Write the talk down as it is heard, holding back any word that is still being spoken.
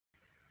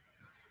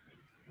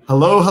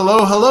Hello,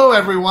 hello, hello,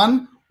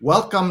 everyone.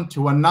 Welcome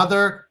to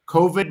another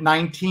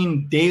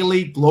COVID-19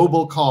 daily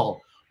global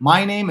call.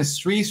 My name is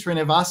Sree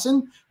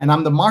Sreenivasan, and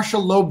I'm the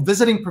Marshall Loeb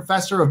Visiting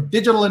Professor of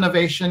Digital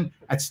Innovation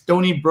at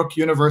Stony Brook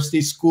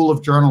University School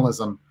of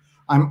Journalism.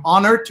 I'm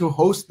honored to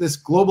host this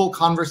global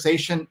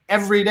conversation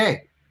every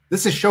day.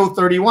 This is show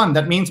 31.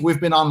 That means we've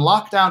been on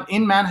lockdown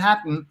in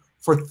Manhattan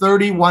for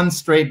 31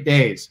 straight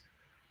days.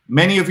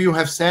 Many of you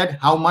have said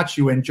how much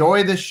you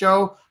enjoy this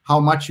show, how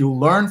much you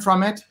learn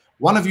from it.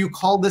 One of you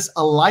called this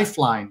a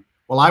lifeline.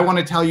 Well, I want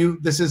to tell you,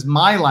 this is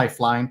my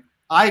lifeline.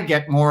 I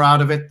get more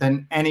out of it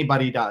than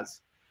anybody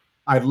does.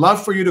 I'd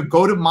love for you to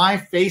go to my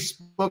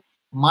Facebook,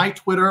 my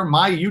Twitter,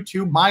 my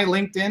YouTube, my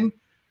LinkedIn,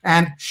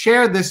 and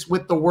share this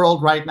with the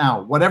world right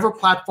now. Whatever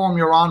platform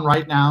you're on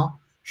right now,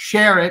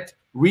 share it,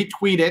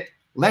 retweet it,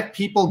 let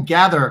people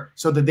gather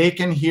so that they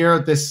can hear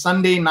this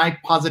Sunday night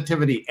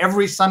positivity.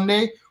 Every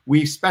Sunday,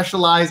 we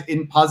specialize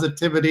in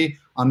positivity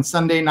on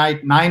Sunday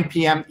night, 9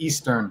 p.m.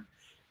 Eastern.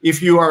 If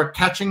you are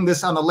catching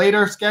this on a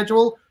later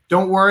schedule,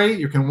 don't worry,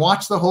 you can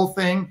watch the whole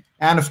thing.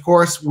 And of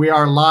course, we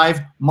are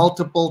live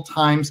multiple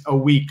times a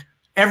week,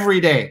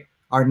 every day.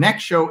 Our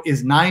next show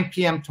is 9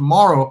 p.m.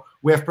 tomorrow.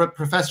 We have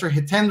Professor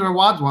Hitendra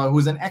Wadhwa,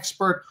 who's an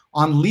expert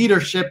on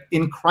leadership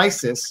in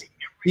crisis.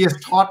 He has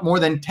taught more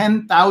than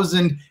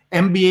 10,000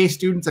 MBA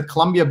students at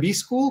Columbia B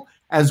School,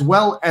 as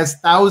well as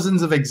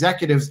thousands of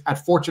executives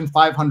at Fortune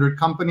 500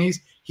 companies.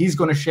 He's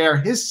going to share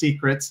his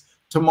secrets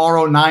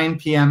tomorrow, 9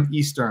 p.m.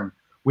 Eastern.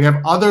 We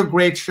have other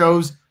great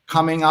shows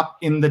coming up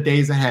in the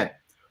days ahead.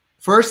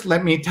 First,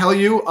 let me tell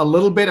you a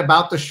little bit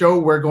about the show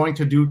we're going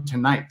to do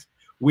tonight.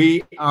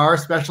 We are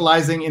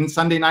specializing in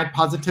Sunday night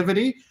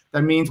positivity.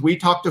 That means we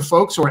talk to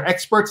folks who are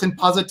experts in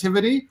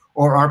positivity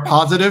or are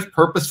positive,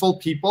 purposeful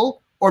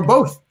people, or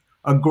both.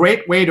 A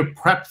great way to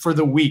prep for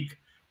the week.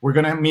 We're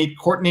going to meet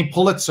Courtney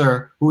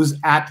Pulitzer, who's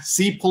at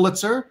C.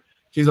 Pulitzer.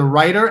 She's a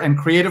writer and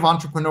creative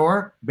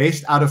entrepreneur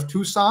based out of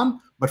Tucson,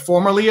 but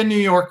formerly a New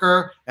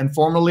Yorker and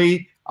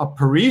formerly a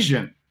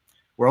Parisian.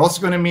 We're also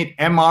going to meet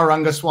M.R.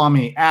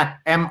 Rangaswami at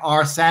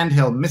M.R.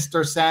 Sandhill,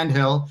 Mr.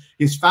 Sandhill.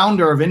 He's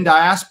founder of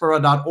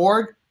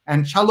indiaspora.org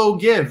and Chalo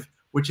Give,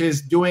 which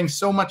is doing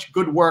so much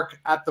good work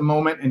at the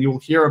moment, and you'll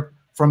hear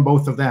from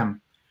both of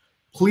them.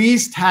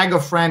 Please tag a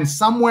friend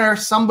somewhere.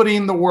 Somebody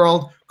in the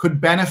world could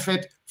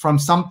benefit from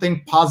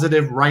something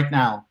positive right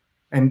now.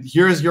 And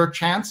here's your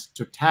chance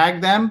to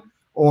tag them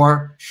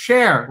or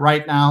share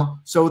right now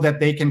so that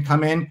they can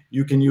come in.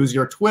 You can use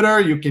your Twitter,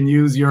 you can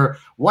use your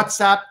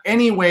WhatsApp,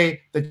 any way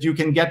that you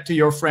can get to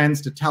your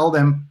friends to tell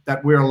them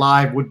that we're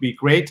live would be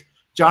great.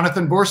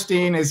 Jonathan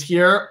Burstein is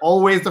here,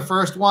 always the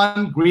first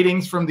one.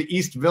 Greetings from the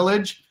East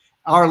Village.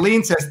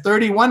 Arlene says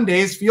 31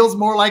 days feels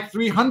more like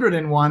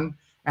 301.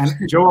 And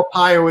Joe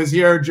Apayo is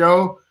here.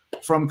 Joe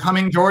from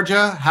Cumming,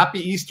 Georgia. Happy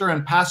Easter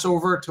and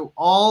Passover to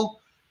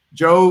all.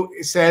 Joe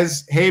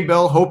says, hey,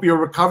 Bill, hope you're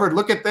recovered.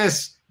 Look at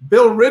this.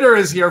 Bill Ritter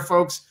is here,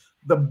 folks,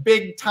 the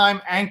big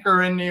time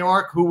anchor in New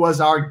York who was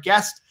our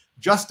guest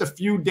just a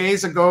few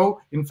days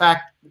ago. In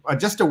fact,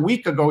 just a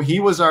week ago,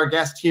 he was our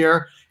guest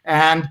here,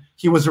 and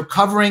he was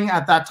recovering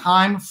at that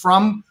time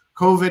from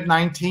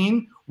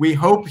COVID-19. We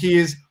hope he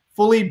is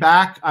fully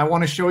back. I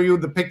want to show you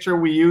the picture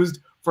we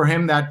used for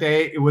him that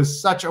day. It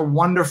was such a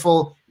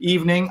wonderful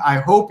evening. I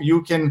hope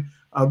you can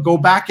go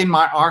back in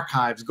my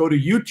archives. Go to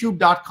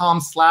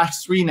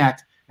youtube.com/sreenet.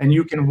 And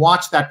you can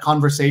watch that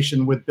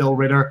conversation with Bill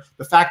Ritter.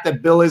 The fact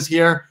that Bill is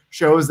here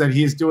shows that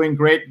he's doing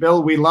great.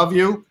 Bill, we love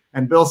you.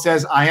 And Bill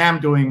says, I am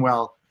doing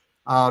well.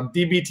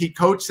 DBT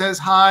Coach says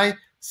hi.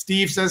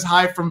 Steve says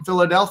hi from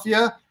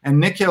Philadelphia. And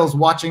Nikhil's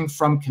watching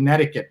from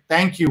Connecticut.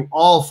 Thank you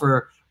all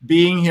for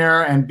being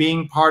here and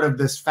being part of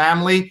this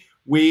family.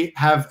 We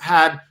have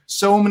had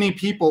so many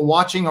people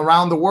watching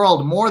around the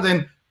world. More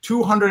than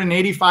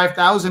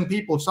 285,000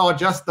 people saw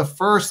just the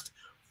first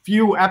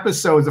few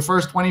episodes, the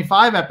first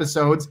 25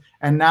 episodes,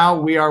 and now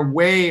we are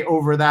way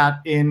over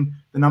that in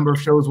the number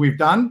of shows we've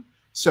done.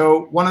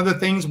 So one of the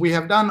things we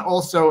have done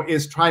also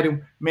is try to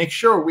make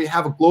sure we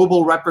have a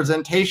global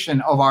representation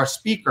of our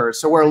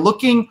speakers. So we're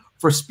looking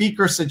for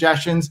speaker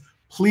suggestions.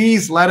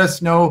 Please let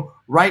us know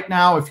right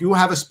now. If you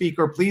have a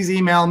speaker, please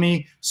email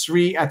me,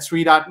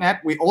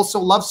 sree@sree.net. We also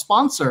love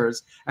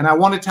sponsors, and I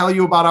want to tell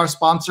you about our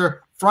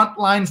sponsor,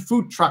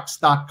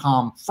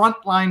 frontlinefoodtrucks.com.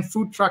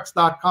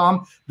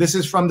 Frontlinefoodtrucks.com. This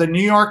is from the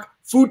New York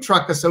Food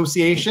Truck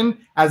Association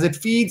as it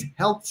feeds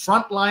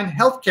frontline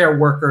healthcare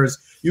workers.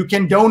 You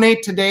can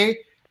donate today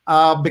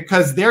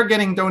because they're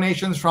getting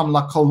donations from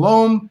La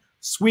Colombe,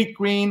 Sweet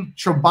Green,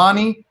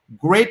 Chobani,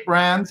 great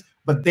brands,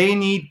 but they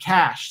need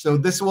cash. So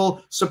this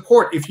will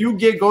support. If you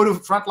go to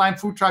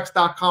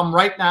frontlinefoodtrucks.com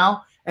right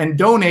now and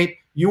donate,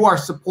 you are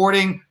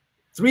supporting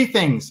three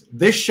things.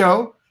 This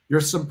show,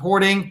 you're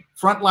supporting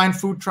Frontline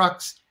Food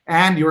Trucks,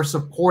 and you're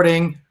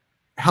supporting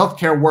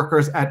healthcare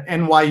workers at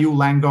NYU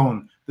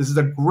Langone. This is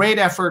a great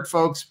effort,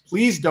 folks.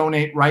 Please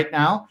donate right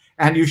now.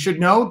 And you should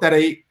know that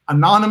an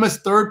anonymous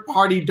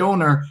third-party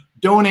donor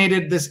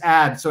donated this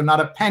ad, so not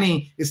a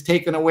penny is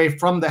taken away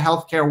from the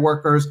healthcare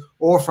workers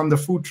or from the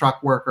food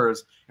truck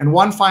workers. And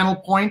one final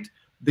point,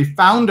 The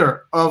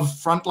founder of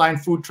Frontline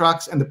Food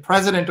Trucks and the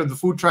president of the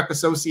Food Truck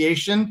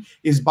Association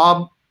is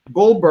Bob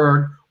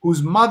Goldberg,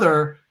 whose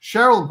mother,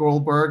 Cheryl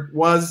Goldberg,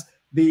 was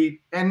the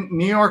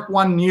New York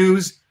One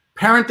News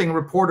parenting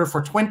reporter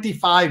for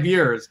 25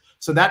 years.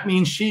 So that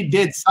means she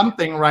did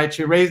something right.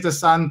 She raised a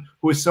son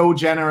who is so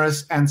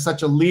generous and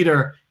such a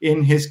leader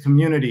in his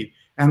community.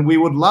 And we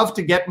would love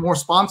to get more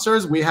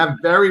sponsors. We have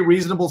very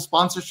reasonable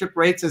sponsorship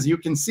rates, as you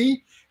can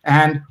see.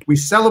 And we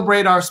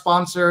celebrate our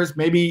sponsors.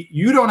 Maybe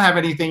you don't have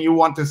anything you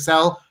want to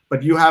sell,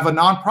 but you have a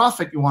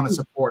nonprofit you want to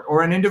support,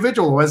 or an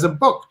individual who has a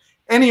book.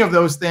 Any of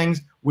those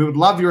things, we would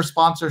love your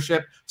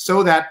sponsorship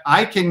so that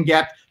I can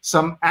get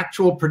some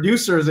actual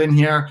producers in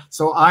here,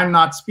 so I'm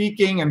not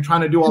speaking and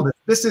trying to do all this.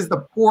 This is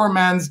the poor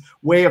man's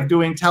way of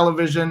doing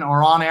television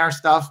or on-air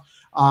stuff.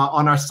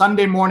 On our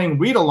Sunday morning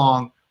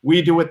read-along,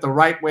 we do it the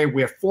right way.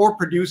 We have 4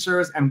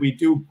 producers, and we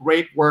do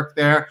great work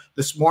there.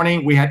 This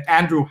morning, we had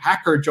Andrew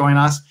Hacker join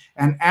us,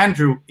 and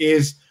Andrew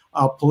is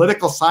a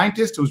political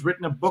scientist who's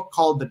written a book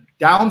called The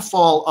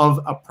Downfall of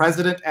a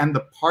President and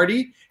the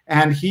Party,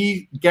 and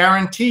he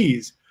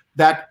guarantees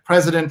that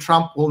President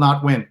Trump will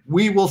not win.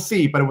 We will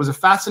see, but it was a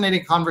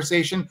fascinating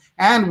conversation,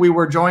 and we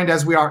were joined,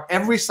 as we are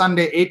every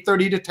Sunday,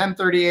 8:30 to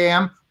 10:30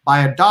 a.m.,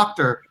 by a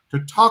doctor to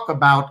talk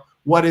about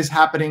what is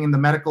happening in the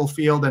medical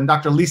field, and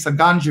Dr. Lisa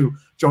Ganju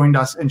joined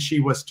us, and she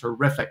was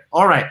terrific.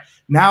 All right,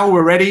 now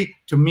we're ready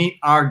to meet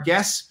our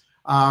guests.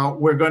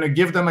 We're going to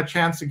give them a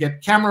chance to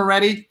get camera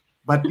ready,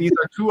 but these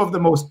are 2 of the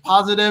most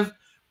positive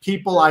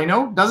people I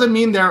know. Doesn't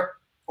mean they're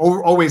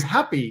always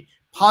happy.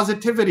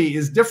 Positivity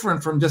is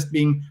different from just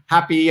being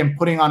happy and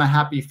putting on a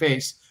happy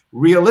face.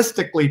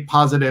 Realistically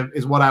positive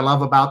is what I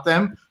love about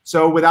them.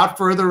 So without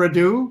further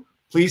ado,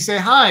 please say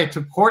hi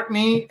to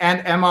Courtney and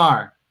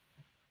MR.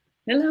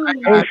 Hello.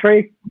 Hey,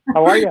 Sree.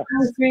 How are you?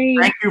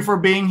 Thank you for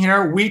being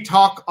here. We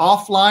talk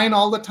offline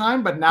all the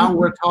time, but now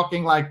we're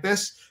talking like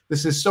this.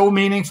 This is so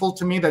meaningful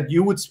to me that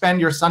you would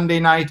spend your Sunday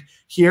night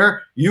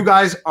here. You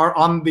guys are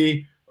on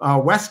the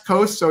West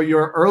Coast, so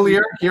you're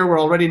earlier. Here we're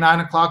already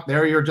 9 o'clock.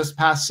 There you're just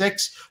past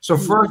 6. So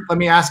first, let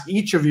me ask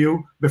each of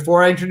you,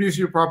 before I introduce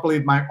you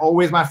properly,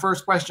 always my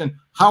first question: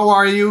 how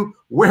are you?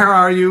 Where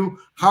are you?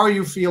 How are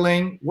you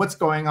feeling? What's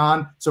going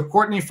on? So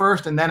Courtney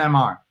first, and then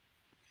MR.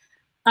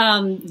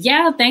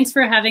 Yeah, thanks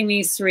for having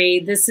me,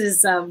 Sree. This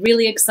is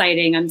really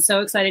exciting. I'm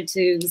so excited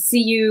to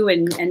see you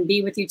and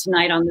be with you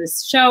tonight on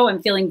this show.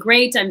 I'm feeling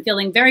great. I'm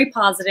feeling very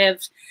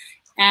positive.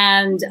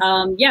 And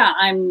yeah,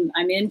 I'm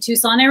in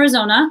Tucson,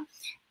 Arizona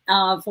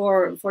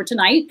for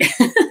tonight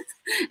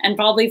and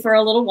probably for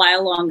a little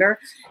while longer.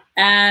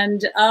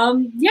 And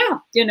yeah,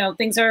 you know,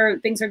 things are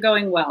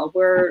going well.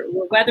 We're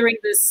weathering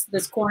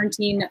this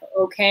quarantine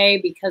okay,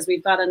 because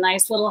we've got a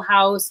nice little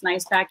house,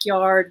 nice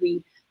backyard.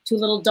 2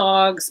 little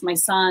dogs, my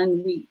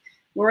son.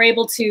 We're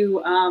able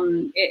to.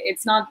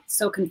 It's not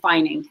so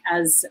confining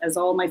as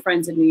all my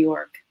friends in New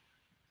York.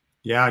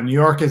 Yeah, New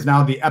York is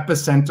now the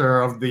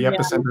epicenter of the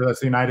epicenter that's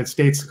the United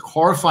States.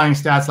 Horrifying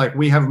stats, like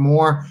we have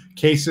more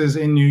cases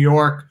in New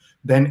York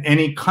than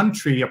any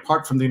country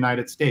apart from the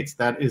United States.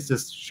 That is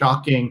just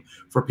shocking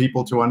for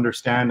people to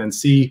understand and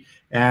see.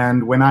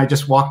 And when I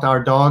just walked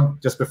our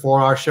dog just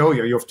before our show,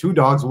 you have 2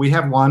 dogs, we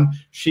have 1.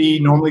 She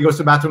normally goes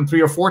to the bathroom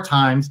 3 or 4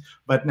 times,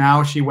 but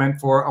now she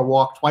went for a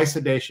walk twice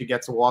a day. She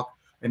gets a walk,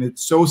 and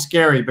it's so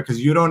scary because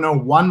you don't know,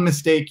 one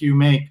mistake you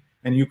make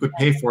and you could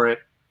pay for it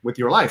with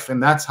your life.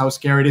 And that's how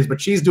scary it is. But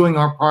she's doing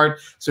her part,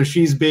 so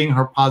she's being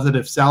her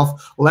positive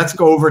self. Let's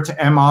go over to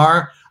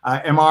MR.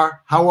 MR,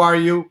 how are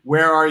you?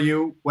 Where are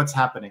you? What's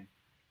happening?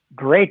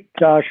 Great,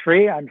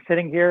 Sree. I'm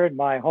sitting here in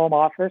my home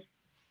office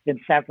in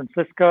San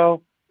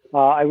Francisco.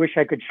 I wish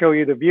I could show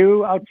you the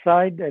view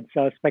outside.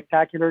 It's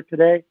spectacular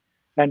today.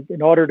 And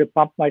in order to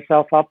pump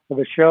myself up for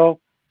the show,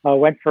 I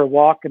went for a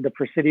walk in the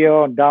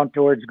Presidio and down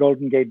towards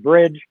Golden Gate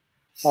Bridge.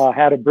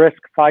 Had a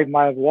brisk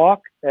 5-mile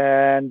walk,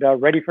 and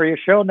ready for your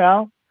show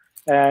now.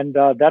 And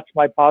that's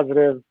my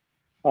positive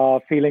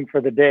feeling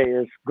for the day: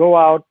 is go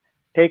out,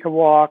 take a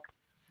walk,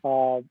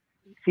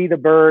 see the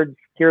birds,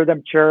 hear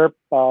them chirp,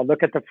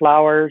 look at the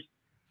flowers,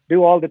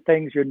 do all the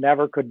things you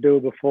never could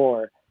do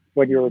before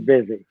when you were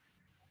busy.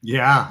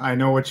 Yeah, I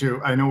know what you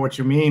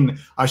mean.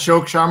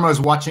 Ashok Sharma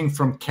is watching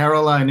from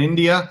Kerala in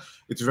India.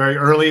 It's very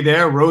early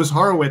there. Rose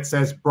Horowitz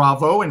says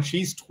bravo, and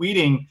she's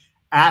tweeting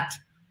at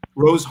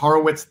Rose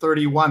Horowitz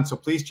 31. So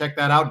please check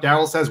that out.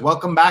 Daryl says,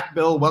 welcome back,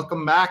 Bill.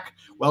 Welcome back.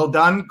 Well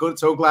done. Good.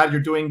 So glad you're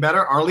doing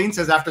better. Arlene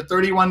says, after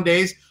 31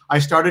 days, I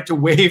started to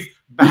wave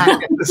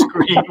back at the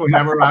screen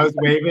whenever I was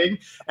waving.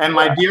 And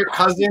my dear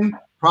cousin,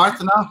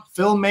 Prarthana,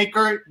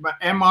 filmmaker,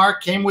 MR,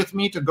 came with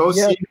me to go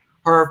see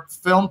her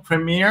film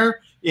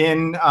premiere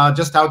in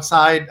just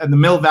outside the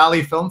Mill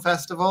Valley Film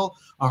Festival.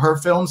 Her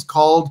film's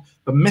called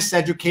The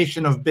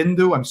Miseducation of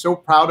Bindu. I'm so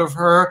proud of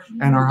her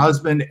and her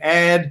husband,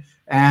 Ed,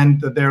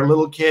 and their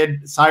little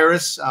kid,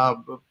 Cyrus.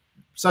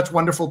 Such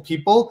wonderful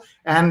people.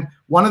 And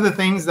one of the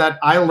things that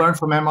I learned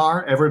from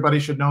MR, everybody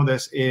should know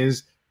this,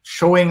 is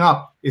showing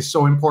up is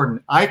so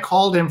important. I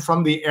called him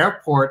from the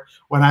airport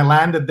when I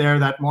landed there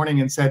that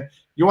morning and said,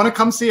 you want to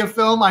come see a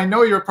film? I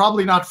know you're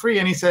probably not free.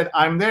 And he said,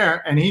 I'm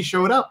there. And he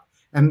showed up.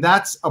 And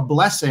that's a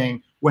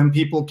blessing when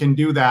people can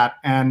do that.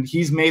 And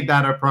he's made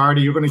that a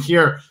priority. You're going to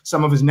hear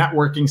some of his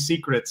networking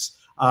secrets.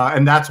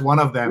 And that's one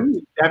of them.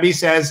 Debbie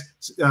says,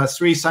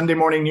 Sree, Sunday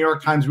morning New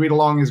York Times read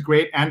along is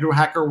great. Andrew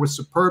Hacker was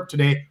superb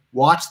today.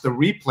 Watch the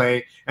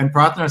replay. And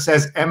Pratna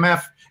says,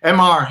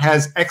 MR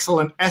has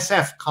excellent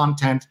SF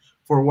content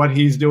for what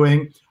he's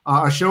doing.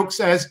 Ashok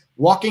says,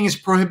 walking is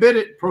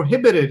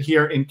prohibited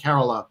here in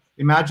Kerala.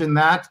 Imagine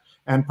that.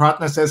 And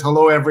Pratna says,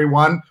 hello,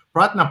 everyone.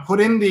 Pratna, put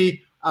in the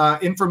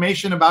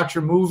information about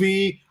your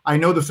movie. I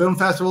know the film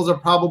festivals are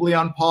probably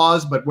on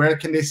pause, but where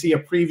can they see a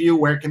preview?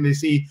 Where can they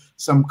see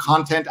some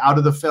content out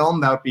of the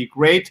film? That would be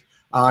great.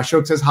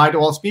 Ashok says hi to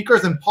all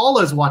speakers. And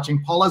Paula is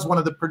watching. Paula is one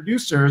of the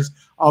producers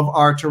of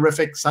our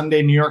terrific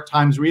Sunday New York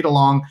Times read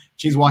along.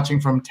 She's watching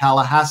from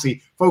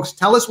Tallahassee. Folks,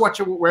 tell us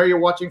where you're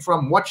watching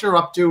from, what you're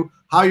up to,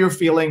 how you're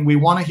feeling. We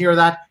want to hear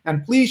that.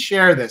 And please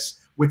share this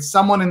with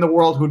someone in the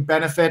world who'd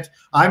benefit.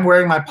 I'm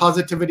wearing my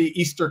Positivity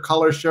Easter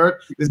color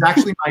shirt. This is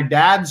actually my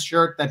dad's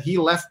shirt that he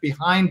left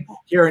behind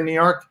here in New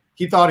York.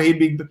 He thought he'd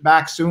be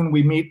back soon.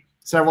 We meet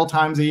several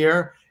times a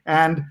year.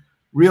 And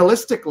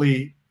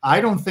realistically, I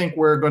don't think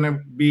we're going to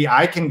be,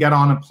 I can get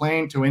on a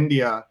plane to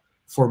India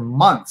for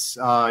months,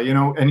 you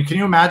know, and can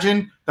you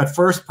imagine that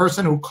first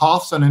person who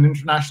coughs on an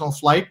international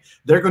flight,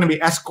 they're going to be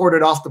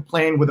escorted off the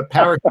plane with a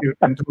parachute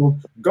and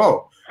told,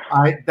 go.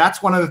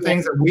 That's one of the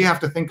things that we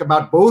have to think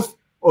about. Both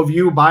of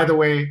you, by the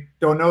way,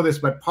 don't know this,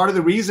 but part of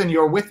the reason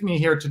you're with me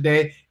here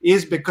today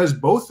is because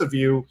both of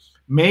you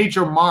made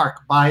your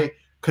mark by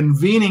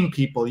convening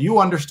people. You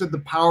understood the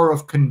power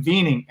of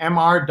convening.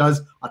 MR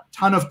does a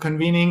ton of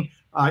convening,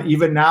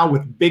 even now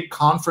with big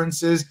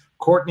conferences.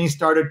 Courtney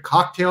started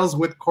Cocktails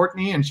with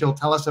Courtney, and she'll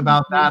tell us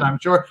about that. I'm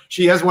sure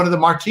she has one of the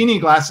martini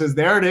glasses.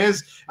 There it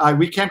is.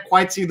 We can't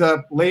quite see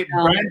the late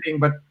branding,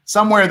 but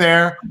somewhere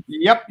there,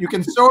 yep, you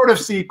can sort of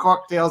see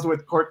Cocktails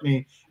with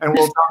Courtney, and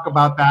we'll talk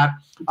about that.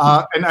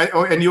 And I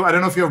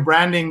don't know if you have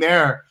branding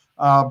there,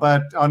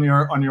 but on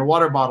your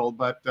water bottle,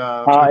 but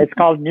it's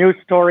called News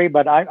Story.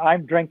 But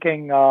I'm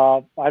drinking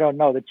I don't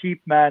know, the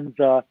cheap man's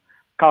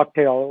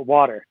cocktail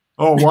water.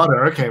 Oh,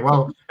 water. Okay.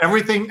 Well,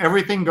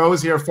 everything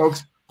goes here,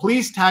 folks.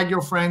 Please tag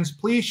your friends.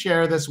 Please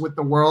share this with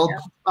the world.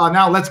 Yeah.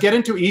 Now, let's get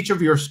into each of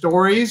your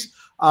stories.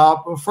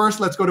 First,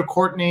 let's go to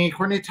Courtney.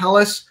 Courtney, tell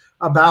us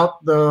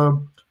about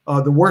the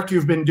work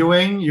you've been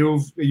doing.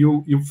 You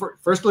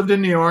first lived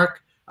in New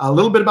York. A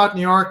little bit about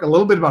New York. A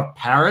little bit about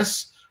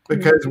Paris,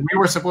 because we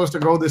were supposed to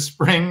go this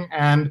spring,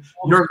 and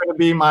you're going to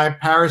be my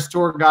Paris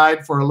tour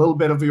guide for a little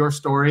bit of your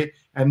story,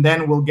 and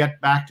then we'll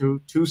get back to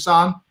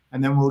Tucson,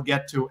 and then we'll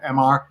get to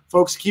MR.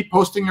 Folks, keep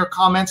posting your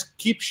comments.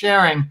 Keep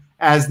sharing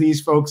as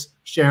these folks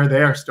share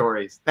their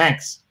stories.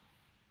 Thanks.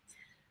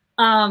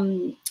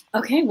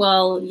 Okay,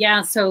 well,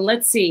 yeah, so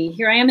let's see.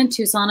 Here I am in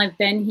Tucson. I've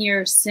been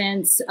here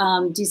since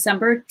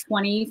December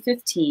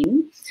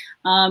 2015.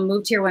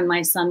 Moved here when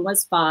my son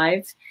was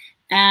 5.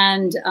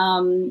 And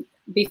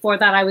before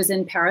that, I was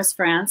in Paris,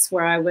 France,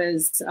 where I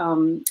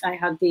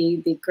had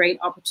the great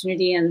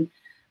opportunity and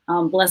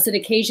blessed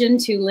occasion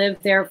to live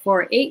there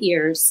for 8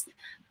 years.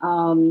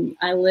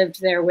 I lived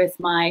there with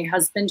my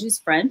husband, who's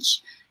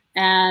French,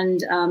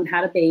 and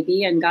had a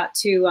baby, and got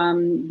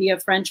to be a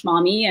French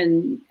mommy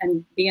and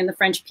be in the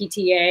French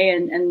PTA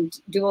and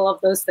do all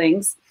of those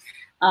things.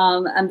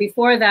 And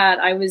before that,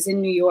 I was in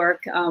New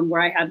York,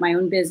 where I had my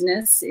own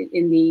business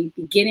in the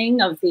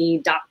beginning of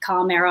the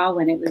 .com era,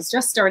 when it was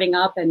just starting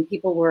up and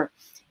people were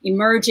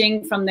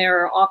emerging from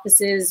their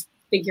offices,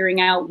 figuring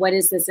out what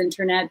is this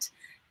internet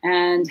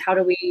and how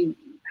do we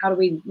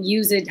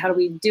use it, how do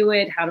we do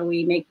it, how do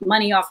we make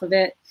money off of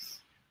it.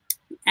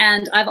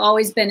 And I've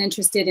always been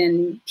interested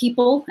in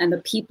people and the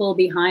people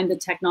behind the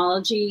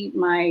technology.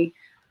 My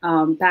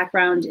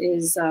background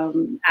is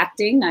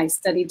acting. I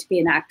studied to be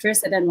an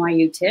actress at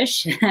NYU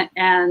Tisch.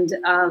 And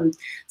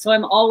so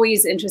I'm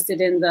always interested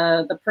in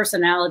the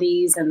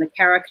personalities and the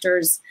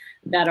characters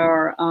that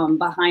are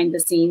behind the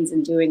scenes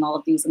and doing all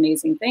of these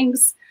amazing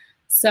things.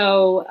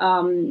 So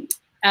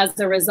as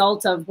a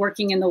result of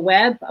working in the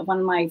web, one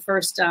of my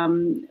first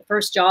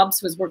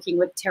jobs was working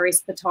with Terry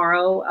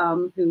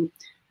Spataro, who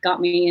got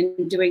me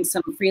in doing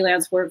some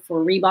freelance work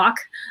for Reebok,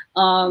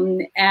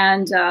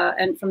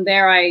 and from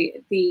there I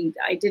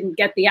didn't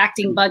get the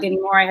acting bug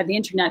anymore. I had the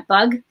internet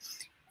bug,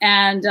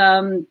 and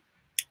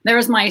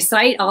there's my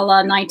site, a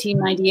la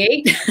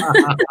 1998.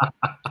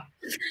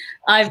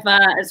 I've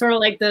sort of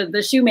like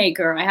the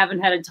shoemaker. I haven't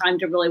had a time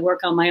to really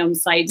work on my own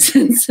site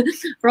since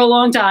for a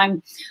long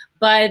time.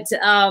 But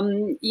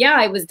yeah,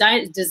 I was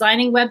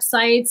designing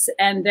websites,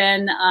 and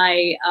then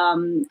I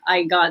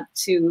got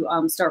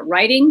to start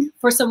writing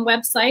for some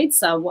websites.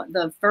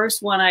 The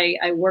first one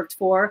I worked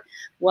for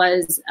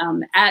was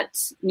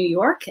at New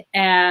York,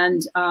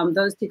 and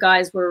those two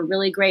guys were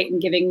really great in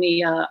giving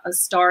me a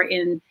start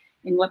in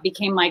what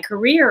became my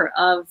career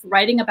of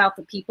writing about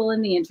the people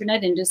in the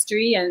internet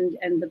industry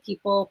and the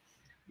people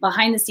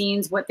behind the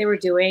scenes, what they were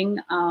doing.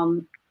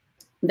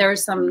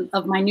 There's some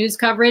of my news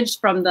coverage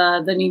from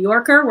the New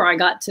Yorker, where I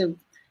got to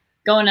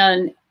go on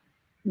an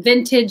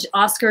vintage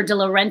Oscar de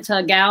la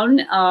Renta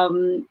gown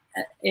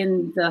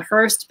in the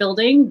Hearst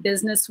building,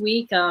 Business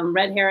Week,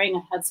 Red Herring.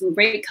 I had some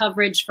great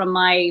coverage from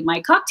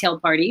my cocktail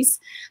parties,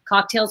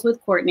 Cocktails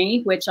with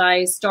Courtney, which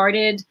I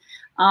started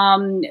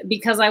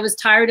because I was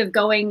tired of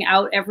going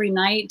out every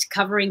night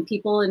covering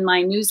people in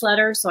my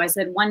newsletter. So I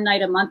said one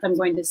night a month, I'm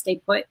going to stay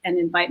put and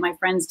invite my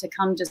friends to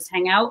come just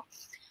hang out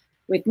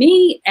with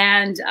me.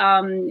 And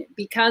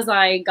because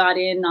I got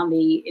in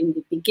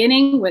the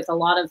beginning with a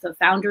lot of the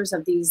founders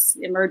of these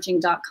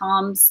emerging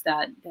 .coms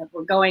that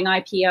were going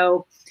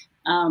IPO,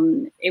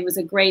 it was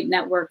a great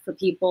network for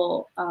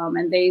people.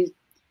 And they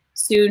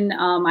soon,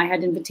 I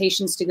had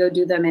invitations to go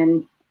do them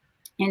in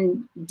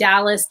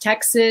Dallas,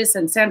 Texas,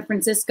 and San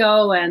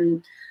Francisco,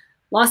 and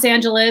Los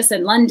Angeles,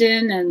 and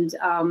London,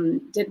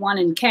 and did one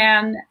in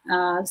Cannes.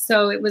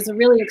 So it was a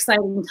really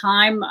exciting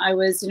time. I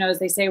was, as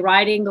they say,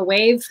 riding the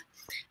wave.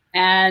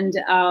 And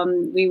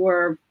we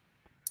were,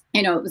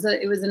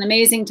 it was an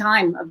amazing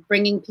time of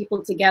bringing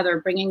people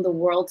together, bringing the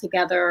world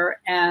together.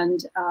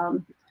 And,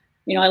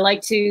 I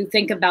like to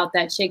think about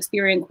that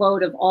Shakespearean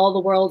quote of all the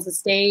world's a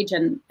stage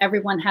and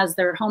everyone has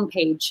their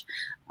homepage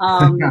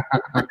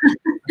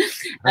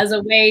as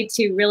a way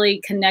to really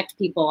connect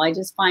people. I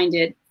just find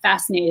it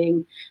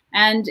fascinating.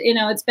 And,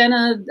 it's been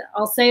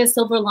I'll say a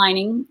silver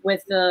lining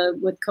with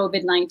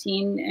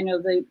COVID-19,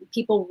 the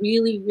people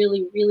really,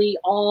 really, really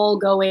all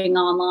going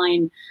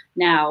online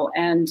now,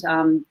 and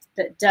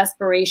the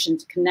desperation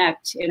to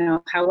connect,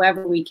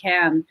 however we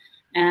can.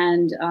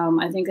 And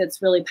I think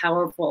it's really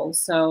powerful.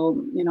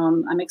 So,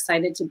 I'm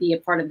excited to be a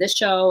part of this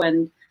show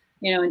and,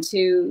 and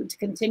to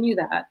continue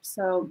that.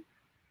 So,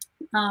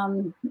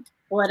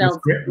 what else?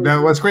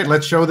 That was great.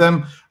 Let's show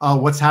them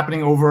what's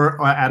happening over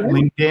at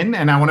LinkedIn.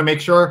 And I want to make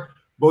sure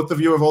both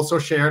of you have also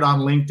shared on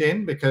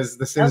LinkedIn, because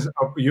this is,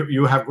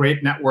 you have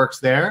great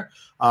networks there.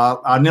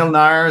 Anil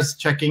Nair's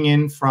checking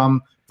in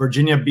from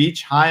Virginia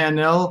Beach. Hi,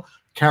 Anil.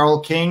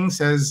 Carol King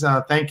says,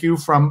 thank you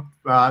from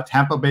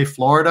Tampa Bay,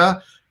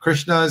 Florida.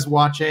 Krishna is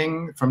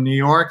watching from New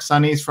York.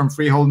 Sunny's from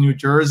Freehold, New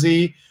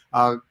Jersey.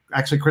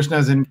 Actually, Krishna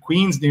is in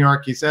Queens, New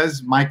York, he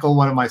says. Michael,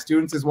 one of my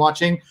students, is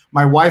watching.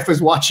 My wife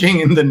is watching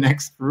in the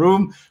next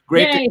room.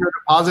 Great to hear the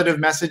positive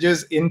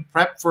messages in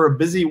prep for a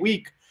busy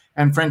week.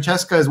 And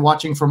Francesca is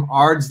watching from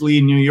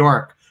Ardsley, New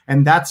York.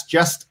 And that's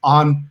just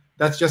on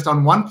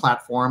one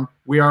platform.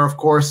 We are, of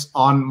course,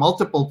 on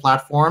multiple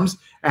platforms.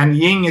 And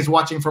Ying is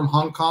watching from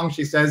Hong Kong.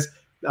 She says,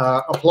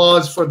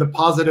 applause for the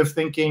positive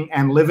thinking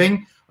and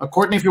living.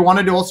 Courtney, if you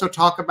wanted to also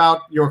talk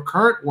about your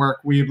current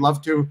work, we'd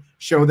love to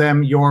show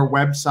them your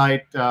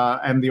website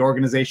and the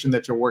organization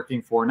that you're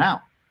working for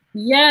now.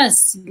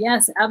 Yes,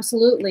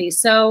 absolutely.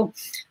 So,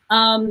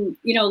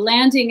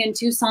 landing in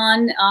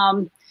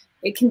Tucson,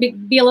 it can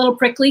be a little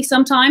prickly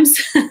sometimes,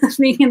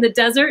 being in the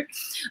desert.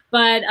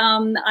 But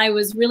I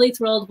was really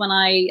thrilled when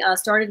I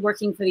started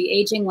working for the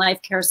Aging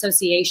Life Care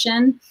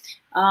Association.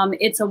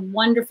 It's a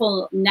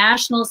wonderful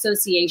national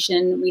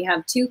association. We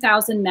have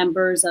 2,000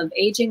 members of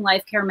aging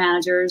life care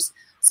managers.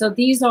 So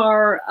these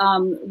are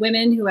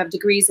women who have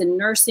degrees in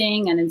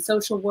nursing and in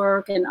social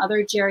work and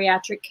other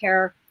geriatric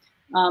care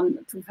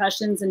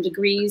professions and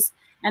degrees.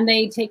 And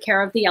they take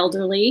care of the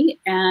elderly.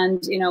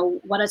 And,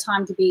 what a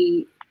time to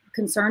be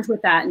concerned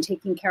with that and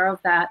taking care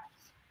of that.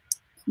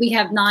 We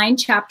have 9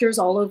 chapters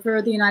all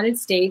over the United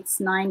States,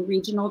 9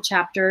 regional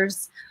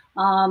chapters.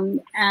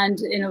 And,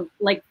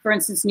 like, for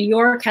instance, New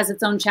York has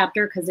its own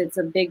chapter because it's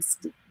a big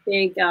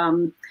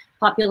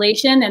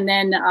population. And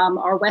then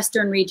our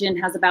Western region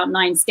has about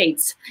 9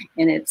 states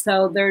in it.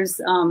 So there's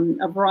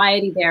a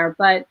variety there.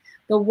 But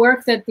the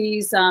work that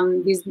these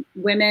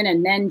women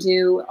and men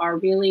do are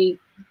really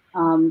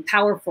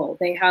powerful.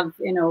 They have,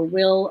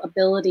 real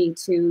ability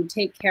to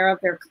take care of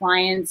their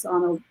clients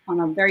on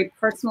a very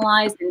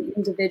personalized and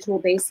individual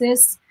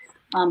basis.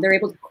 They're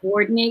able to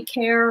coordinate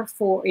care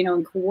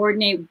and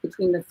coordinate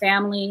between the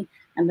family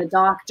and the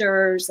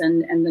doctors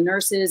and the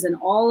nurses and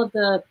all of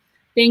the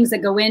things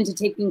that go into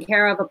taking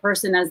care of a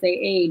person as they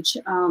age.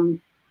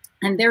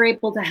 And they're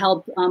able to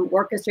help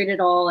orchestrate it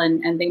all,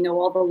 and they know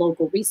all the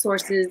local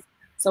resources.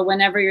 So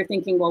whenever you're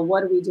thinking, well,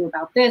 what do we do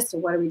about this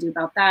or what do we do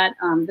about that?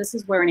 This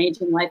is where an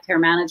aging life care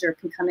manager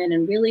can come in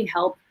and really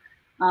help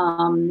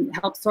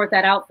sort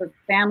that out for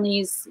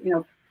families.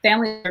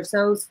 Families are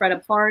so spread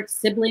apart,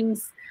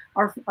 siblings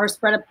are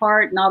spread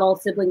apart. Not all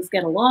siblings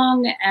get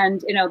along,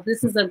 and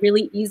this is a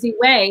really easy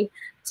way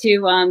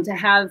to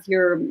have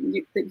your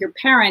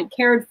parent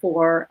cared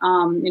for,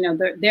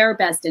 their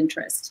best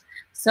interest.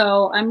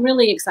 So I'm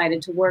really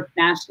excited to work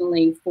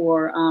nationally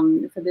for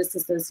this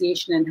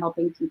association and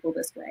helping people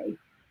this way.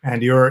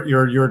 And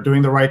you're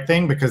doing the right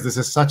thing, because this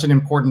is such an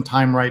important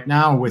time right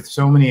now with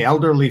so many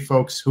elderly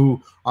folks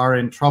who are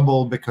in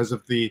trouble because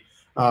of the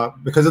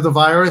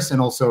virus,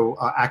 and also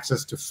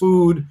access to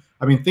food.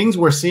 I mean, things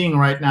we're seeing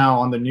right now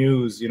on the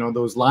news,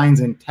 those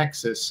lines in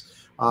Texas,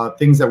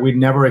 things that we'd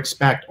never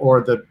expect,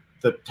 or the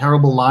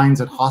terrible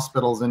lines at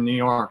hospitals in New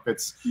York.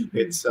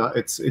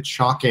 It's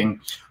shocking.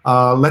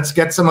 Let's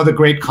get some of the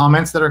great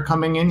comments that are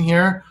coming in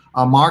here.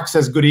 Mark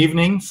says, good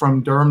evening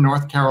from Durham,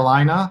 North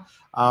Carolina.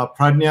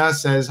 Pradnya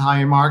says,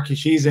 hi, Mark.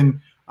 She's in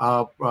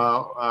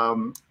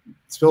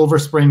Silver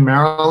Spring,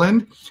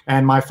 Maryland.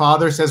 And my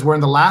father says we're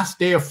in the last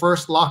day of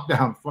first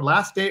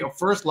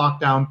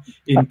lockdown.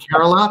 In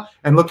Kerala.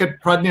 And look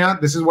at Pradnya.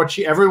 This is what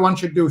everyone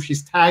should do.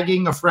 She's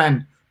tagging a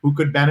friend who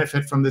could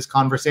benefit from this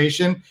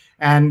conversation.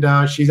 And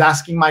she's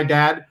asking my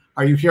dad,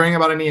 are you hearing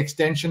about any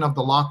extension of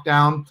the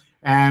lockdown?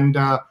 And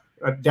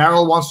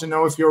Daryl wants to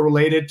know if you're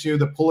related to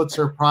the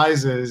Pulitzer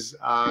Prizes.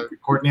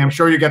 Courtney, I'm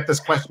sure you get this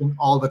question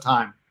all the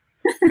time.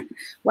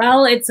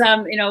 Well, it's,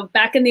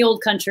 back in the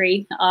old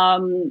country,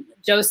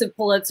 Joseph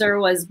Pulitzer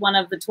was one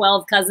of the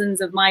 12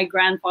 cousins of my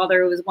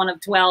grandfather, who was one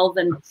of 12,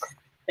 and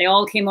they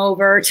all came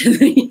over to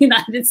the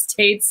United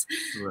States.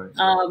 Right.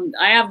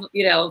 I have,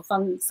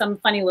 some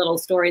funny little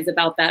stories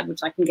about that, which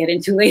I can get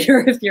into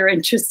later if you're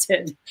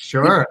interested.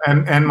 Sure.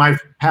 And my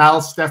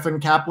pal Stephen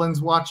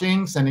Kaplan's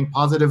watching, sending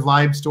positive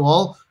vibes to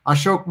all.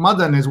 Ashok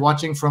Madan is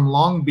watching from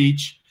Long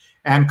Beach.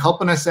 And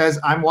Kalpana says,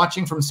 I'm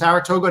watching from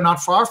Saratoga,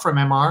 not far from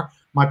MR.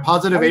 My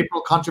positive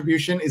April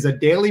contribution is a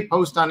daily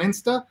post on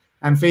Insta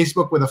and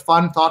Facebook with a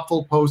fun,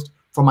 thoughtful post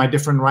for my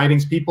different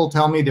writings. People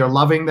tell me they're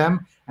loving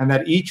them and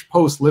that each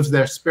post lifts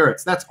their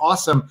spirits. That's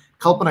awesome.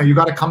 Kalpana, you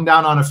got to come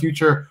down on a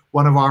future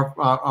one of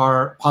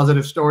our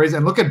positive stories.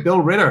 And look at Bill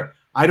Ritter.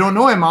 I don't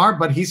know MR,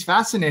 but he's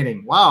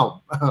fascinating.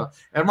 Wow.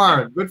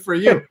 MR, good for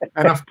you.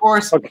 And of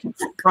course,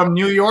 from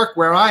New York,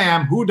 where I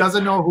am, who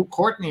doesn't know who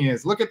Courtney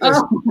is? Look at this.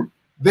 Oh.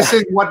 This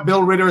is what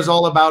Bill Ritter is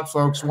all about,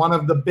 folks. One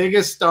of the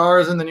biggest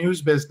stars in the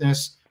news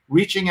business,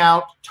 reaching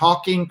out,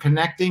 talking,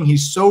 connecting.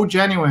 He's so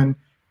genuine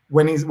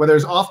whether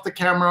he's off the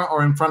camera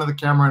or in front of the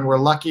camera, and we're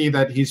lucky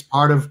that he's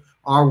part of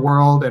our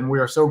world, and we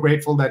are so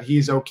grateful that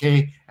he's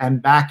okay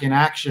and back in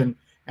action.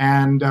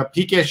 And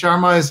PK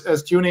Sharma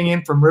is tuning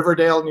in from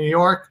Riverdale, New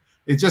York.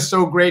 It's just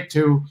so great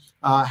to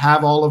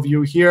have all of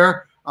you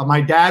here.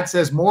 My dad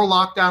says more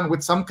lockdown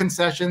with some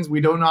concessions.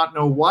 We do not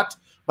know what.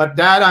 But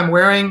Dad, I'm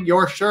wearing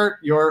your shirt,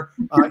 your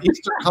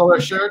Easter color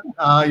shirt,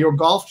 your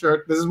golf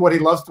shirt. This is what he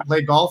loves to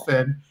play golf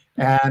in.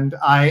 And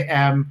I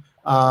am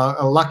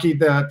lucky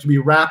to be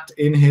wrapped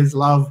in his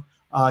love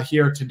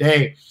here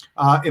today.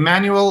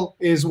 Emmanuel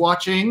is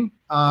watching.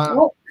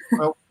 My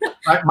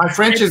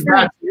French is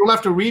bad. You'll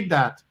have to read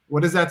that.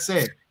 What does that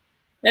say?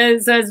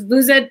 It says,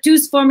 "Vous êtes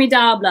tous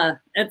formidables."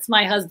 That's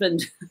my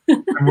husband.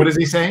 And what is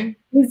he saying?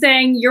 He's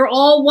saying, "You're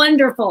all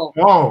wonderful."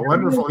 Oh,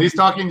 wonderful. He's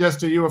talking just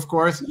to you, of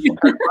course.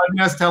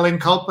 Pradnya's telling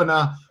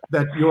Kalpana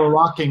that you're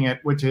rocking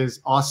it, which is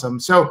awesome.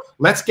 So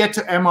let's get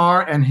to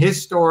MR and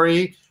his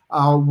story.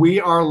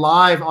 We are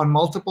live on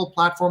multiple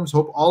platforms.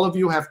 Hope all of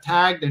you have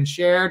tagged and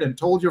shared and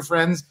told your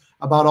friends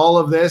about all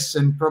of this.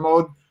 And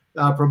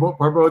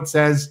Pramod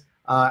says,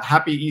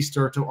 happy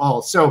Easter to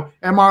all. So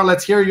MR,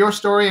 let's hear your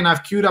story. And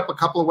I've queued up a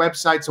couple of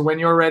websites. So when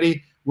you're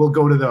ready, we'll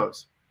go to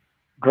those.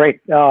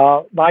 Great.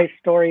 My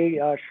story,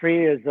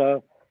 Sree, is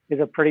a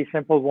pretty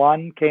simple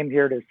one. Came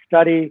here to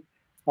study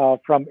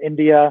from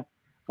India,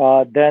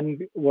 then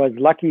was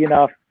lucky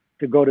enough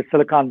to go to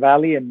Silicon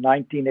Valley in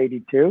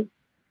 1982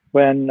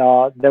 when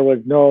there was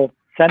no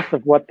sense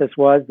of what this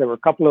was. There were a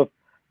couple of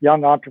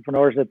young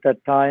entrepreneurs at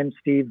that time,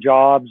 Steve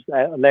Jobs,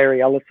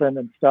 Larry Ellison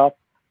and stuff,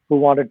 who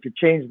wanted to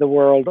change the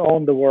world,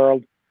 own the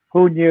world.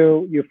 Who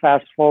knew, you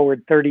fast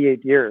forward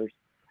 38 years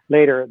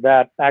later,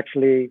 that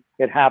actually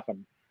it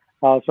happened.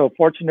 So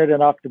fortunate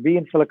enough to be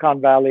in Silicon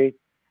Valley,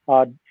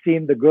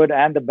 seen the good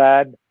and the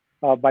bad.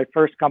 My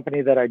first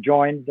company that I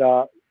joined,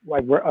 I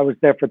was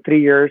there for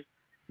 3 years.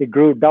 It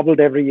grew, doubled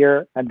every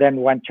year, and then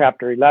went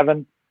Chapter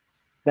 11.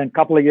 Then a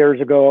couple of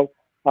years ago,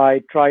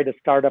 I tried a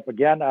startup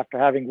again after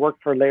having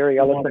worked for Larry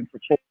Ellison for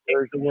 4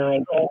 years. The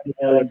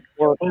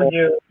world,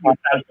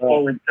 fast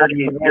forward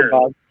 38 years.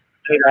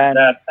 And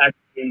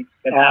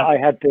I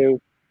had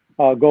to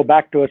go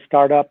back to a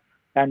startup,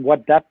 and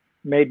what that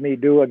made me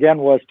do again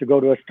was to go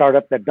to a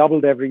startup that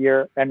doubled every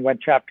year and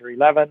went Chapter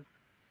 11.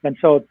 And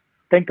so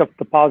think of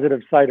the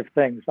positive side of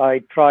things. I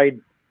tried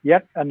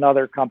yet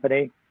another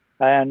company,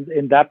 and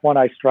in that one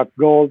I struck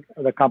gold.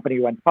 The company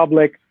went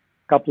public.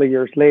 A couple of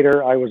years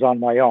later, I was on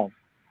my own.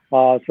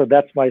 So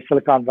that's my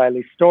Silicon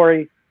Valley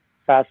story.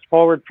 Fast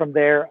forward from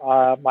there,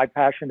 my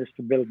passion is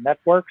to build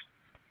networks.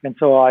 And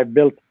so I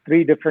built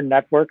 3 different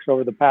networks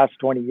over the past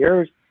 20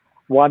 years.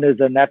 One is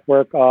a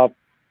network of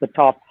the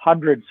top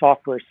 100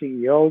 software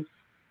CEOs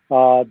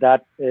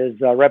that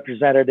is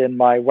represented in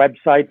my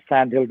website,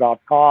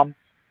 sandhill.com.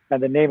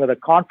 And the name of the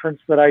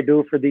conference that I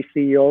do for these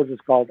CEOs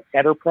is called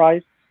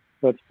Enterprise.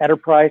 So it's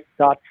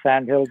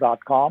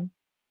enterprise.sandhill.com,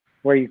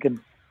 where you can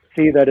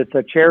see that it's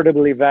a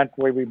charitable event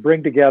where we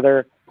bring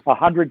together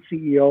 100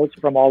 CEOs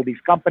from all these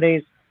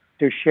companies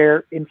to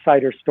share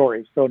insider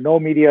stories. So no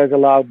media is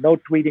allowed, no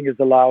tweeting is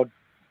allowed,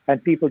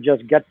 and people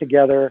just get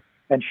together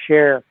and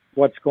share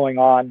what's going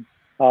on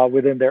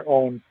within their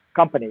own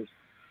companies.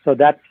 So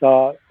that's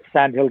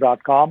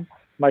sandhill.com.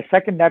 My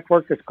second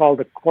network is called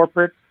the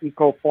Corporate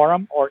Eco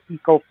Forum, or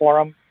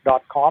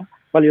ecoforum.com.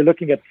 While you're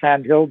looking at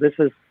Sandhill, this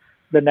is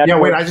the network. Yeah,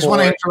 wait, I just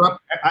want to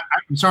interrupt.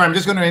 I'm sorry, I'm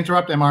just going to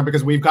interrupt, MR,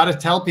 because we've got to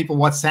tell people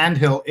what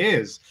Sandhill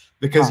is,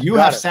 because you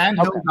have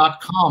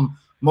sandhill.com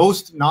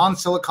most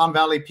non-Silicon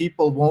Valley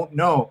people won't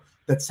know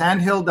that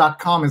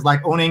sandhill.com is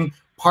like owning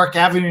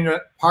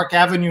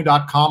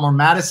parkavenue.com or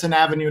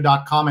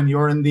madisonavenue.com, and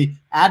you're in the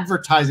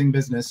advertising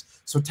business.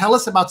 So tell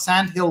us about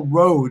Sandhill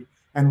Road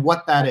and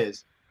what that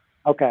is.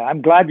 Okay,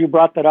 I'm glad you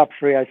brought that up,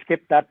 Sree. I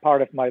skipped that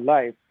part of my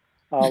life.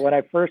 When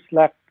I first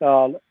left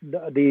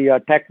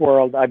the tech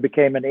world, I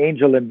became an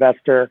angel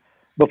investor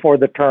before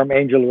the term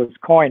angel was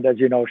coined, as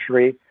you know,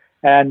 Sree.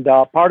 And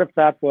part of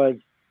that was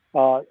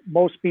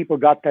most people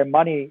got their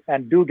money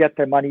and do get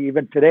their money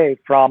even today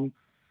from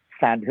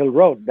Sandhill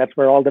Road. That's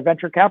where all the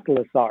venture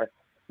capitalists are.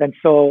 And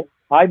so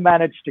I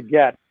managed to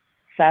get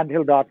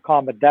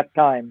sandhill.com at that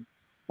time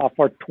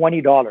for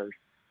 $20.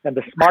 And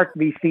the smart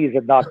VCs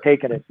had not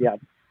taken it yet.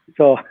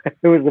 So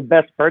it was the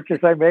best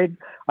purchase I made.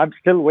 I'm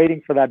still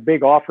waiting for that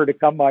big offer to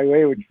come my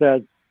way, which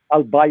says,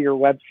 I'll buy your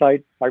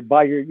website or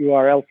buy your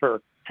URL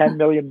for $10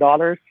 million.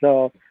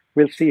 So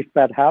we'll see if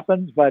that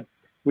happens. But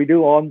we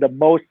do own the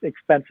most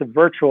expensive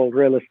virtual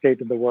real estate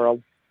in the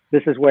world.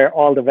 This is where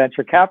all the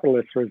venture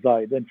capitalists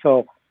reside. And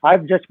so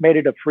I've just made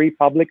it a free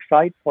public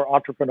site for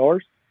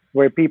entrepreneurs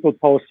where people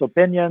post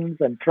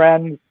opinions and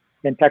trends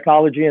in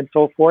technology and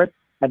so forth.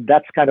 And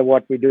that's kind of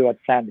what we do at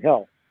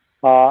Sandhill.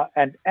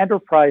 And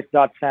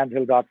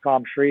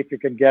enterprise.sandhill.com, Sree, if you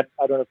can get,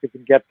 I don't know if you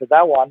can get to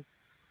that one,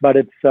 but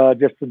it's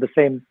just in the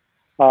same,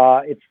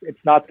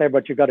 it's not there,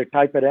 but you got to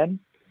type it in,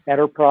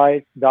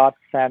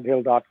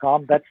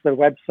 enterprise.sandhill.com. That's the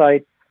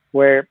website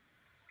where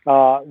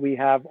we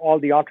have all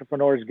the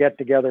entrepreneurs get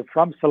together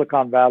from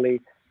Silicon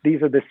Valley.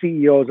 These are the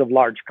CEOs of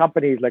large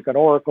companies like an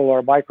Oracle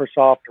or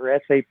Microsoft or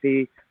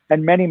SAP,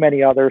 and many,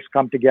 many others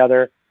come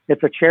together.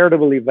 It's a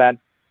charitable event.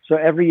 So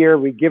every year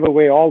we give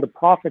away all the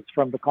profits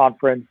from the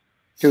conference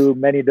to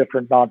many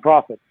different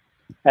nonprofits.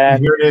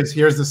 And here it is.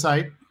 Here's the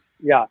site.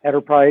 Yeah,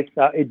 Enterprise.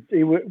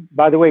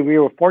 By the way, we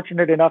were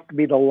fortunate enough to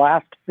be the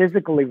last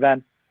physical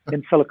event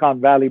in Silicon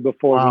Valley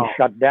before we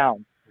shut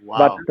down. Wow.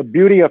 But the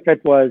beauty of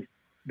it was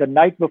the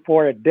night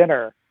before at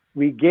dinner,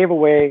 we gave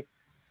away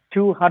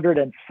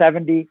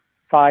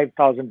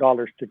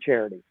 $275,000 to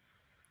charity.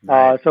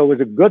 Nice. So it was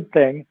a good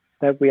thing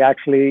that we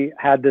actually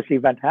had this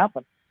event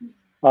happen.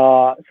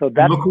 So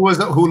that look who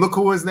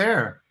was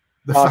there.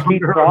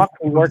 Keith Rock,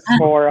 who worked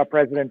for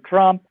President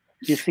Trump.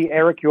 You see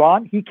Eric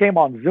Yuan. He came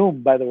on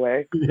Zoom, by the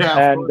way.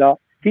 Yeah, and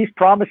he's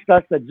promised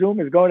us that Zoom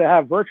is going to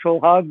have virtual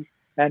hugs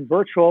and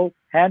virtual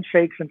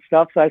handshakes and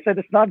stuff. So I said,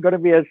 it's not going to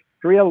be as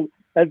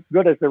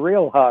good as the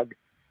real hug.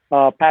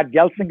 Pat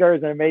Gelsinger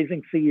is an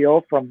amazing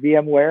CEO from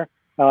VMware.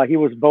 He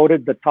was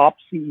voted the top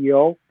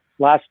CEO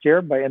last year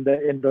in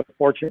the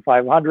Fortune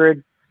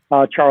 500.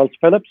 Charles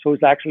Phillips,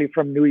 who's actually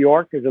from New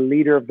York, is a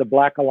leader of the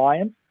Black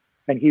Alliance.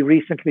 And he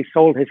recently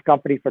sold his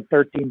company for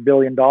 $13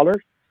 billion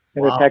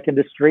in the tech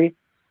industry,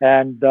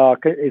 and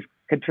is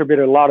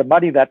contributed a lot of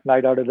money that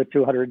night out of the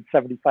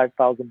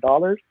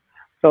 $275,000.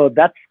 So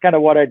that's kind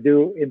of what I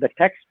do in the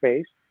tech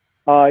space.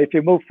 If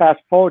you move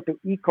fast forward to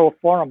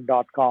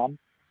ecoforum.com,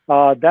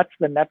 that's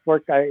the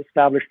network I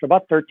established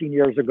about 13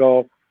 years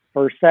ago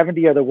for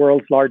 70 of the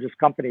world's largest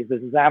companies.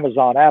 This is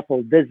Amazon,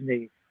 Apple,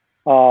 Disney,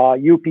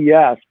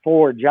 UPS,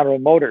 Ford, General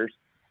Motors.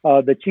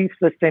 The chief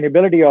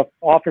sustainability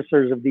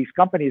officers of these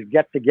companies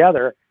get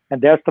together, and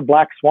there's the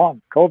black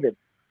swan, COVID,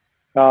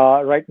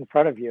 right in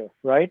front of you,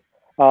 right?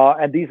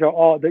 And these are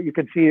all that you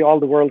can see all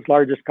the world's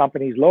largest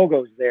companies'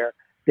 logos there.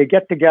 They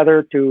get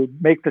together to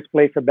make this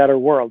place a better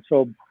world.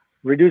 So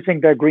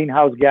reducing their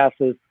greenhouse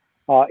gases,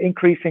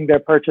 increasing their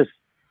purchase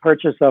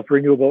of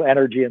renewable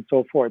energy, and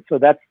so forth. So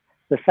that's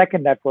the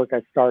second network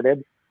I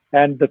started.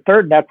 And the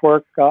third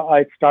network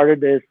I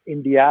started is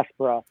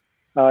Indiaspora.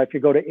 If you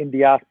go to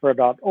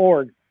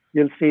indiaspora.org,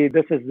 you'll see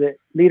this is the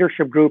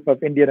leadership group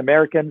of Indian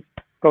Americans.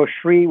 So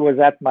Sree was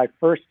at my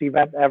first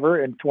event ever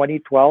in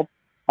 2012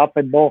 up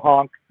in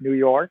Mohonk, New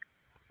York,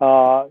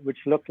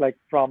 which looked like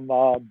from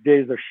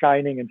Days of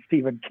Shining and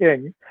Stephen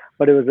King,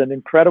 but it was an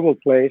incredible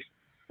place.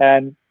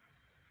 And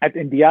at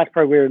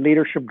Indiaspora, we're a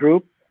leadership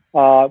group,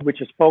 which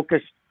is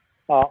focused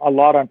a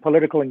lot on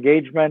political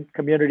engagement,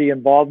 community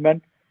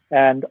involvement,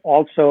 and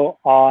also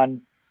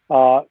on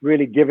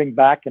really giving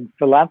back and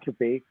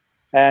philanthropy.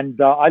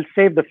 And I'll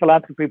save the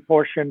philanthropy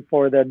portion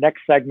for the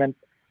next segment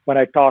when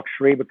I talk,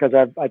 Sree, because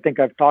I think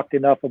I've talked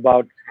enough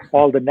about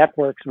all the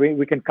networks.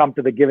 We can come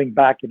to the giving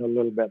back in a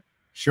little bit.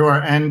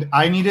 Sure. And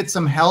I needed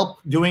some help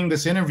doing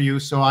this interview,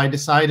 so I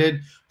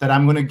decided that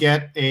I'm going to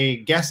get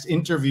a guest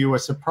interview, a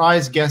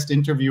surprise guest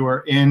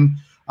interviewer in.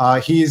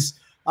 He's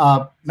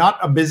not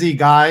a busy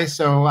guy,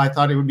 so I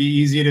thought it would be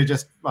easy to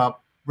just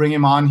bring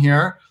him on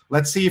here.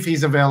 Let's see if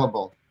he's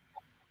available.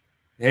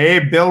 Hey,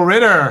 Bill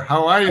Ritter,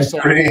 how are you, sir?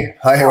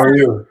 Hi, how are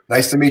you?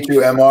 Nice to meet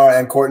you, MR,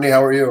 and Courtney.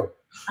 How are you?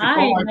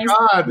 Hi, oh my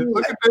God!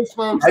 Look at this,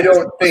 folks. I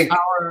don't think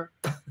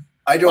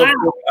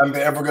I'm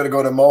ever going to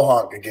go to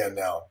Mohonk again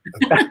now.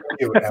 Thank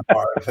you,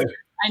 MR.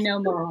 I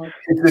know Mohonk.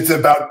 It's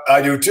about,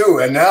 I do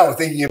too. And now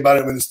thinking about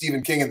it with the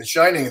Stephen King and The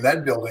Shining in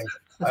that building,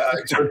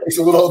 it takes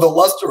a little of the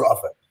luster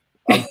off it.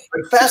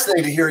 It's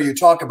fascinating to hear you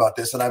talk about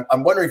this, and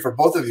I'm wondering for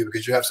both of you,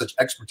 because you have such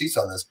expertise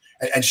on this.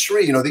 And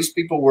Sree, you know, these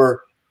people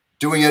were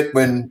doing it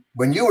when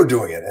you were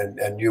doing it,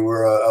 and you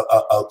were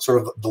a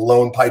sort of the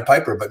lone Pied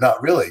Piper, but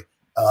not really.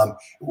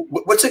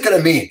 What's it going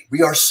to mean?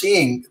 We are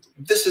seeing,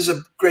 this is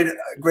a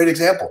great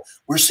example.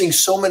 We're seeing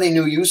so many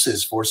new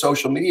uses for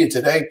social media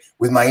today.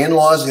 With my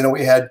in-laws, you know,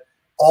 we had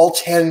all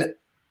 10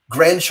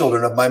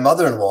 grandchildren of my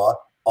mother-in-law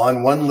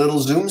on one little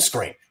Zoom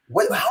screen.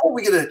 How are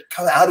we going to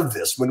come out of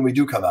this when we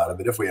do come out of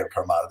it, if we ever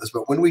come out of this?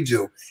 But when we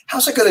do,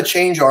 how's it going to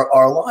change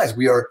our lives?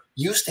 We are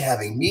used to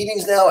having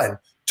meetings now and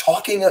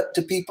talking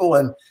to people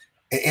and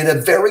in a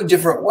very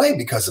different way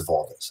because of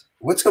all this.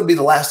 What's going to be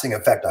the lasting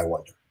effect, I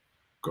wonder?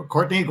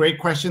 Courtney, great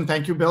question.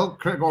 Thank you, Bill.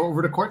 Go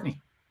over to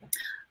Courtney.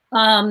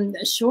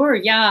 Sure.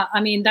 Yeah.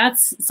 I mean,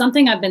 that's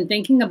something I've been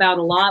thinking about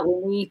a lot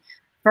when we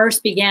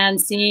first began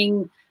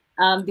seeing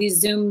these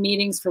Zoom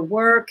meetings for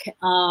work,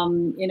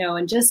 you know,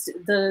 and just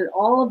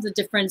all of the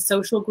different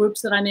social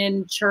groups that I'm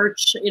in.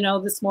 Church, you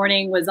know, this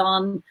morning was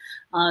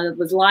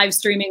live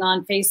streaming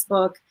on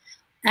Facebook.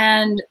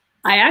 And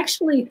I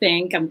actually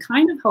think, I'm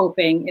kind of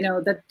hoping, you know,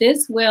 that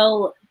this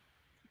will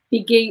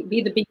be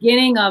the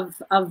beginning of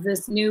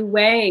this new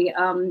way,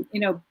 you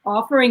know,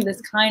 offering this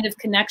kind of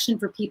connection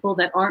for people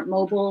that aren't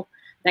mobile,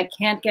 that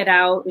can't get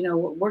out, you know,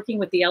 working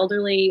with the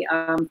elderly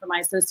for my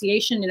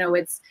association, you know,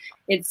 it's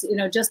you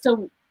know, just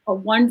a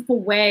wonderful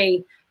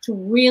way to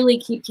really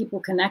keep people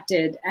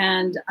connected.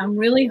 And I'm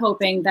really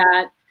hoping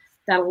that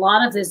a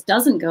lot of this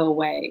doesn't go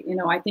away. You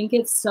know, I think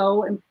it's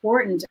so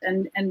important.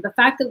 And the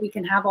fact that we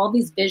can have all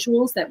these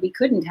visuals that we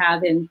couldn't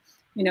have in,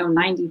 you know,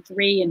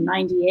 93 and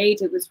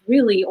 98, it was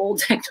really old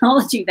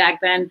technology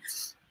back then.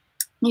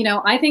 You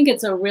know, I think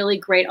it's a really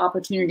great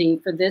opportunity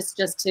for this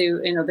just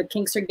to, you know, the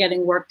kinks are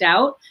getting worked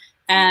out,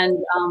 and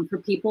for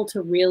people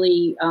to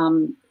really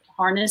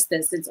harness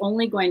this. It's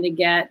only going to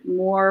get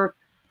more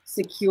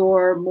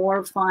secure,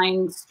 more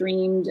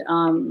fine-streamed,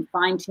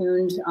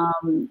 fine-tuned.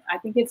 I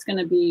think it's going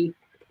to be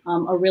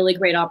a really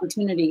great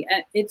opportunity.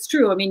 It's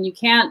true. I mean, you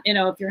can't, you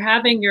know, if you're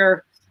having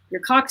your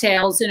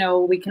cocktails, you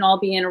know, we can all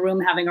be in a room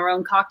having our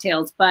own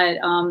cocktails, but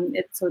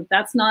so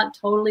that's not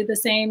totally the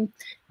same.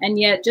 And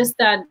yet just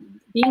that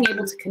being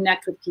able to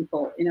connect with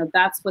people, you know,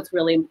 that's what's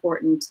really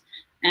important,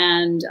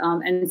 and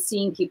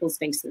seeing people's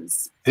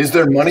faces. Is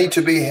there money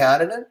to be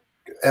had in it,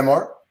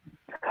 MR?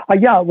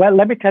 Yeah, well,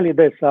 let me tell you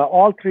this.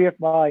 All three of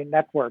my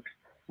networks,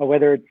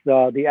 whether it's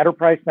the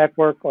Enterprise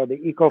Network or the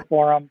Eco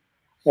Forum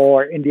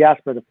or in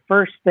Diaspora, the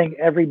first thing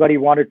everybody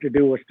wanted to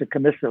do was to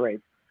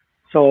commiserate.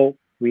 So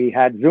we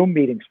had Zoom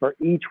meetings for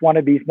each one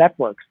of these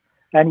networks.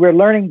 And we're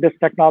learning this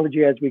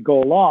technology as we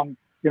go along.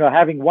 You know,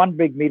 having one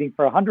big meeting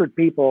for 100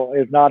 people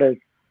is not as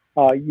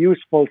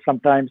useful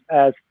sometimes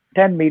as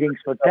 10 meetings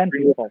for 10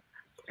 people.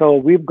 So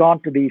we've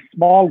gone to these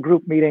small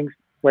group meetings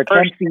where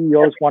 10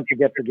 CEOs want to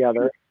get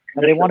together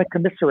and they want to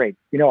commiserate.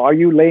 You know, are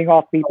you laying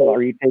off people?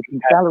 Are you taking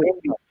salary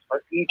cuts?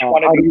 For each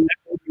one of these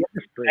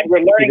industry? And we're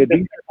learning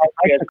these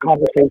types of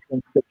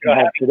conversations that we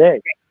have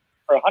today.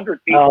 For 100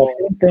 people.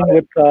 Same thing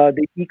with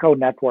the Eco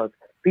Network.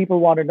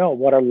 People want to know,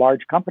 what are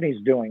large companies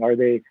doing? Are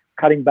they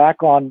cutting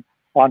back on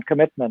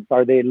commitments?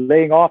 Are they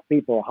laying off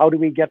people? How do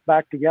we get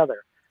back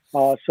together?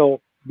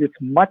 So it's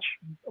much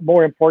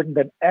more important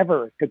than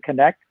ever to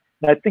connect.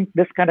 And I think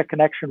this kind of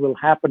connection will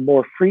happen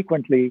more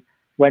frequently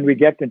when we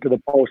get into the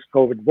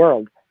post-COVID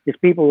world, is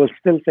people will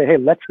still say, hey,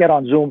 let's get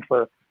on Zoom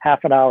for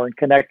half an hour and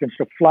connect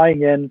instead of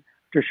flying in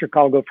to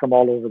Chicago from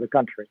all over the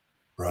country.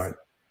 Right.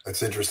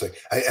 That's interesting.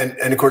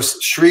 And of course,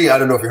 Sree, I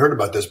don't know if you heard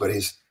about this, but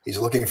he's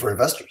looking for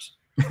investors.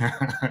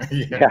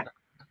 Yeah.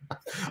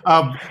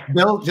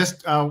 Bill,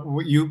 just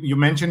you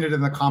mentioned it in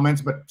the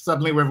comments, but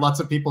suddenly we have lots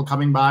of people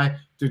coming by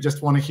to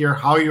just want to hear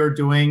how you're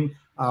doing.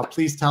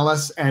 Please tell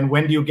us, and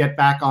when do you get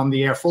back on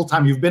the air full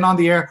time? You've been on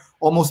the air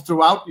almost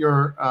throughout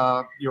your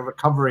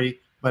recovery,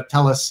 but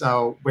tell us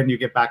when you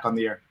get back on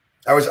the air.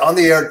 I was on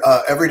the air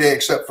every day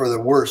except for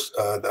the worst,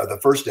 the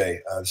first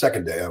day. The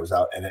second day I was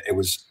out, and it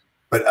was.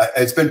 But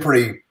it's been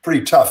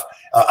pretty tough.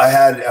 I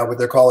had what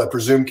they call a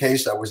presumed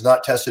case. I was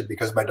not tested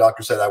because my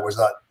doctor said I was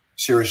not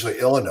seriously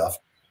ill enough.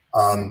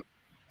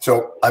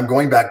 So I'm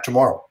going back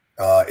tomorrow.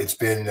 It's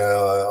been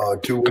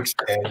 2 weeks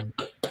and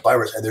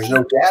virus, and there's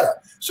no data.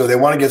 So they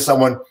want to get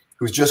someone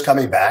who's just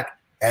coming back,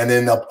 and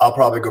then I'll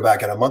probably go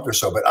back in a month or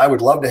so. But I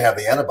would love to have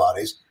the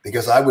antibodies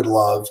because I would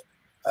love,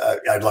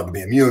 I'd love to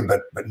be immune,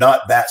 but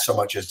not that so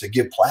much as to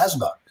give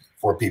plasma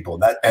for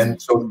people.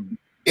 And so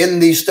in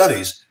these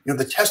studies, you know,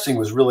 the testing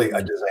was really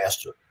a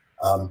disaster.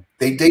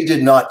 They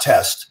did not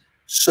test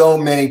so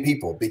many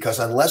people because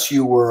unless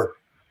you were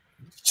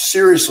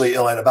seriously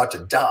ill and about to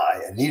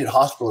die and needed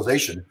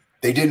hospitalization,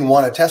 they didn't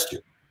want to test you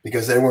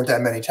because there weren't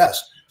that many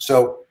tests.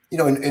 So, you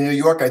know, in New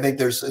York, I think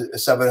there's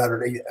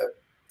 600,000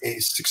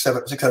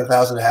 to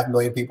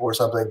 500,000 people or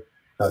something.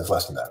 No, it's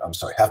less than that. I'm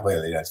sorry, 500,000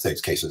 in the United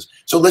States cases.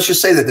 So let's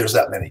just say that there's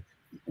that many.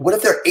 What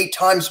if there are 8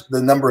 times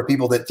the number of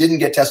people that didn't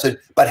get tested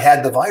but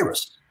had the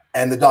virus?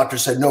 And the doctor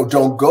said, no,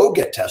 don't go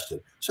get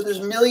tested. So there's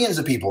millions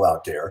of people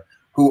out there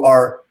who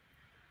are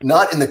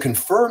not in the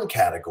confirmed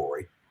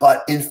category,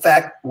 but in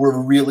fact, were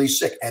really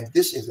sick. And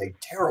this is a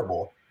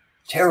terrible,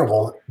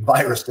 terrible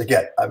virus to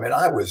get. I mean,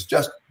 I was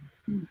just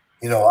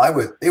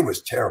it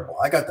was terrible.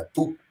 I got the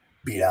poop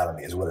beat out of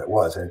me is what it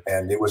was.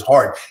 And it was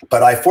hard,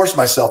 but I forced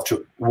myself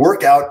to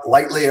work out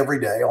lightly every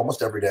day,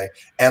 almost every day.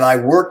 And I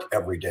worked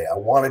every day. I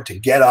wanted to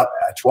get up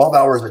at 12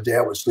 hours a day.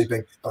 I was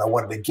sleeping, but I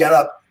wanted to get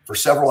up for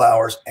several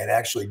hours and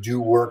actually do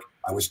work.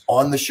 I was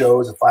on the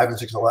shows at 5 and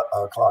 6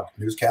 o'clock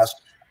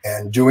newscast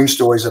and doing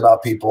stories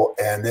about people.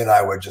 And then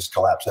I would just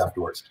collapse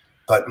afterwards.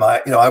 But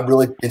I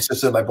really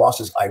insisted on my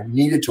bosses. I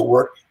needed to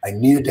work. I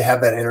needed to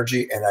have that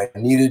energy, and I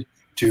needed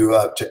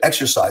to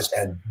exercise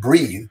and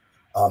breathe.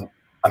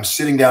 I'm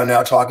sitting down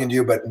now talking to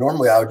you, but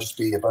normally I would just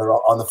be, if I were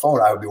on the phone,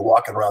 I would be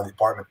walking around the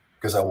apartment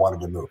because I wanted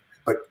to move.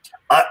 But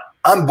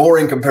I'm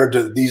boring compared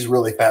to these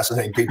really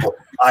fascinating people.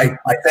 I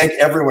thank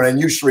everyone, and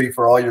you, Sree,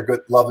 for all your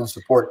good love and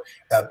support.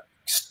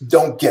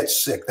 Don't get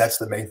sick. That's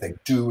the main thing.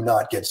 Do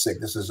not get sick.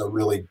 This is a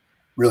really,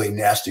 really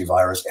nasty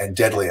virus and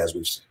deadly, as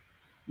we've seen.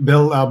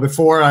 Bill,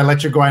 before I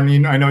let you go, I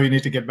know you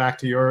need to get back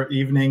to your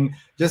evening.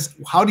 Just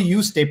how do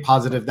you stay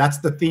positive? That's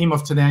the theme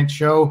of tonight's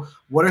show.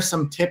 What are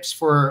some tips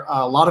for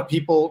a lot of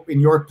people in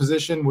your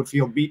position would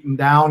feel beaten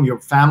down? Your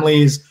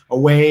family's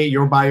away,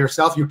 you're by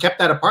yourself. You kept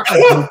that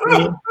apartment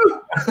pretty clean.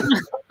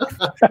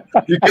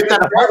 You kept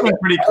that apartment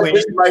pretty clean.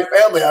 My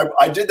family,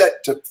 I did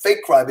that to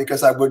fake cry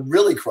because I would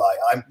really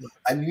cry.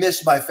 I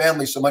miss my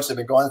family so much. They've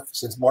been gone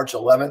since March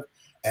 11th.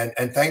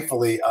 And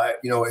thankfully,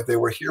 if they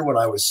were here when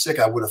I was sick,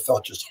 I would have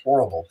felt just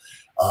horrible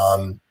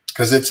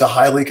because it's a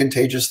highly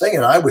contagious thing.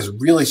 And I was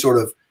really sort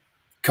of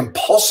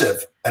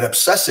compulsive and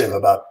obsessive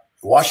about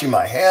washing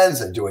my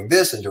hands and doing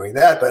this and doing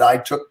that. But I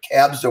took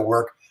cabs to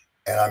work,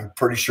 and I'm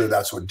pretty sure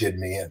that's what did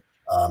me in.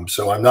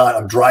 So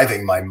I'm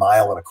driving my 1.25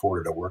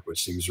 miles to work,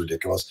 which seems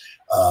ridiculous.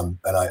 And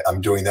I'm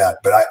doing that,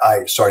 but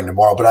starting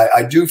tomorrow. But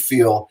I do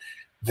feel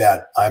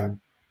that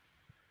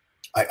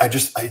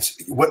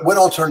what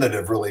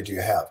alternative really do you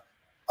have?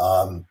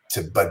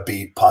 But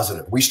be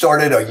positive. We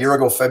started a year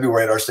ago,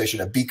 February, at our station,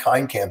 a Be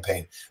Kind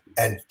campaign,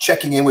 and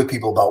checking in with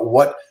people about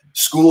what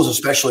schools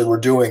especially were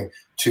doing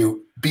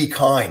to be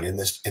kind in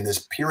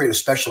this period,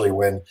 especially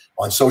when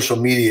on social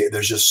media,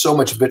 there's just so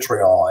much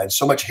vitriol and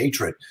so much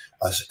hatred,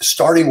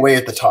 starting way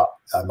at the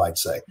top, I might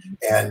say.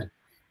 And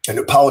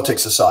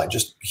politics aside,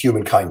 just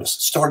human kindness,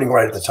 starting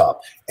right at the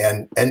top.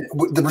 And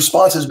the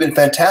response has been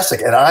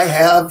fantastic. And I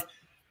have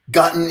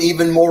gotten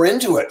even more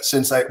into it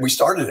since we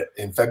started it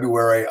in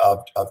February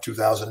of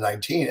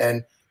 2019.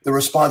 And the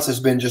response has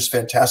been just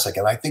fantastic.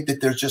 And I think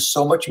that there's just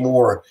so much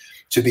more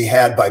to be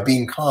had by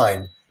being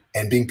kind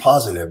and being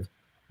positive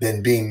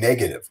than being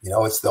negative.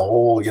 It's the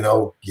whole,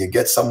 you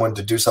get someone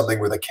to do something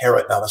with a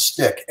carrot, not a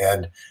stick.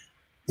 And,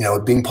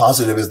 being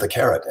positive is the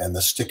carrot and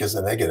the stick is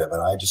the negative.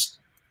 And I just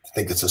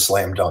think it's a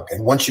slam dunk.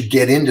 And once you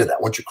get into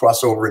that, once you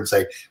cross over and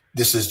say,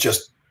 this is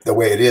just the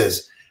way it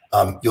is,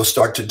 you'll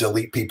start to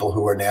delete people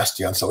who are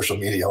nasty on social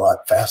media a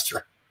lot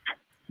faster.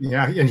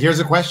 Yeah, and here's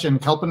a question.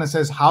 Kalpana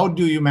says, how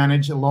do you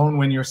manage alone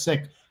when you're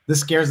sick? This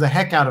scares the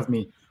heck out of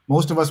me.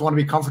 Most of us want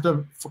to be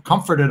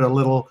comforted a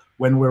little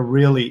when we're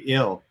really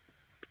ill.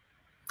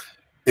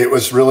 It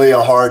was really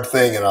a hard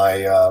thing, and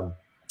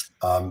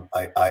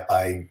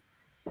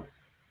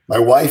my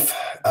wife,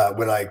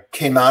 when I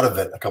came out of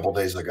it a couple of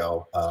days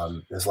ago,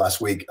 this last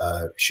week,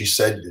 she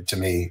said to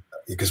me,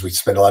 because we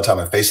spend a lot of time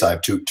on FaceTime, I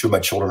have two of my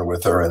children are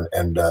with her,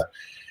 and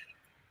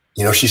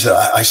she said,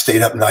 I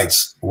stayed up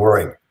nights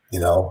worrying,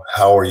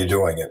 how are you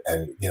doing?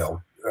 And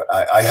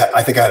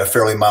I think I had a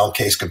fairly mild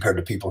case compared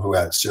to people who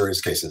had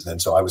serious cases.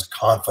 And so I was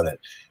confident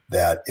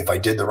that if I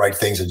did the right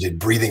things and did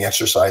breathing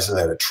exercises,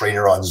 I had a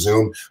trainer on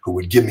Zoom who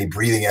would give me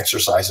breathing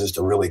exercises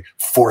to really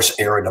force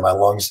air into my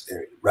lungs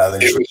rather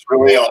than. It was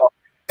really hard.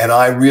 And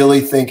I really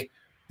think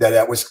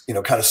that was,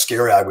 kind of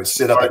scary. I would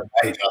sit up at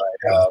night,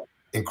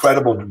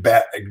 incredible,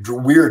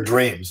 weird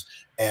dreams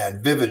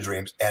and vivid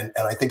dreams. And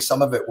I think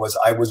some of it was,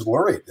 I was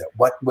worried that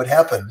what would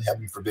happen,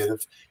 heaven forbid,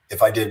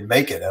 if I didn't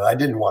make it. And I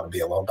didn't want to be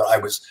alone, but I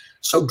was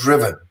so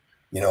driven,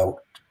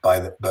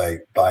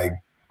 by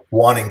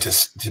wanting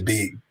to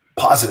be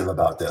positive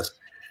about this.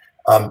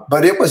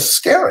 But it was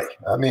scary.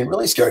 I mean,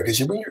 really scary,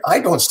 because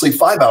I don't sleep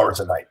 5 hours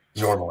a night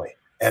normally.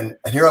 And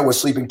here I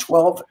was sleeping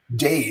 12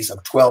 days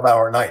of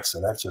 12-hour nights.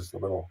 And that's just a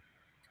little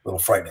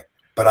frightening.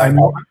 But I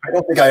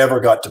don't think I ever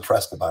got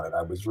depressed about it.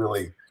 I was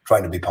really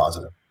trying to be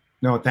positive.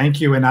 No,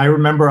 thank you. And I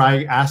remember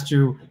I asked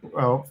you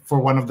for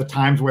one of the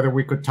times whether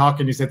we could talk,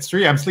 and you said,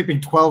 Sree, I'm sleeping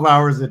 12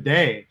 hours a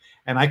day.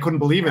 And I couldn't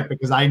believe it,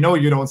 because I know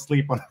you don't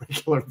sleep on a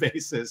regular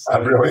basis. So I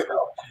really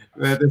know.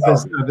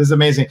 This is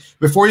amazing.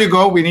 Before you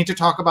go, we need to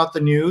talk about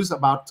the news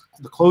about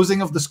the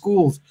closing of the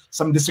schools.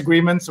 Some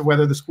disagreements of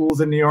whether the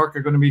schools in New York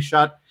are going to be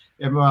shut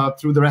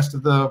through the rest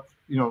of the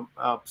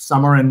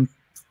summer and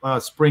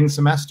spring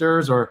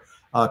semesters or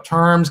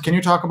terms. Can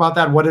you talk about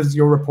that? What has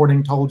your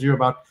reporting told you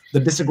about the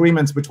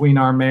disagreements between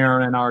our mayor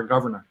and our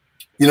governor?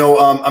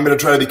 I'm going to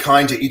try to be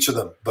kind to each of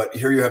them. But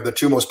here you have the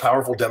two most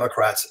powerful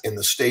Democrats in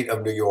the state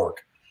of New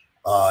York,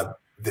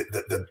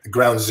 the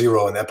ground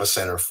zero and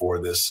epicenter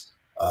for this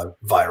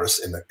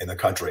virus in the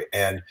country.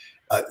 And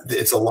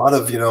it's a lot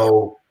of,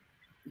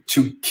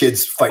 two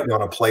kids fighting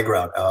on a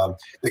playground.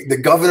 The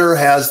governor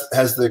has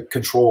the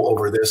control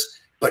over this.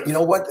 But you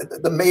know what?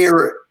 The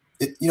mayor,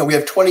 we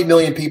have 20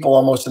 million people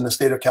almost in the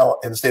state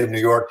of New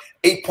York,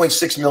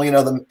 8.6 million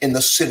of them in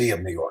the city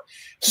of New York.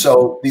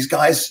 So these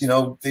guys,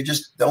 they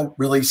just don't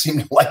really seem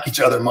to like each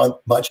other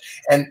much.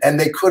 And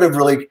they could have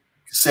really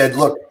said,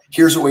 look,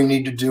 here's what we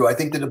need to do. I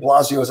think that de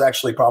Blasio is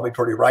actually probably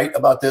pretty right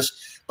about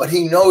this, but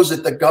he knows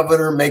that the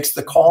governor makes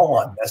the call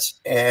on this.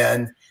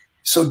 And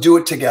so do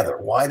it together.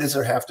 Why does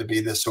there have to be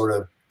this sort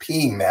of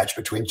peeing match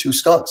between two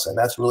skunks? And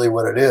that's really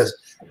what it is.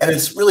 And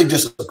it's really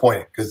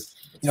disappointing because,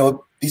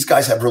 these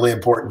guys have really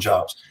important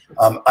jobs.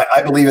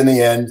 I believe in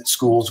the end,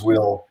 schools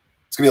will,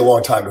 it's gonna be a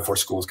long time before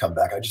schools come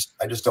back. I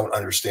just don't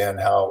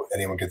understand how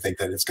anyone can think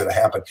that it's gonna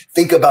happen.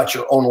 Think about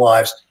your own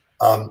lives.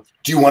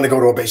 Do you want to go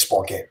to a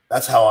baseball game?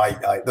 That's how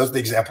those are the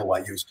example I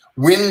use.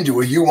 When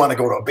do you want to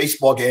go to a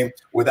baseball game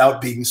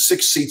without being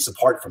 6 seats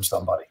apart from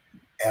somebody?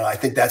 And I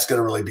think that's going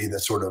to really be the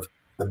sort of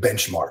the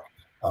benchmark.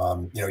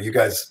 You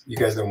guys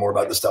know more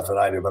about this stuff than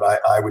I do, but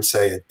I would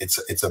say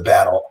it's a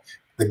battle.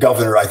 The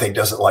governor, I think,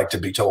 doesn't like to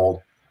be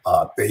told,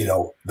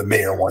 the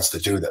mayor wants to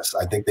do this.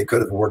 I think they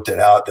could have worked it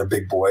out. They're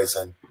big boys,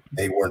 and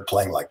they weren't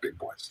playing like big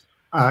boys.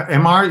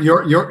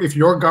 MR, if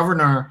your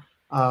governor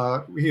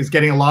is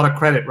getting a lot of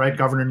credit, right?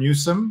 Governor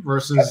Newsom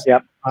versus,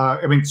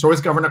 so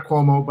is Governor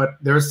Cuomo, but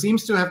there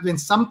seems to have been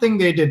something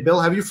they did. Bill,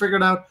 have you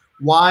figured out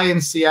why in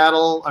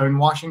Seattle, or in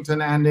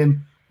Washington,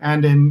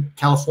 and in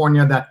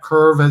California that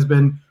curve has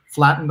been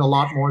flattened a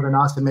lot more than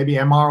us? And maybe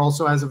MR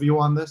also has a view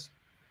on this.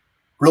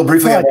 Real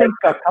briefly, I think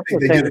a couple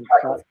of things.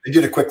 They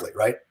did it quickly,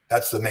 right?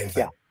 That's the main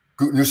thing.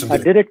 Yeah. Newsom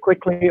did it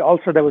quickly.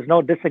 Also, there was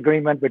no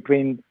disagreement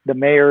between the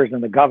mayors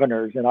and the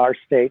governors in our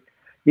state.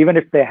 Even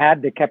if they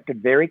kept it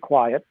very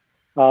quiet.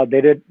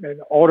 They did in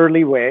an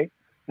orderly way,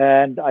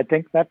 and I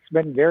think that's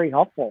been very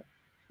helpful.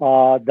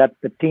 That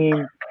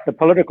the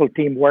political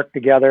team worked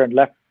together and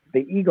left the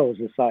egos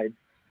aside.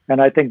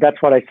 And I think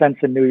that's what I sense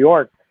in New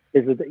York,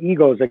 is that the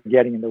egos are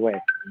getting in the way.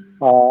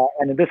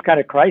 And in this kind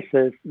of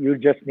crisis, you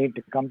just need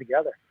to come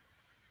together.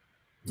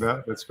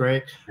 Yeah, that's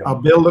great.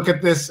 Bill, look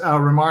at this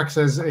remark.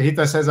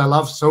 Hita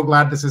says, so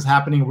glad this is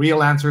happening.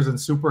 Real answers and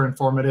super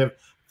informative.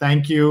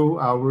 Thank you.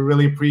 We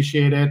really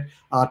appreciate it.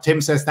 Tim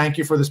says, thank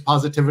you for this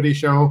positivity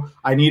show.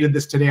 I needed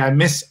this today. I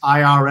miss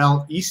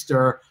IRL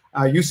Easter.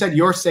 You said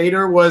your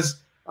Seder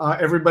was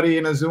everybody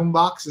in a Zoom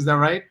box. Is that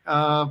right,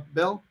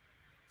 Bill?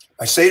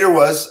 My Seder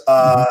was,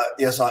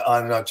 yes,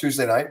 on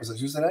Tuesday night. Was it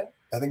Tuesday night?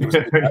 I think it was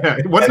Tuesday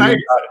night. What night?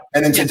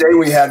 And then today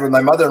we had, with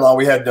my mother-in-law,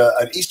 we had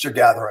an Easter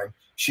gathering.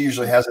 She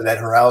usually has it at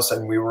her house,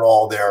 and we were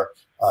all there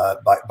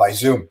by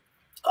Zoom.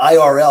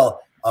 IRL,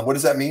 what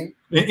does that mean?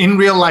 In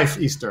real life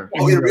Easter.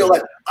 Oh, in real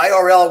life.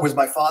 IRL was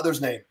my father's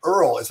name.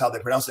 Earl is how they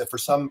pronounce it. For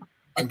some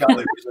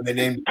ungodly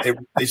reason,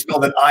 they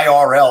spelled it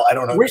IRL. I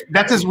don't know. Wait,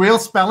 that's his real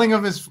spelling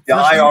of his.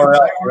 Yeah,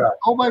 IRL. Yeah.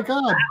 Oh my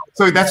God!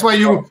 So that's why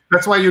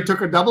you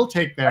took a double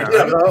take there. I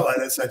did, right?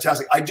 That's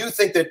fantastic. I do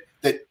think that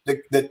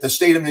the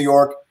state of New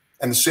York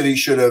and the city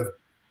should have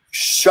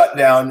shut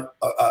down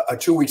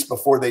 2 weeks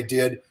before they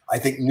did. I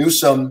think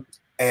Newsom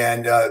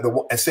and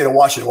the state of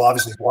Washington. Well,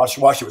 obviously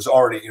Washington was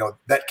already,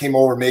 that came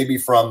over maybe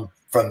from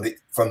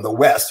the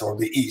west or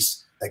the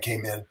east that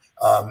came in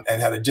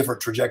and had a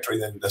different trajectory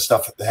than the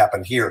stuff that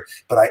happened here.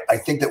 But I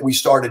think that we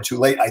started too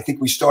late. I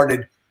think we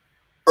started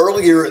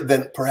earlier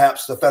than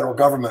perhaps the federal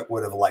government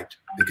would have liked,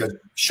 because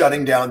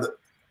shutting down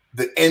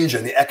the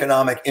engine, the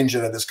economic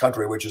engine of this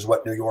country, which is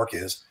what New York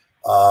is,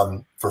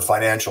 for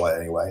financial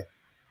anyway.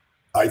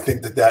 I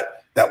think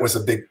that was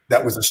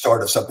the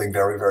start of something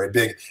very, very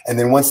big. And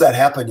then once that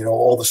happened,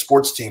 all the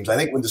sports teams, I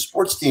think when the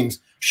sports teams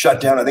shut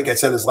down, I think I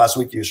said this last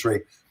week to you, Sree,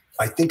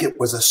 I think it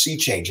was a sea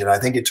change. And I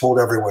think it told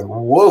everyone,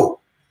 whoa,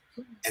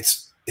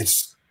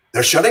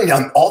 they're shutting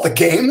down all the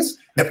games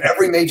of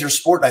every major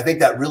sport. And I think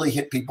that really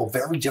hit people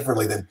very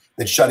differently than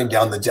shutting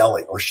down the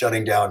deli or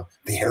shutting down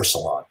the hair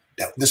salon.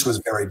 This was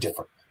very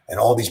different. And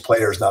all these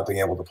players not being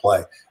able to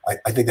play.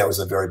 I think that was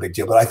a very big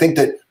deal. But I think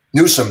that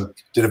Newsom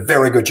did a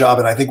very good job.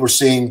 And I think we're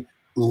seeing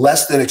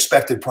less than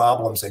expected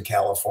problems in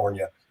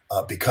California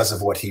because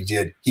of what he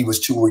did. He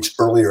was 2 weeks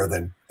earlier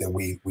than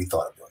we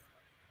thought of doing.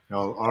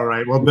 Oh, all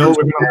right. Well, Bill,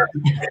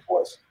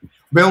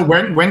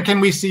 when can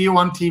we see you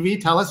on TV?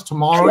 Tell us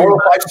tomorrow. Tomorrow,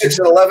 5, 6,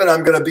 and 11,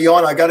 I'm going to be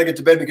on. I got to get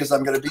to bed because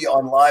I'm going to be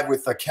on live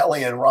with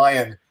Kelly and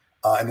Ryan.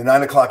 In the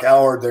 9 o'clock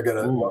hour, they're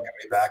going to welcome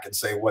me back and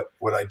say what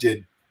I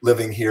did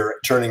living here,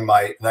 turning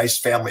my nice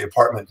family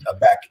apartment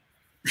back.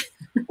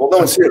 Well, no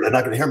one's here. They're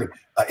not going to hear me.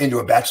 Into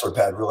a bachelor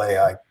pad. Really,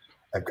 I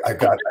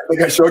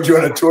think I showed you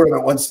on a tour of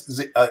it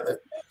once,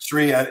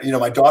 Sree.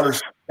 My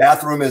daughter's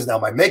bathroom is now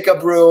my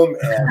makeup room,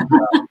 and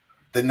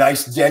the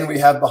nice den we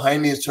have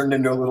behind me is turned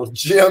into a little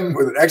gym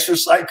with an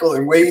exercise cycle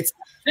and weights.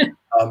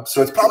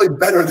 So it's probably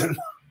better than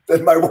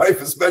my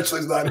wife,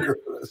 especially, is not here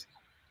for this.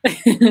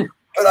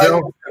 But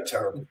I'm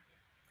terrible.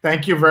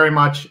 Thank you very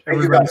much,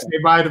 everybody. Say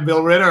bye to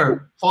Bill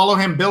Ritter. Follow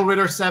him, Bill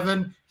Ritter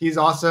 7. He's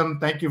awesome.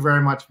 Thank you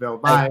very much, Bill.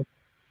 Bye.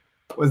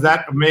 Was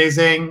that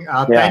amazing?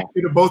 Thank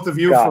you to both of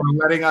you for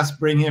letting us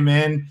bring him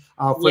in.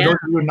 For those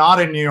of you not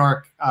in New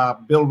York,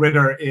 Bill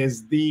Ritter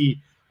is the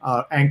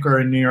anchor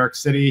in New York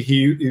City. He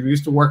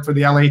used to work for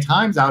the LA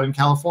Times out in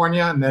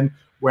California, and then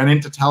went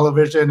into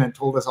television and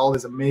told us all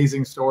these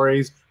amazing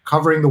stories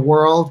covering the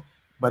world,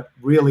 but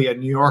really a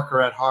New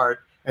Yorker at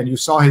heart. And you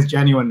saw his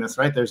genuineness,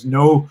 right? There's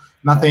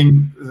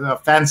nothing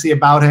fancy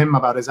about him,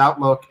 about his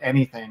outlook,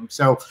 anything.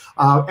 So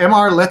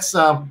MR, let's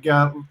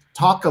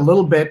talk a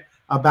little bit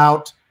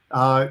about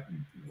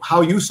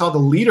how you saw the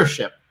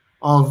leadership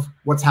of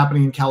what's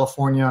happening in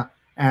California,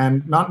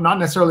 and not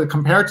necessarily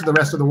compared to the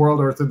rest of the world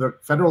or to the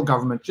federal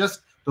government,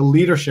 just the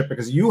leadership,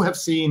 because you have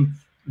seen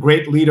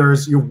great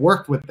leaders, you've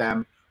worked with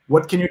them.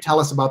 What can you tell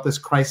us about this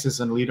crisis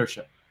in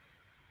leadership?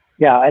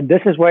 Yeah, and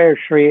this is where,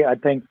 Sree, I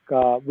think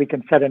we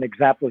can set an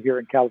example here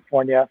in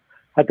California.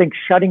 I think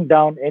shutting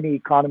down any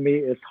economy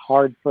is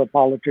hard for a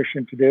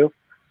politician to do,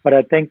 but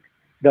I think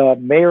the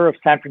mayor of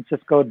San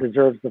Francisco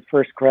deserves the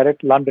first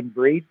credit, London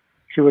Breed.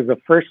 She was the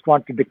first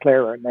one to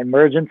declare an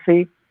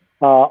emergency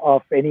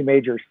of any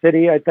major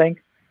city, I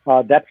think.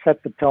 That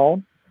set the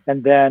tone.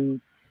 And then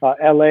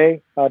LA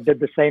did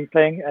the same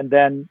thing. And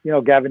then,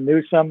 Gavin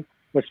Newsom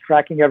was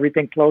tracking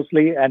everything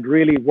closely and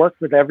really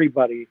worked with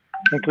everybody,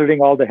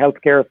 including all the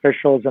healthcare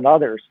officials and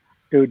others,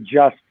 to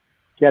just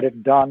get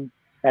it done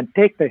and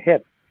take the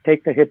hit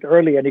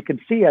early. And you can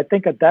see, I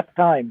think at that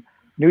time,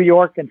 New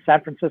York and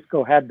San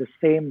Francisco had the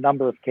same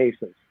number of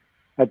cases,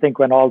 I think,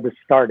 when all this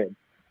started.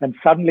 And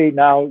suddenly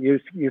now you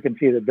can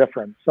see the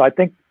difference. So I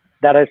think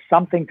that has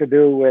something to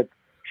do with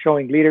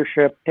showing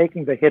leadership,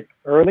 taking the hit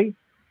early.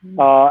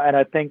 And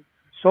I think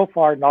so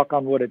far, knock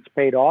on wood, it's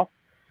paid off.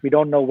 We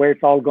don't know where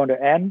it's all going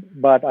to end,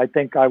 but I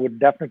think I would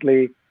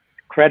definitely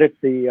credit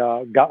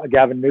the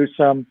Gavin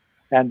Newsom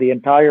and the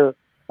entire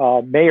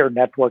mayor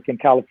network in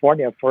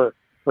California for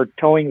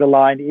towing the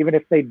line, even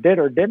if they did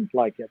or didn't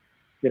like it,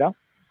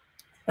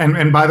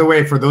 And by the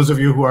way, for those of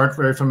you who aren't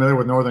very familiar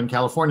with Northern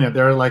California,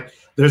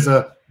 there's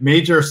a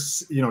major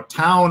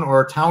town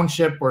or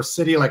township or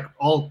city, like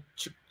all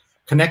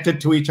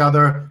connected to each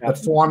other, that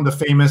form the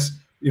famous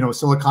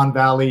Silicon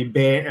Valley,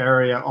 Bay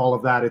Area, all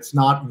of that. It's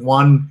not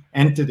one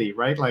entity,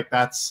 right? Like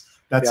that's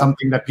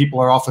something that people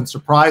are often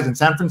surprised. And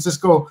San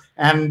Francisco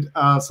and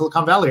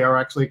Silicon Valley are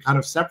actually kind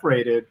of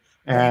separated.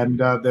 And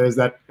there's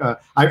that.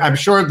 I'm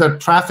sure the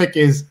traffic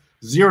is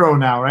zero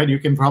now, right? You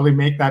can probably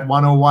make that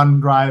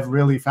 101 drive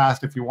really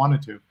fast if you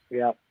wanted to.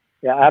 Yeah,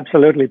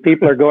 absolutely.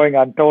 People are going,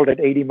 I'm told, at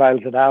 80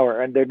 miles an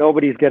hour, and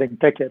nobody's getting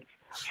tickets.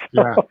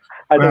 So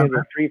I think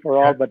it's free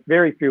for all, but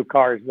very few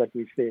cars that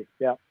we see.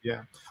 Yeah.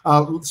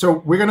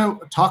 So we're going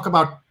to talk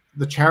about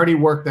the charity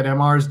work that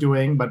MR is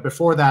doing, but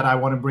before that, I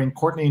want to bring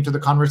Courtney into the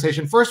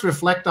conversation. First,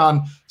 reflect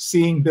on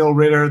seeing Bill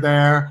Ritter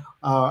there.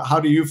 How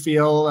do you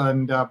feel?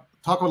 And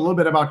talk a little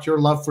bit about your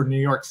love for New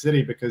York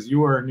City, because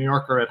you are a New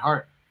Yorker at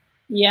heart.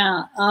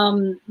 Yeah,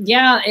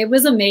 it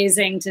was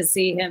amazing to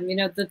see him.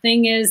 The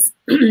thing is,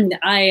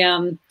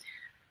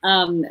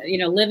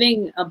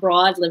 living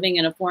abroad, living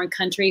in a foreign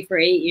country for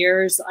 8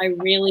 years, I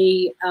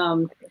really,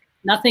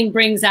 nothing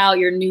brings out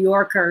your New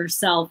Yorker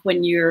self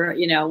when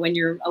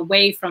you're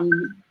away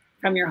from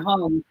your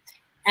home.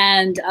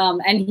 And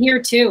here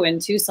too, in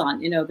Tucson,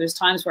 there's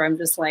times where I'm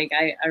just like,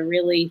 I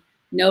really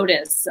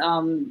notice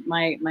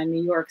my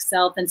New York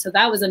self. And so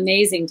that was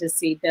amazing to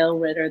see Bill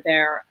Ritter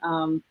there.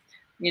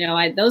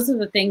 Those are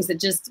the things that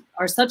just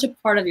are such a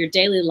part of your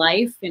daily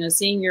life,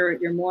 seeing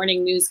your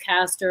morning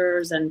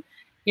newscasters and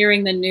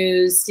hearing the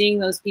news, seeing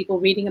those people,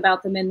 reading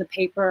about them in the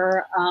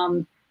paper,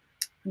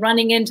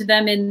 running into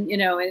them in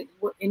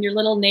your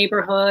little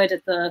neighborhood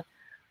at the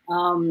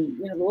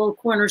little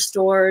corner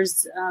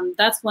stores.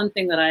 That's one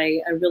thing that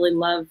I really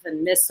love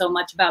and miss so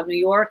much about New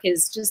York,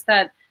 is just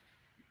that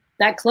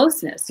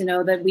closeness,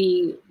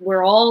 that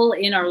we're all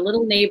in our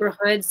little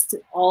neighborhoods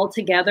all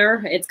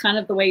together. It's kind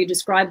of the way you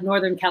describe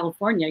Northern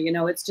California.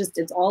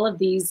 It's all of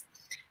these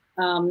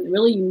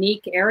really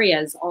unique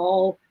areas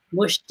all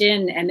mushed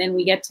in, and then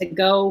we get to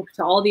go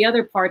to all the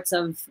other parts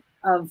of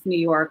New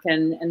York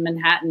and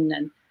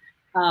Manhattan.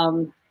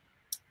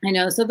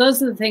 And so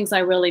those are the things I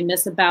really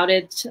miss about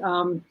it.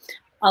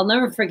 I'll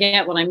never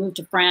forget when I moved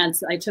to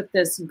France, I took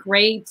this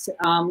great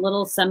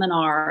little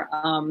seminar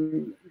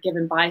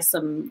given by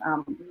some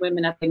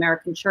women at the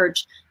American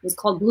Church. It was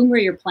called Bloom Where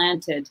You're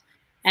Planted.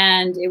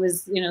 And it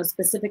was,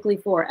 specifically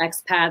for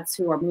expats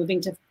who are moving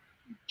to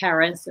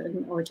Paris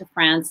or to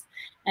France.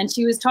 And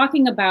she was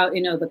talking about,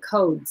 the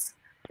codes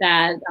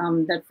that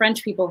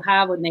French people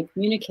have when they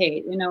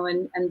communicate,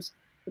 and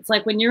it's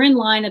like when you're in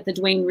line at the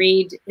Duane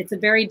Reade, it's a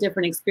very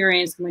different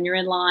experience than when you're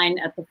in line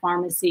at the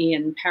pharmacy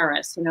in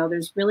Paris.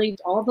 There's really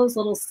all those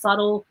little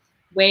subtle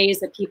ways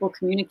that people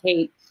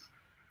communicate.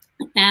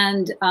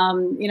 And,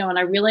 and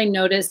I really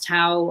noticed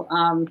how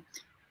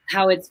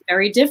it's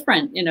very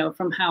different,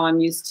 from how I'm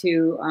used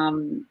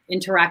to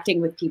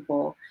interacting with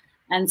people.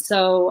 And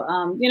so,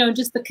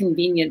 just the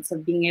convenience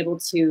of being able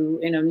to,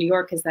 New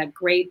York is that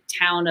great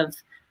town of,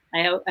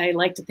 I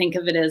like to think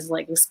of it as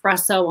like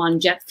espresso on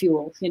jet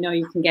fuel.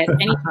 You can get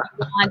anything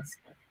you want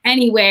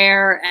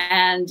anywhere.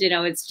 And,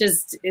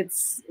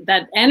 it's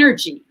that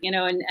energy,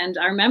 and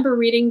I remember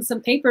reading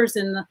some papers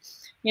in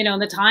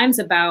the times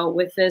about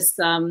with this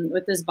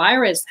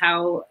virus,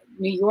 how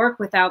New York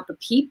without the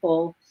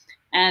people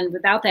and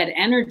without that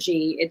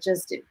energy, it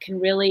can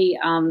really,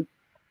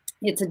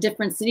 it's a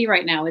different city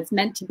right now. It's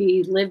meant to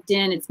be lived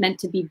in. It's meant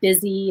to be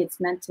busy. It's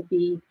meant to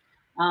be,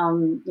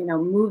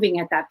 moving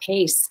at that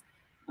pace.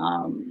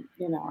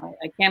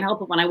 I can't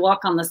help it when I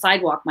walk on the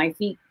sidewalk, my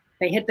feet,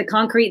 they hit the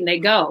concrete and they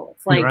go.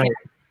 It's like, right.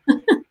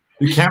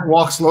 You can't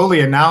walk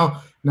slowly. And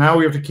now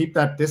we have to keep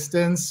that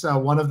distance.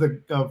 One of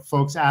the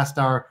folks asked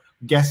our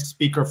guest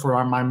speaker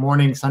for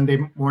my Sunday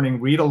morning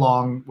read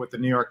along with the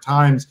New York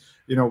Times,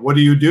 what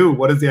do you do?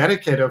 What is the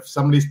etiquette if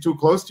somebody's too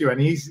close to you? And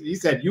he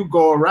said, you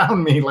go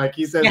around me. Like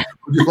he said,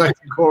 would you like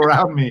to go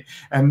around me?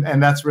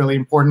 And that's really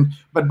important.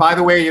 But by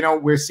the way,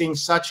 we're seeing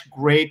such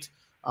great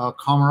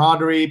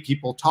camaraderie,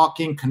 people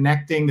talking,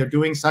 connecting. They're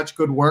doing such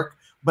good work.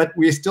 But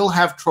we still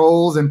have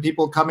trolls and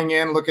people coming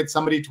in, look at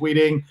somebody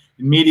tweeting,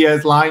 media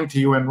is lying to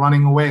you and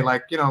running away.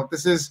 Like,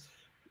 this is,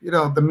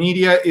 the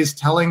media is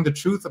telling the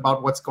truth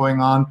about what's going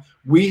on.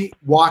 We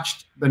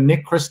watched the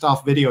Nick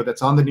Kristof video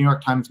that's on the New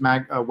York Times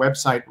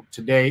website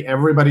today.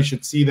 Everybody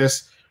should see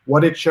this.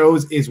 What it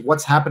shows is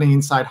what's happening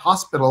inside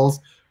hospitals.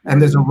 And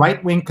there's a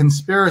right-wing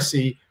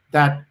conspiracy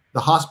that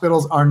the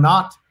hospitals are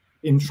not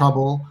in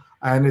trouble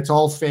and it's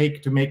all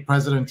fake to make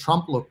President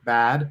Trump look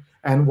bad.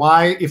 And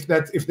why, if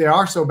they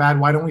are so bad,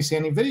 why don't we see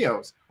any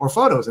videos or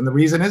photos? And the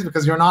reason is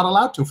because you're not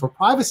allowed to for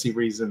privacy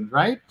reasons,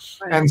 right?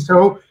 And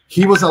so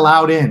he was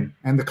allowed in,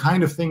 and the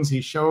kind of things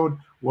he showed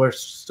were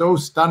so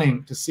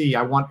stunning to see.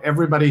 I want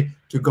everybody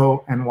to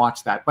go and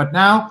watch that. But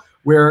now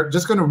we're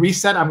just going to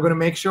reset. I'm going to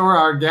make sure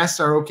our guests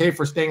are okay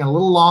for staying a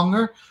little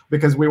longer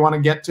because we want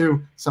to get to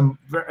some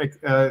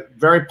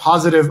very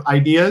positive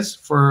ideas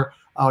for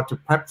to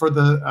prep for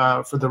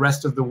the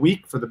rest of the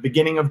week, for the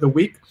beginning of the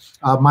week.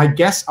 My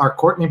guests are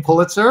Courtney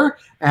Pulitzer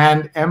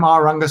and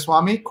M.R.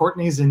 Rangaswami.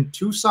 Courtney is in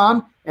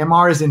Tucson.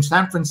 M.R. is in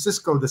San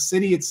Francisco, the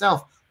city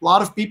itself. A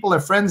lot of people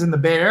have friends in the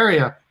Bay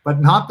Area, but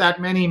not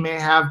that many may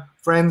have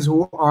friends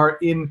who are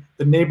in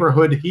the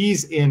neighborhood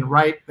he's in,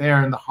 right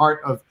there in the heart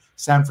of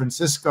San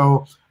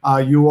Francisco.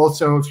 You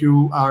also, if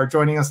you are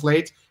joining us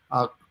late,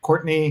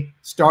 Courtney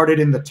started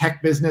in the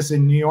tech business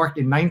in New York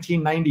in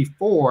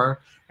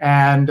 1994.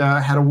 And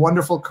had a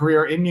wonderful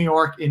career in New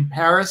York, in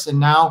Paris, and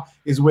now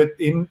is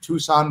in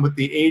Tucson with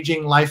the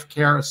Aging Life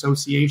Care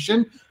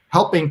Association,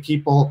 helping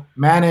people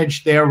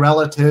manage their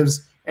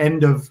relatives'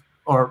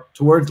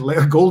 towards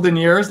golden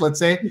years, let's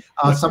say.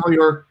 Some of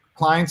your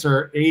clients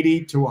are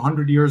 80 to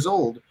 100 years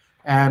old,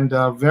 and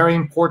very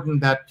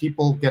important that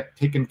people get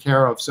taken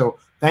care of. So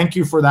thank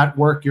you for that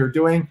work you're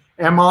doing.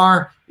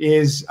 MR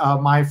is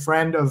my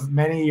friend of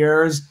many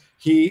years.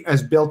 He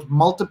has built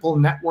multiple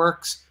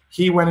networks.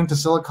 He went into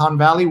Silicon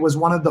Valley, was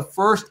one of the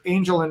first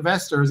angel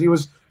investors. He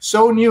was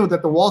so new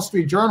that the Wall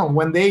Street Journal,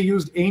 when they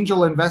used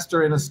angel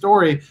investor in a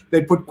story,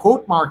 they put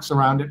quote marks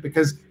around it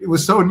because it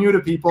was so new to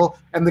people.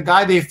 And the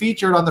guy they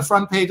featured on the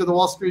front page of the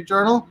Wall Street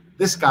Journal,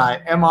 this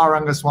guy, M.R.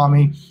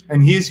 Rangaswami,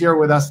 and he's here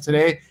with us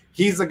today.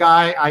 He's the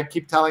guy I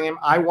keep telling him,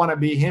 I want to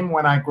be him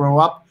when I grow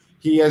up.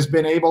 He has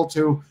been able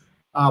to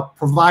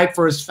provide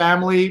for his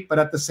family, but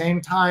at the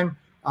same time,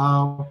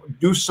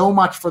 do so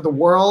much for the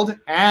world,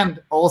 and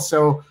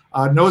also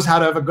knows how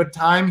to have a good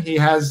time. He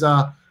has,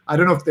 I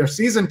don't know if they're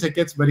season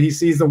tickets, but he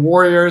sees the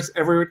Warriors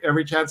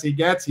every chance he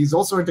gets. He's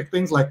also into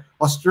things like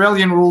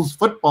Australian rules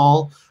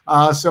football.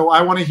 So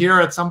I want to hear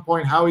at some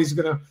point how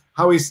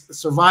he's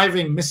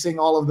surviving missing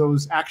all of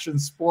those action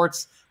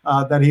sports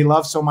that he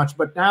loves so much.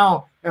 But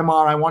now,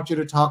 MR, I want you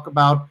to talk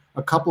about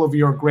a couple of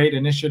your great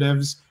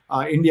initiatives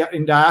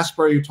in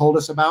diaspora you told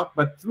us about,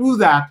 but through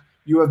that,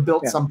 you have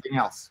built something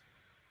else.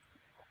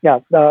 Yeah,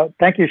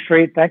 thank you,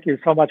 Sree. Thank you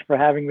so much for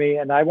having me.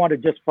 And I want to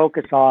just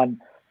focus on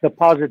the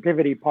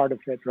positivity part of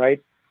it, right?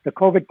 The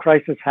COVID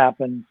crisis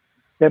happened.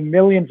 There are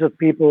millions of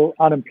people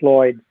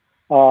unemployed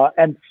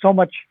and so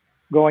much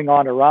going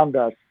on around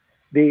us.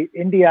 The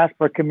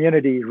in-diaspora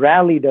community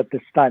rallied at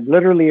this time,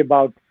 literally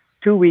about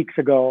 2 weeks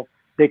ago.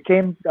 They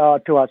came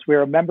to us.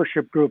 We're a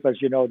membership group,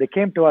 as you know. They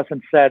came to us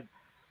and said,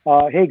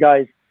 hey,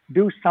 guys,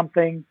 do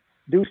something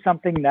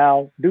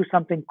now, do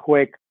something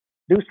quick,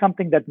 do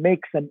something that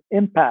makes an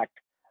impact.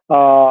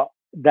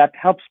 That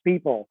helps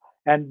people,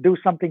 and do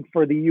something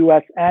for the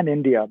US and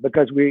India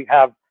because we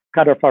have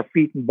kind of our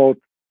feet in both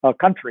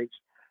countries.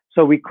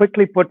 So we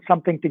quickly put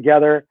something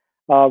together.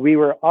 We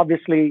were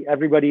obviously,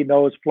 everybody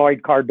knows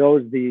Floyd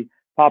Cardoz, the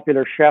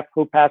popular chef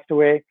who passed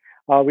away.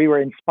 We were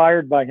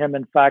inspired by him,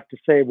 in fact, to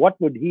say, what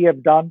would he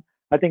have done?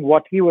 I think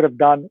what he would have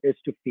done is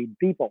to feed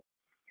people.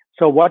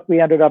 So what we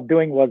ended up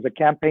doing was a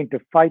campaign to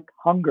fight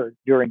hunger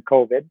during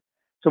COVID.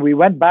 So we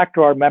went back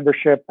to our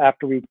membership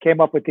after we came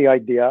up with the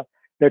idea.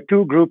 There are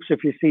two groups,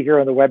 if you see here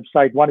on the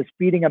website. One is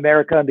Feeding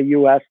America in the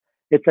US.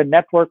 It's a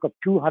network of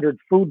 200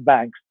 food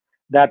banks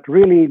that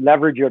really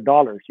leverage your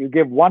dollars. You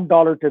give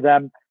 $1 to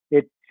them,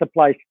 it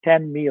supplies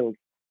 10 meals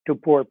to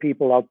poor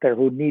people out there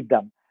who need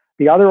them.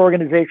 The other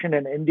organization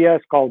in India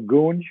is called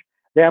Gunj.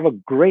 They have a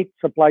great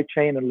supply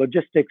chain and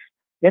logistics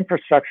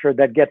infrastructure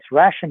that gets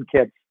ration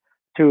kits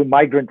to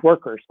migrant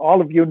workers.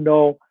 All of you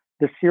know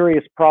the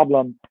serious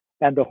problem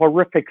and the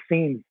horrific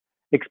scenes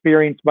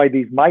experienced by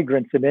these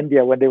migrants in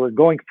India when they were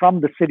going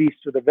from the cities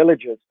to the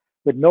villages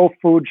with no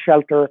food,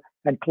 shelter,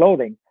 and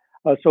clothing.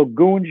 So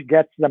Gunj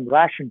gets them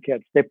ration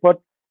kits. They put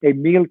a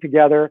meal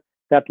together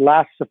that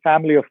lasts a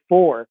family of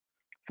 4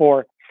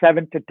 for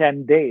 7 to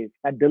 10 days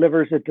and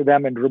delivers it to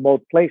them in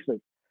remote places.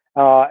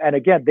 And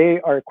again,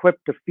 they are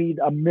equipped to feed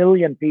 1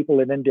 million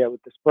people in India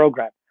with this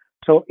program.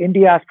 So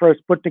Indiaspora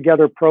has put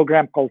together a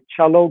program called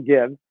Chalo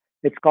Give.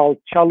 It's called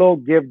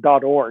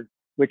chalogive.org,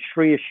 which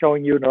Sree is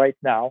showing you right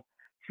now,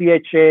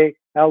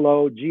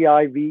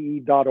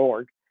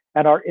 chalogive.org.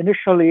 And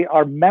initially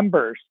our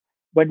members,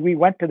 when we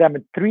went to them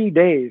in 3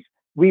 days,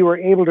 we were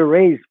able to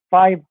raise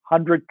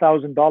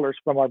 $500,000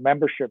 from our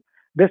membership.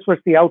 This was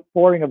the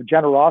outpouring of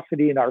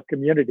generosity in our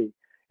community.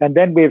 And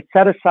then we have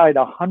set aside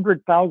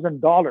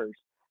 $100,000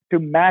 to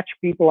match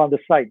people on the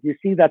site. You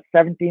see that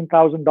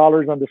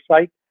 $17,000 on the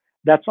site?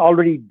 That's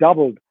already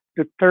doubled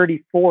to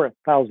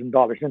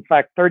 $34,000. In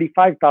fact,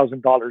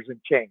 $35,000 in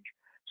change.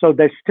 So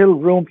there's still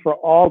room for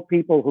all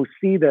people who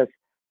see this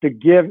to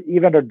give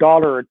even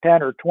 $1 or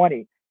 10 or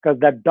 20, because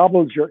that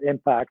doubles your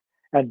impact.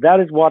 And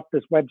that is what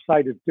this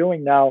website is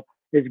doing now,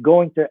 is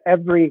going to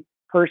every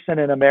person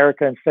in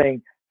America and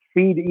saying,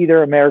 feed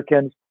either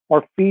Americans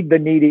or feed the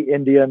needy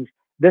Indians.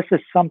 This is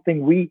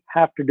something we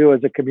have to do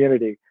as a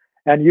community.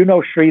 And you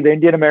know, Sree, the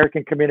Indian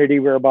American community,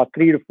 we're about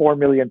 3 to 4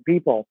 million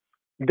people.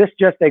 This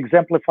just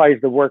exemplifies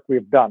the work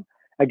we've done.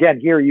 Again,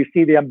 here you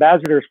see the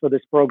ambassadors for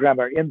this program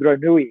are Indra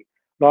Nui.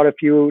 A lot of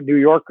you New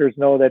Yorkers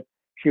know that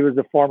she was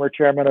the former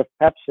chairman of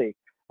Pepsi.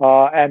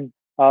 And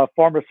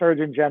former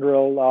Surgeon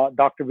General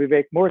Dr.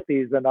 Vivek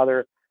Murthy is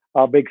another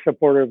big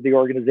supporter of the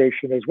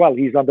organization as well.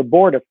 He's on the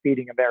board of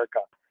Feeding America.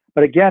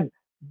 But again,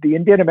 the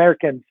Indian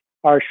Americans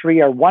Sree,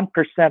 are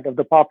 1% of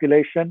the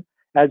population.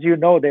 As you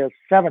know, we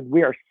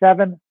are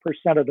 7%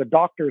 of the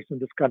doctors in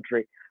this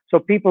country. So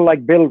people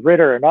like Bill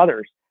Ritter and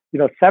others,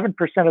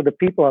 7% of the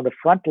people on the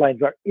front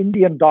lines are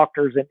Indian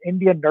doctors and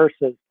Indian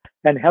nurses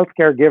and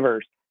healthcare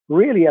givers,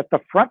 really at the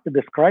front of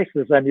this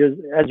crisis. And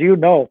as you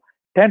know,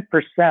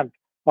 10%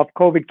 of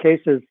COVID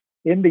cases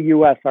in the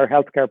US are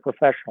healthcare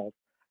professionals.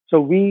 So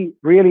we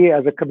really,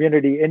 as a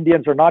community,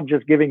 Indians are not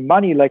just giving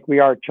money like we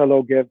are at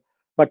Chalo Give,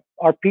 but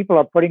our people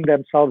are putting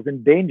themselves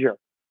in danger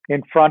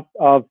in front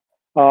of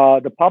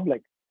the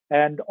public.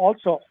 And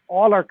also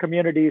all our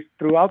communities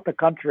throughout the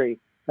country,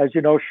 as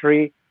you know,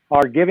 Sree,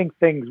 are giving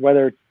things,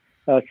 whether it's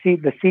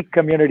the Sikh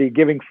community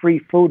giving free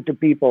food to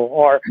people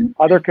or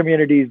other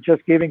communities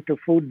just giving to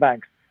food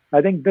banks.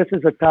 I think this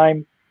is a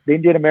time, the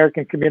Indian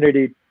American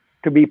community,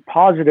 to be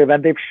positive,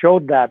 and they've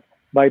showed that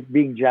by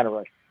being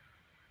generous.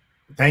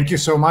 Thank you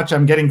so much.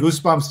 I'm getting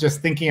goosebumps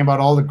just thinking about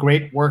all the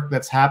great work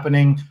that's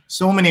happening.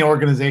 So many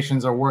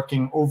organizations are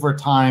working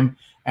overtime,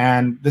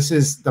 and this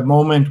is the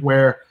moment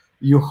where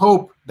you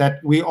hope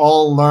that we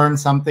all learn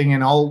something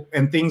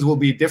and things will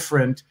be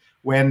different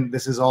when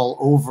this is all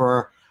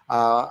over.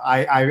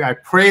 I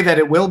pray that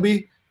it will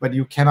be, but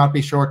you cannot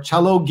be sure.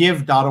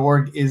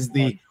 Chalogive.org is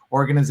the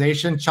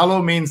organization.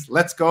 Chalo means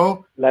let's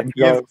go. Let's and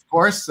give, go. of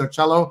course. So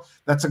Chalo,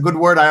 that's a good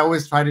word. I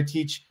always try to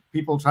teach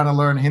people trying to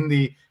learn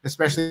Hindi,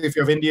 especially if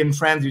you have Indian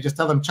friends. You just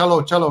tell them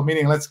Chalo, Chalo,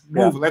 meaning let's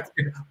move. Let's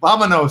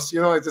vamonos.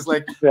 It's just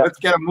like let's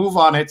get a move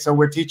on it. So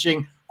we're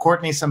teaching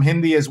Courtney some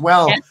Hindi as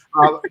well.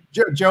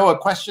 Joe, a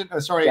question. Or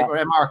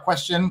MR, a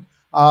question.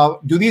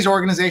 Do these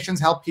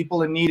organizations help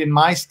people in need in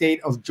my state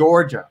of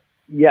Georgia?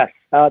 Yes.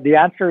 The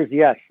answer is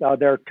yes.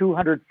 There are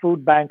 200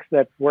 food banks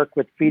that work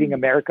with Feeding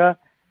America.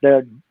 There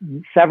are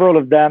several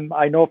of them.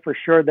 I know for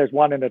sure there's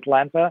one in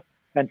Atlanta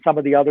and some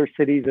of the other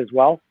cities as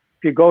well.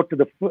 If you go to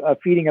the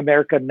Feeding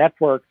America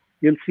network,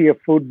 you'll see a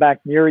food bank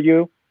near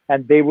you,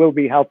 and they will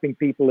be helping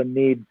people in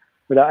need.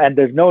 And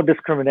there's no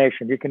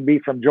discrimination. You can be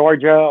from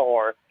Georgia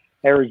or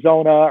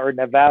Arizona or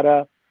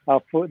Nevada.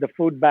 The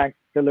food bank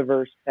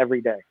delivers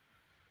every day.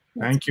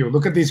 Thank you.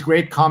 Look at these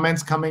great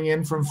comments coming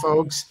in from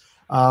folks.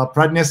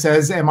 Pradnya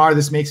says, MR,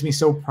 this makes me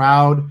so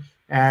proud.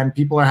 And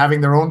people are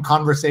having their own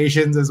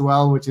conversations as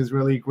well, which is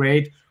really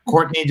great.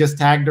 Courtney just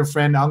tagged her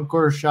friend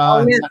Ankur Shah.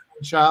 Oh, yes.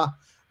 Shah.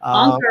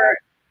 Ankur,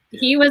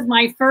 he was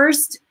my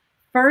first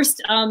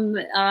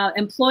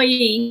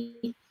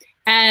employee,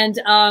 and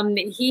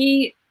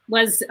he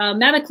was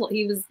medical.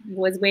 He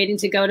was waiting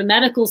to go to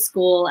medical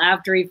school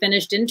after he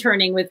finished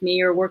interning with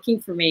me or working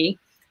for me,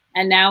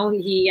 and now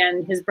he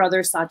and his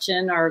brother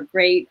Sachin are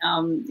great,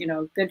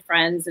 good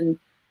friends, and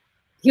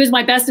he was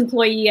my best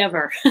employee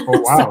ever. Oh,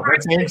 wow.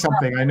 That's saying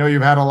something. I know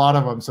you've had a lot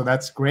of them, so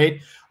that's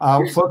great.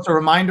 Folks, a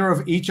reminder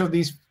of each of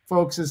these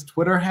folks'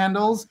 Twitter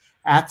handles,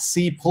 at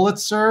C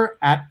Pulitzer,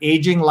 at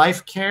Aging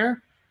Life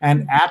Care,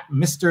 and at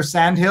Mr.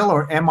 Sandhill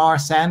or MR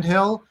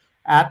Sandhill,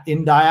 at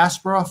In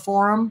Diaspora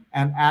Forum,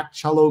 and at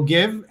Chalo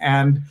Give.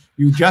 And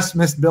you just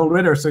missed Bill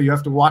Ritter, so you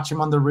have to watch him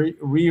on the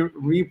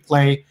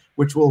replay,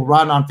 which will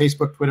run on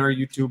Facebook, Twitter,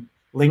 YouTube,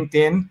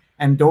 LinkedIn.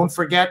 And don't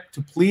forget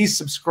to please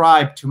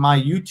subscribe to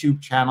my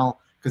YouTube channel,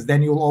 because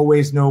then you'll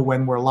always know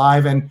when we're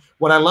live. And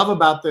what I love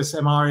about this,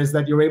 MR, is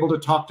that you're able to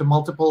talk to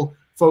multiple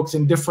folks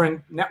in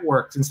different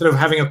networks. Instead of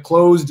having a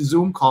closed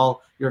Zoom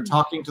call, you're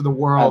talking to the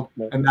world.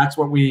 Absolutely. And that's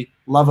what we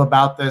love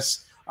about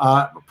this.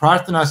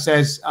 Prarthana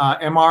says,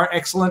 MR,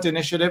 excellent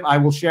initiative. I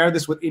will share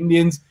this with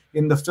Indians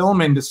in the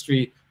film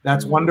industry.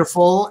 That's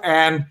wonderful.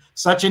 And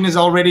Sachin is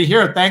already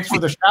here. Thanks for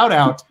the shout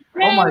out.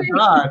 Oh my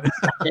God.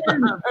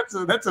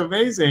 that's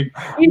amazing.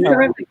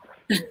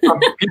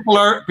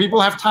 People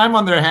have time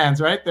on their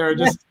hands, right? They're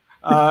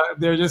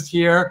just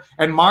here.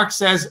 And Mark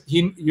says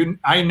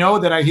I know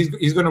that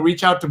he's going to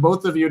reach out to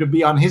both of you to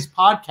be on his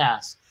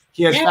podcast.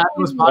 He has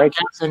fabulous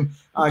podcasts, and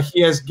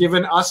he has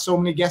given us so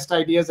many guest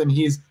ideas, and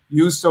he's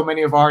used so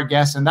many of our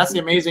guests. And that's the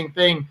amazing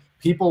thing.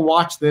 People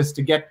watch this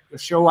to get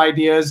show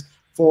ideas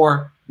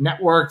for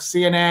networks,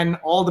 CNN,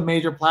 all the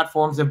major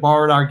platforms have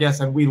borrowed our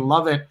guests, and we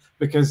love it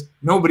because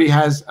nobody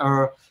has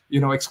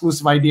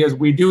exclusive ideas.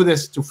 We do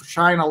this to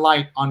shine a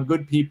light on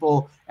good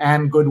people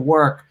and good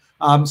work.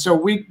 So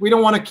we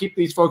don't want to keep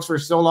these folks for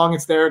so long.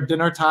 It's their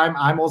dinner time.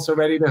 I'm also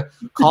ready to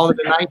call it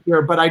a night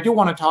here, but I do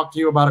want to talk to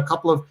you about a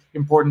couple of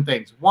important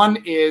things. One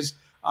is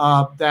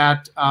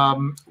that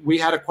we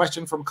had a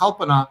question from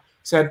Kalpana,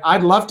 said,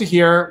 I'd love to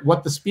hear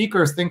what the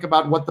speakers think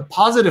about what the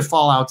positive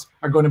fallouts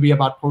are going to be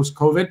about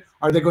post-COVID.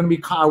 Are we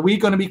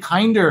going to be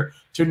kinder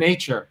to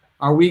nature?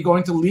 Are we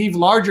going to leave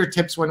larger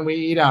tips when we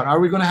eat out? Are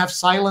we going to have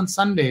silent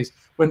Sundays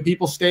when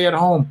people stay at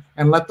home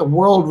and let the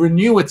world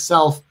renew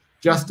itself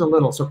just a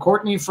little? So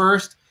Courtney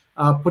first,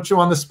 put you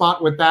on the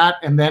spot with that,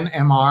 and then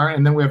MR,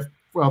 and then we have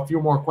a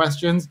few more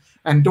questions.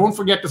 And don't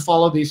forget to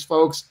follow these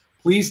folks.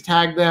 Please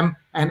tag them.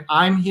 And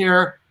I'm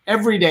here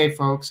every day,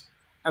 folks.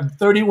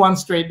 31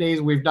 straight days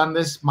we've done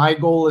this. My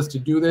goal is to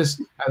do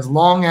this as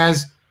long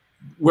as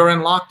we're in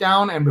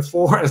lockdown and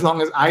as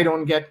long as I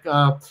don't get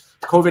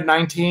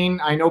COVID-19.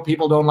 I know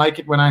people don't like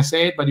it when I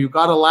say it, but you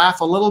got to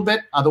laugh a little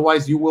bit.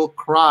 Otherwise, you will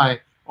cry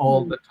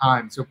all the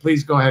time. So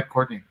please go ahead,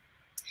 Courtney.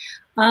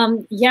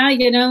 This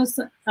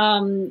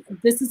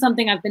is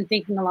something I've been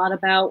thinking a lot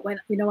about. When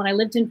I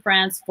lived in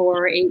France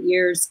for 8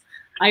 years,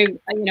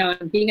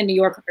 being in New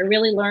York, I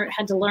really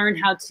had to learn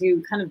how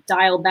to kind of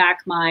dial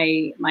back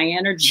my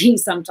energy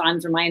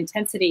sometimes, or my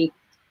intensity.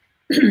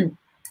 And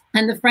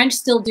the French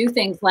still do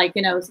things like,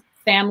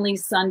 family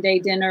Sunday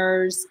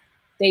dinners.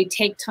 They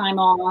take time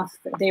off,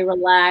 they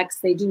relax,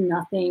 they do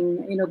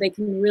nothing. They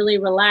can really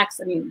relax.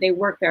 I mean, they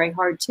work very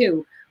hard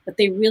too, but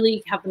they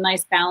really have a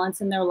nice balance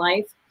in their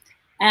life.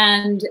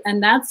 And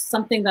that's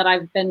something that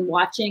I've been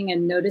watching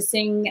and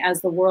noticing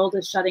as the world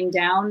is shutting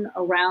down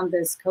around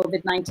this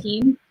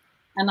COVID-19.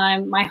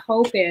 And my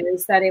hope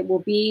is that it will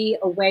be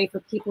a way for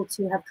people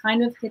to have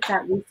kind of hit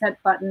that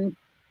reset button.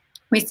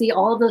 We see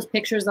all of those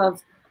pictures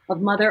of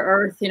Mother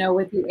Earth,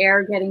 with the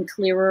air getting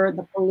clearer,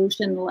 the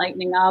pollution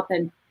lightening up,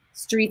 and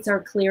streets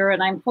are clearer.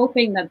 And I'm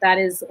hoping that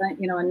is,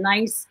 a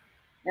nice,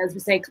 as we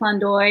say,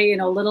 clin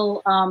d'oeil, a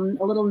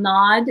little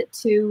nod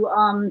to,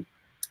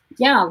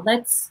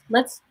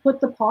 let's put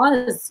the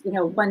pause,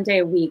 one day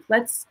a week.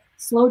 Let's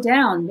slow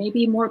down.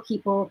 Maybe more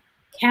people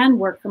can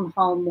work from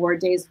home more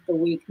days of the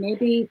week.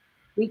 Maybe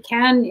we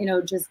can,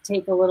 just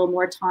take a little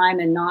more time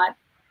and not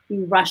be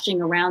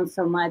rushing around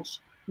so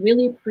much,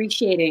 really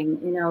appreciating,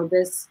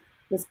 this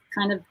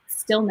kind of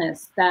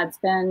stillness that's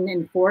been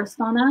enforced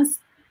on us,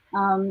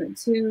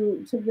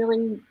 to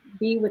really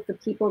be with the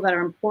people that are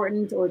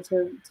important, or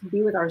to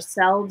be with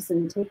ourselves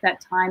and take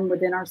that time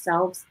within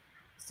ourselves.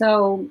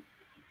 So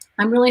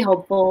I'm really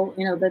hopeful,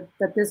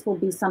 that this will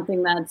be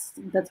something that's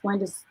going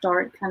to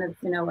start kind of,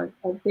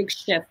 a big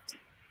shift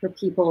for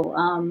people,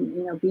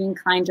 being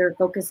kinder,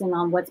 focusing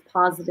on what's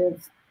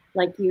positive,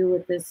 like you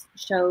with this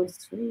show,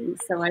 Sree.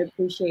 So I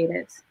appreciate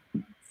it.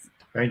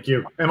 Thank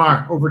you.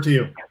 MR, over to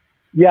you.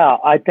 Yeah,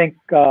 I think,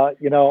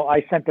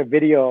 I sent a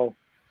video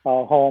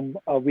home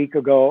a week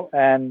ago,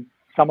 and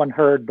someone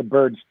heard the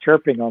birds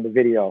chirping on the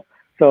video.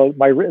 So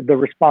the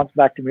response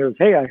back to me was,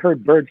 hey, I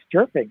heard birds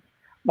chirping.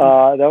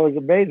 That was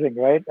amazing,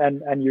 right?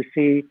 And you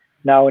see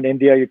now in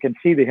India, you can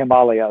see the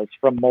Himalayas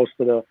from most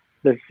of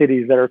the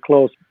cities that are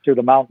close to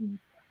the mountains,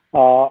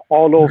 all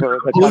over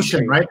the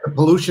pollution, country. Right? The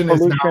pollution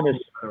is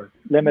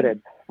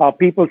limited.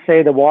 People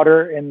say the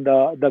water in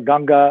the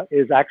Ganga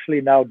is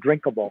actually now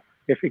drinkable,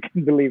 if you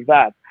can believe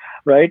that,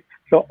 right?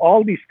 So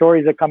all these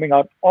stories are coming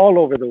out all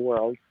over the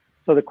world.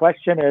 So the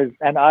question is,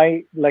 and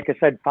I, like I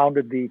said,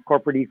 founded the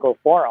Corporate Eco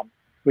Forum,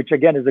 which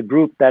again is a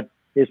group that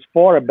is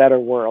for a better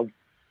world,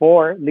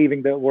 for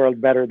leaving the world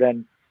better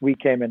than we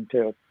came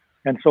into,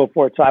 and so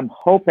forth. So I'm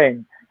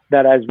hoping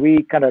that as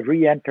we kind of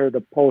re-enter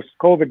the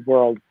post-COVID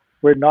world,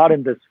 we're not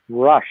in this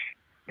rush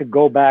to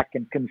go back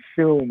and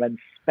consume and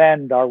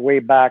spend our way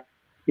back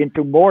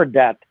into more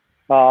debt.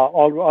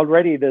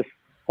 Already this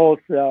whole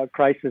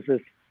crisis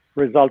has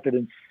resulted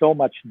in so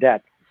much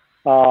debt,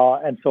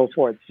 and so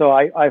forth. So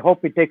I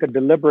hope we take a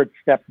deliberate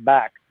step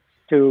back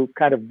to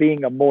kind of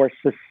being a more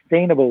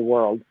sustainable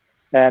world.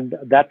 And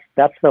that's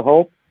the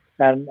hope.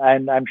 And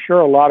I'm sure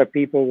a lot of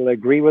people will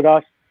agree with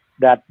us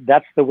that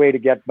that's the way to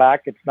get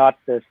back. It's not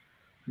this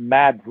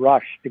mad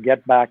rush to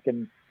get back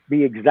and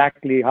be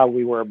exactly how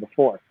we were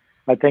before.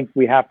 I think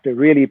we have to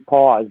really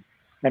pause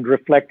and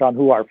reflect on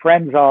who our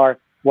friends are,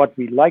 what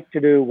we like to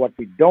do, what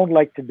we don't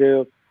like to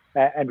do,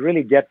 and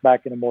really get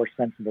back in a more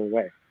sensible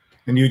way.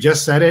 And you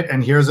just said it.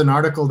 And here's an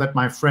article that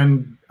my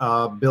friend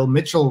Bill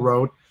Mitchell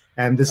wrote.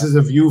 And this is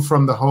a view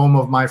from the home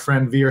of my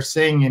friend Veer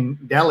Singh in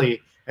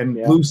Delhi, and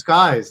blue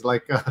skies.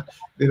 Like,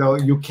 you know,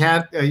 you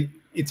can't,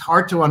 it's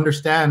hard to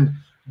understand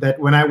that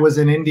when I was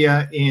in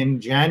India in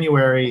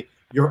January,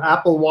 your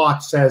Apple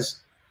Watch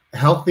says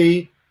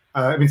healthy.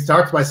 I mean, it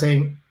starts by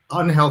saying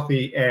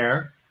unhealthy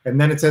air,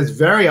 and then it says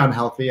very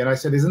unhealthy. And I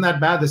said, isn't that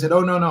bad? They said,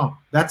 oh, no,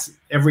 that's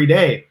every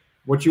day.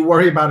 What you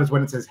worry about is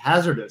when it says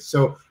hazardous.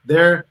 So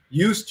they're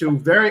used to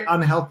very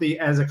unhealthy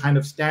as a kind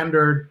of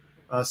standard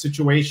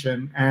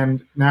situation.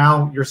 And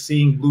now you're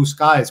seeing blue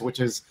skies, which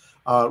is,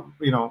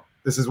 you know,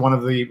 this is one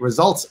of the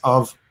results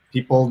of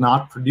people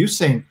not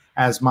producing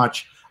as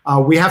much.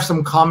 We have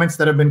some comments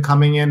that have been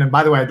coming in. And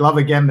by the way, I'd love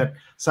again that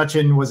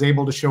Sachin was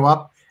able to show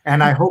up.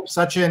 And I hope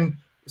Sachin,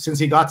 since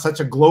he got such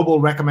a global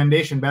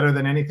recommendation, better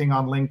than anything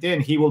on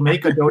LinkedIn, he will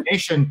make a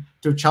donation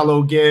to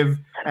Chalo Give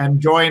and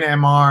join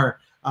MR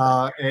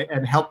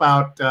and help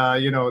out,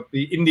 you know,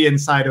 the Indian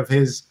side of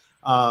his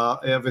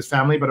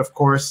family. But of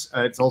course,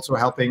 it's also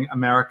helping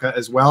America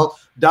as well.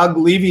 Doug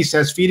Levy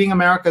says, Feeding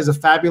America is a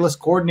fabulous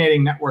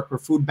coordinating network for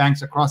food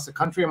banks across the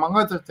country. Among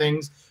other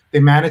things, they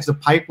manage the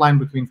pipeline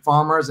between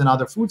farmers and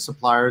other food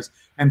suppliers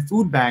and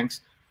food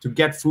banks to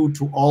get food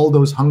to all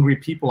those hungry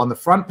people. On the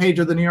front page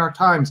of the New York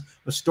Times,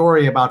 a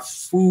story about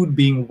food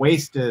being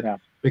wasted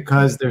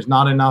because there's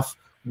not enough,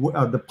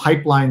 the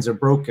pipelines are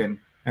broken.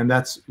 And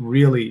that's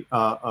really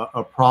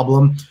a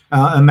problem.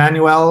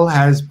 Emmanuel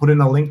has put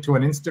in a link to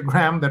an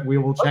Instagram that we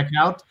will check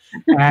out.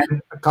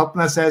 And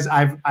Kalpana says,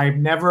 I've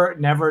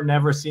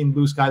never seen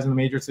blue skies in the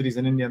major cities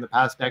in India in the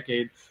past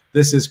decade.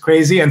 This is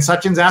crazy. And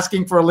Sachin's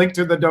asking for a link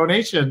to the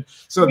donation.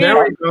 So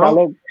there we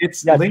go.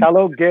 It's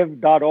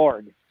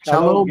chalogive.org.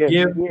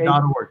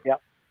 Chalogive.org. Yeah.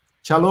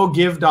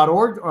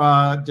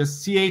 Chalogive.org.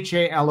 Just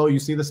CHALO. You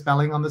see the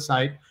spelling on the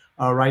site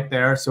right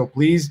there. So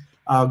please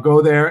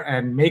go there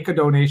and make a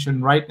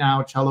donation right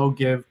now.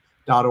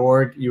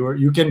 Chalogive.org.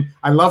 You can.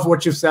 I love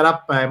what you've set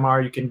up,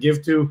 MR. You can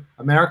give to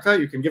America,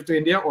 you can give to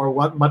India, or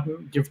one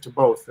button give to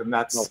both, and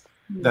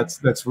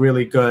that's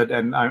really good.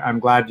 And I'm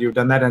glad you've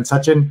done that. And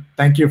Sachin,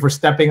 thank you for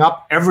stepping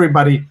up.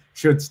 Everybody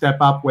should step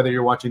up, whether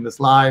you're watching this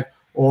live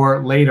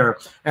or later.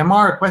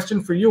 MR, a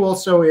question for you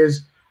also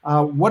is,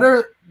 what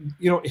are,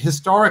 you know,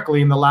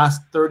 historically in the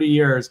last 30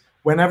 years,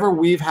 whenever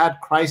we've had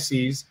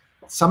crises,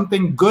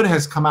 something good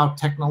has come out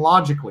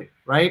technologically,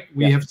 right?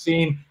 We have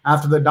seen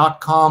after the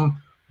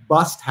 .com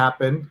bust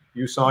happened,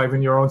 you saw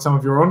even some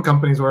of your own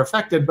companies were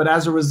affected, but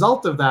as a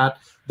result of that,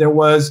 there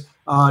was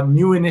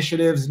new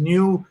initiatives,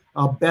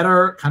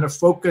 better kind of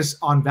focus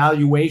on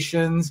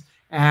valuations.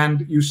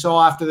 And you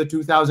saw after the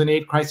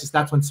 2008 crisis,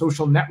 that's when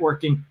social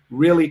networking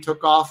really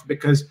took off,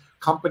 because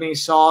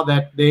companies saw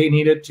that they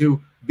needed to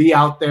be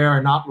out there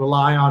and not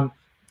rely on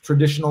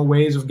traditional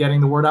ways of getting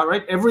the word out,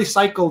 right? Every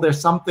cycle,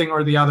 there's something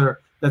or the other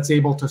that's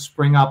able to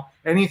spring up.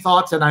 Any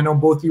thoughts? And I know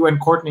both you and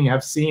Courtney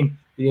have seen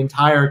the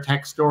entire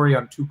tech story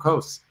on two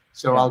coasts.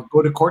 So I'll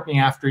go to Courtney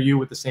after you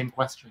with the same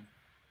question.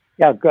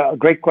 Yeah,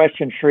 great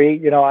question, Sree.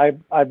 You know,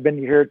 I've been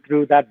here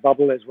through that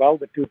bubble as well,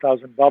 the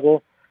 2000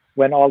 bubble,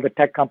 when all the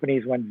tech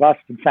companies went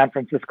bust and San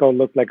Francisco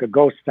looked like a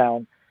ghost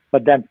town.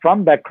 But then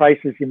from that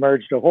crisis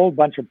emerged a whole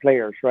bunch of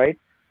players, right?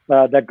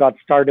 That got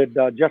started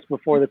just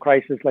before the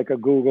crisis, like a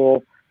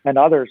Google and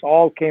others,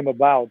 all came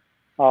about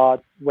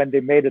when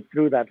they made it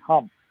through that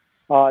hump.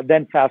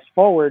 Then fast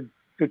forward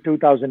to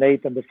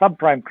 2008 and the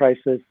subprime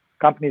crisis,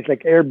 companies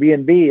like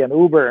Airbnb and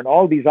Uber and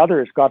all these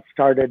others got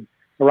started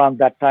around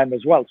that time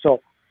as well. So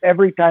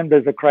every time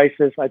there's a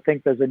crisis, I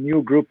think there's a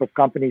new group of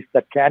companies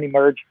that can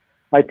emerge.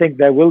 I think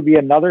there will be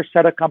another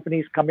set of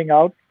companies coming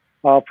out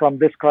from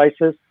this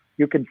crisis.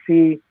 You can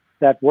see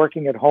that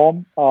working at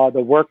home,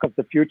 the work of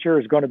the future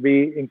is going to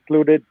be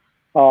included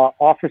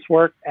office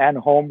work and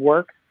home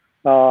work,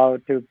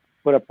 to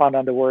put a pun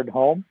on the word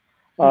home.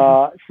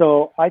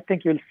 So I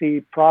think you'll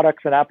see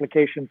products and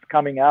applications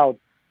coming out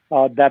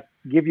that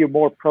give you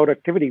more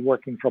productivity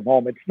working from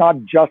home. It's not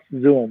just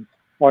Zoom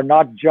or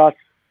not just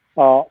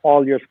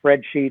all your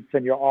spreadsheets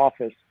in your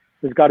office.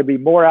 There's got to be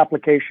more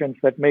applications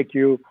that make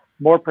you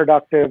more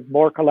productive,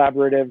 more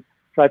collaborative.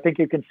 So I think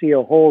you can see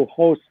a whole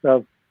host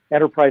of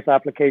enterprise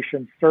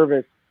applications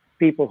service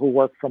people who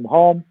work from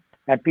home,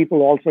 and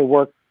people also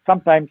work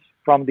sometimes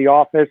from the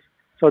office.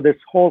 So this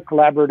whole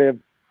collaborative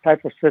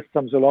type of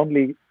systems will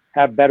only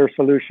have better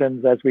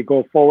solutions as we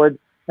go forward.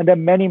 And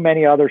then many,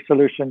 many other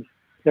solutions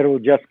that will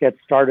just get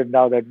started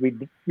now that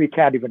we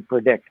can't even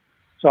predict.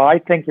 So I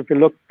think if you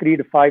look 3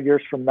 to 5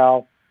 years from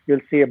now,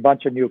 you'll see a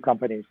bunch of new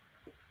companies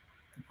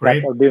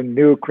that are doing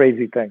new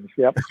crazy things.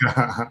 Yep.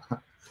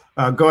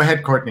 Go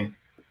ahead, Courtney.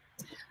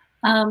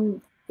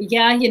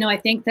 Yeah, you know, I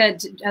think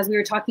that as we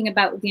were talking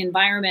about the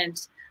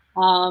environment,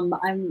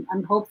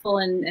 I'm hopeful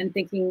and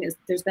thinking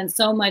there's been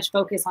so much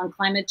focus on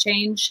climate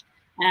change.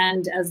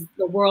 And as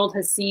the world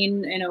has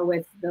seen, you know,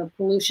 with the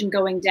pollution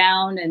going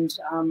down and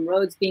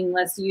roads being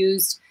less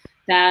used,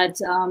 that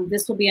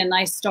this will be a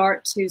nice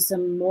start to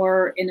some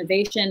more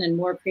innovation and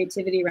more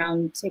creativity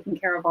around taking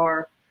care of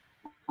our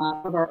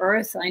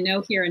Earth. I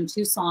know here in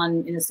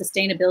Tucson,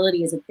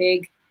 sustainability is a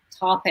big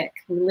topic.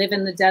 We live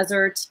in the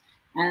desert,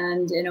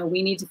 and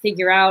we need to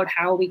figure out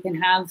how we can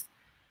have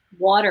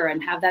water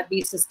and have that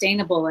be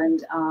sustainable,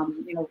 and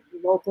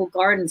local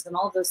gardens and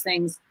all of those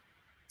things.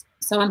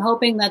 So I'm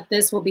hoping that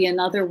this will be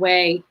another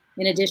way,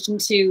 in addition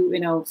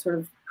to sort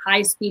of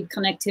high-speed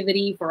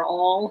connectivity for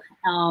all,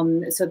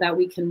 so that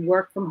we can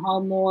work from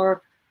home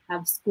more,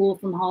 have school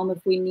from home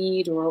if we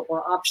need, or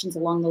options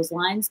along those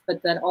lines,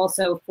 but that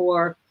also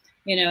for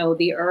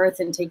the Earth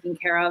and taking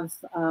care of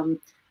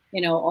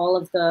all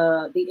of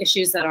the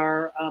issues that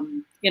are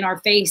in our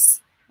face.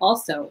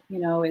 Also,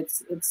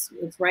 it's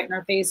right in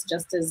our face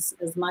just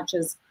as much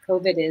as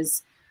COVID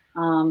is.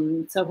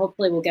 So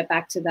hopefully we'll get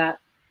back to that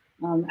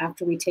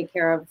after we take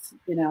care of,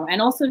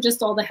 and also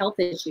just all the health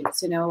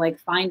issues, like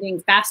finding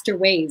faster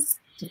ways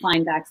to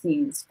find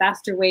vaccines,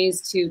 faster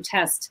ways to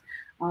test.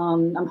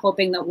 I'm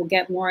hoping that we'll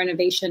get more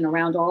innovation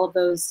around all of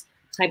those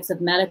types of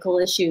medical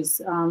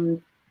issues.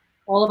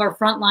 All of our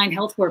frontline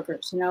health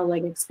workers,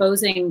 like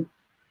exposing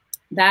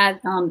that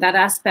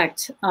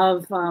aspect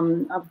of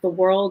the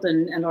world,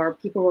 and our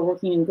people who are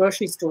working in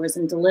grocery stores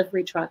and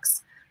delivery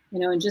trucks,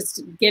 and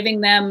just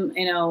giving them,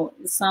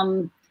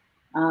 some,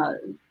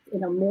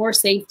 more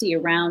safety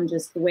around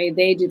just the way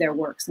they do their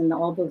works, and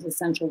all those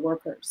essential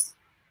workers.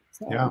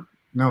 So. Yeah.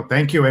 No,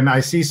 thank you. And I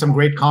see some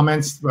great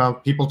comments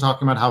about people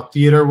talking about how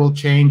theater will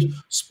change,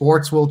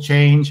 sports will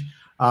change.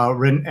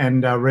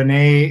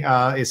 Renee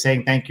is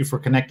saying, thank you for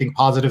connecting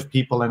positive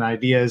people and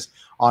ideas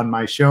on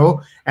my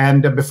show.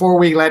 And before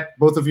we let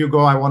both of you go,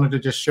 I wanted to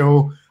just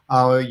show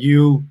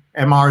you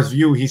MR's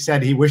view. He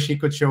said he wished he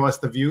could show us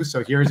the view.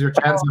 So here's your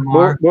chance,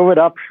 MR. Move it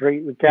up,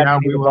 Sree. We can't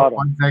see we the will. bottom.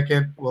 1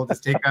 second. We'll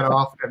just take that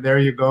off. And there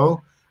you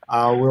go.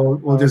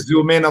 We'll just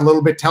zoom in a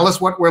little bit. Tell us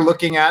what we're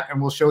looking at,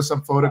 and we'll show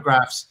some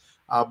photographs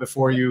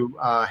before you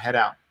head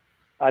out.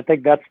 I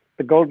think that's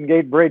the Golden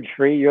Gate Bridge,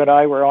 Sree. You and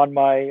I were on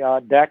my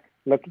deck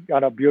looking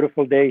on a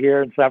beautiful day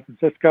here in San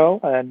Francisco,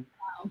 and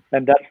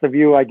that's the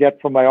view I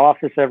get from my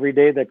office every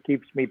day that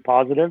keeps me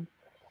positive.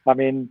 I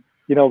mean,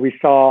 we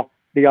saw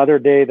the other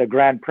day the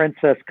Grand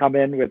Princess come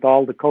in with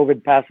all the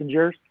COVID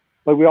passengers,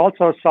 but we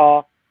also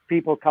saw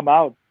people come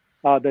out,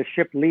 the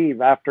ship leave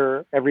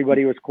after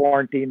everybody was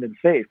quarantined and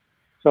safe.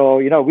 So,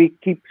 we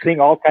keep seeing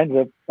all kinds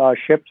of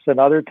ships and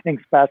other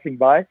things passing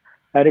by.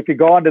 And if you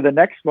go on to the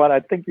next one, I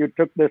think you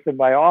took this in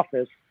my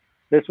office.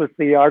 This was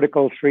the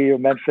article, Sree, you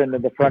mentioned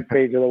in the front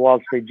page of the Wall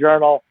Street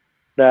Journal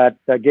that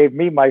gave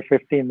me my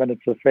 15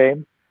 minutes of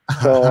fame.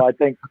 So I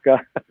think...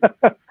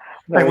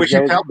 and we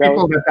should tell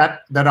people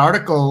that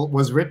article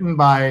was written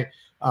by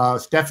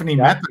Stephanie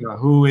Mehta,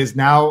 who is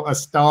now a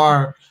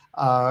star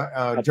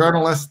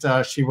journalist.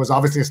 She was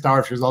obviously a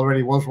star. She was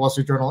already Wall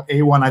Street Journal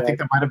A1. I think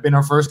that might have been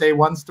her first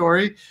A1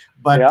 story.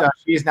 But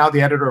she is now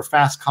the editor of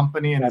Fast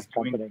Company and is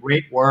doing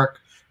great work.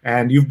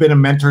 And you've been a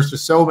mentor to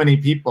so many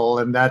people,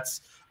 and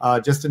that's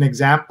just an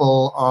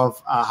example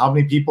of how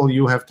many people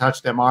you have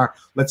touched, MR.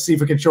 Let's see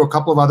if we can show a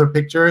couple of other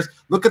pictures.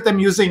 Look at them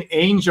using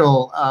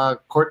angel,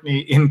 Courtney,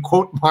 in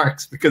quote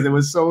marks, because it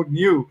was so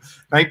new,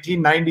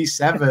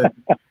 1997.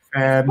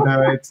 And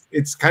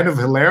it's kind of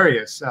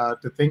hilarious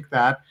to think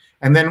that.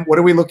 And then what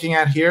are we looking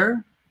at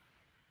here?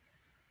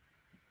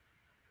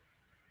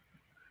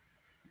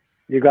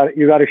 You got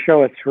to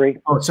show it, Sree.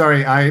 Oh,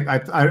 sorry.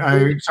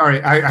 I'm sorry.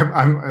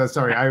 I'm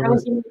sorry. I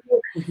was.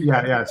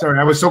 Yeah. Sorry,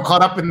 I was so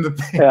caught up in the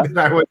thing that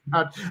I was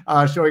not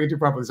showing it to you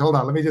properly. So hold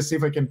on. Let me just see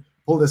if I can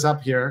pull this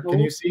up here. Can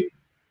you see?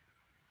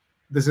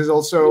 This is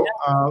also.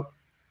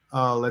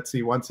 Let's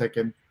see. 1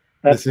 second.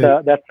 That's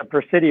the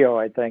Presidio,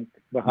 I think,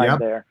 behind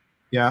there.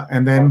 Yeah.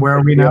 And then where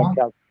are we now?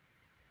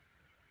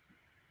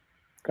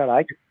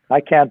 God,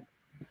 I can't.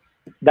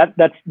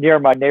 That's near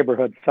my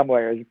neighborhood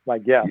somewhere, is my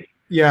guess.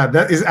 Yeah,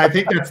 that is. I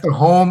think that's the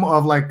home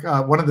of like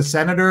one of the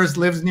senators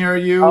lives near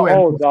you.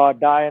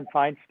 Dianne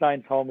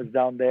Feinstein's home is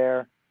down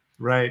there.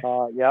 Right.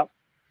 Yeah.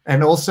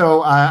 And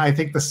also, I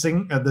think the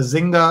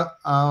Zynga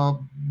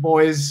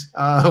boys,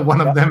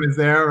 one of them is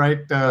there, right?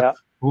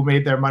 Who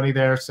made their money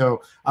there.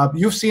 So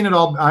you've seen it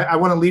all. I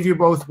want to leave you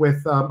both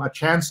with a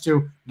chance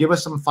to give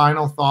us some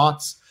final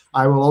thoughts.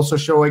 I will also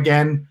show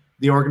again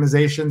the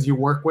organizations you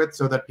work with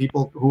so that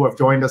people who have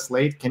joined us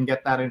late can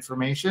get that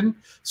information.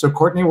 So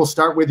Courtney, we'll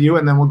start with you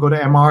and then we'll go to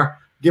MR.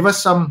 Give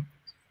us some,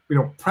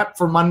 prep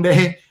for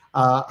Monday.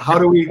 How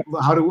do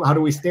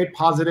we stay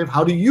positive?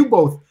 How do you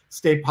both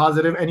stay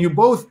positive? And you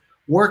both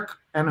work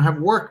and have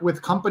worked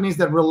with companies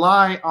that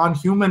rely on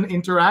human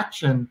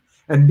interaction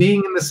and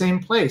being in the same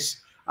place.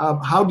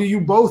 How do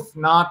you both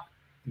not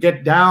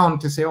get down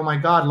to say, oh my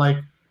God, like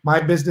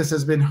my business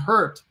has been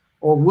hurt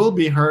or will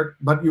be hurt,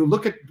 but you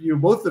look at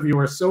both of you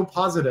are so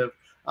positive.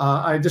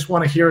 I just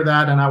want to hear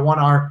that, and I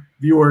want our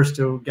viewers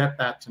to get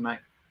that tonight.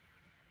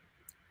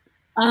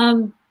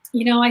 I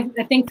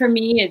think for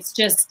me, it's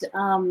just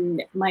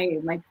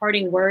my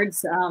parting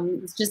words.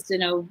 It's just,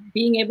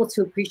 being able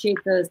to appreciate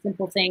the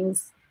simple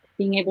things,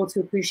 being able to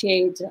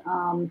appreciate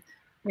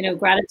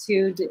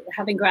gratitude,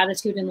 having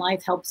gratitude in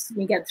life helps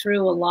me get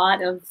through a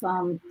lot of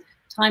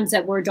times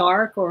that were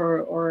dark,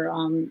 or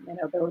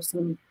there were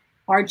some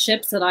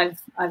hardships that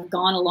I've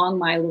gone along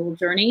my little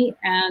journey,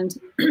 and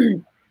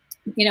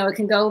it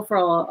can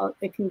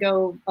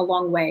go a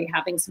long way,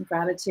 having some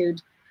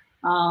gratitude.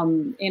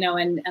 And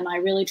I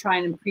really try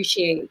and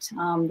appreciate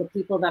the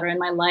people that are in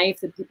my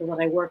life, the people that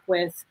I work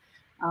with,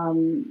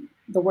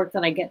 the work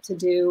that I get to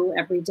do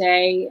every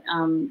day.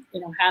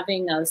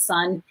 Having a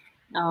son,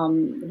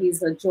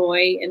 he's a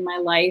joy in my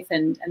life,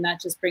 and that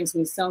just brings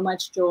me so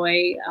much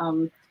joy.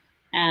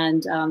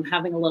 And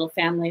having a little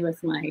family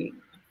with my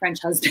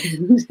French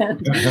husband,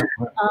 and,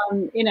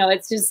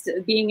 it's just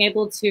being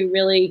able to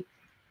really,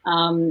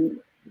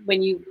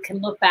 when you can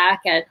look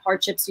back at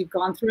hardships you've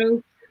gone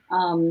through,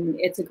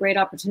 it's a great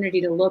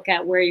opportunity to look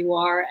at where you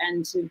are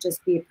and to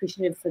just be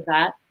appreciative for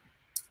that.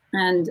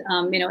 And,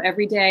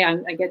 every day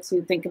I get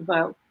to think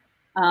about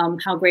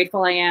how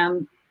grateful I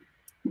am,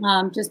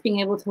 just being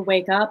able to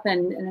wake up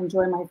and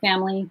enjoy my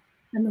family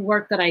and the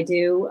work that I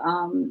do,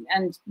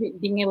 and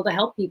being able to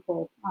help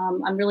people.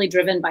 I'm really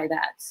driven by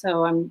that.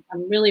 So I'm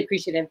really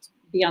appreciative to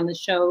be on the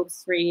show,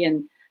 Sree,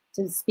 and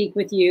to speak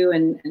with you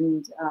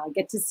and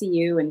get to see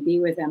you and be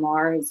with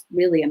MR is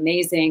really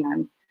amazing.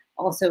 I'm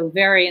also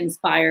very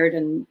inspired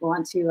and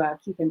want to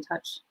keep in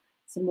touch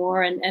some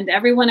more. And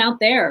everyone out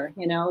there,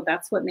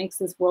 that's what makes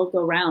this world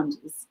go round,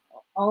 is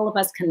all of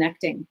us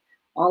connecting,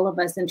 all of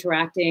us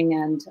interacting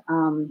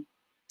and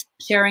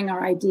sharing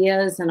our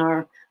ideas and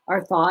our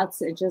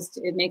thoughts.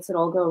 It makes it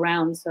all go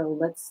round. So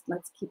let's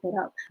keep it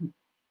up.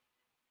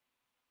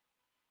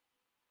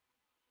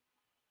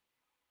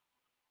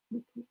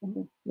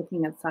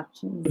 Looking at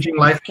sections.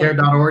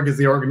 AgingLifeCare.org is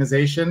the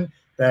organization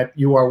that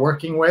you are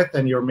working with,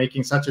 and you're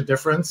making such a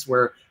difference.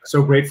 We're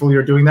so grateful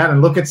you're doing that.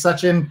 And look at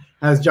Sachin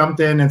has jumped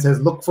in and says,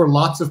 look for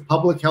lots of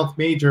public health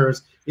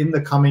majors in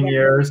the coming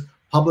years.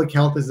 Public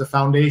health is the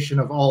foundation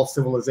of all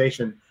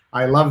civilization.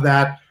 I love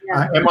that.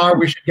 MR,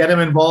 we should get him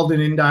involved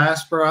in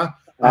diaspora.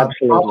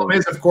 Absolutely. The problem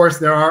is, of course,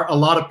 there are a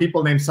lot of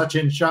people named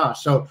Sachin Shah.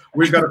 So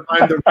we've got to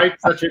find the right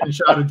Sachin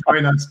Shah to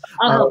join us.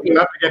 We'll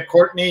have to get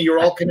Courtney. You're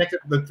all connected.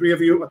 The three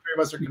of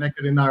us are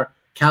connected in our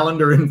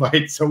calendar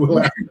invite. So we'll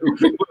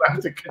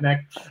have to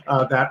connect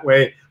that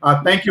way.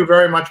 Thank you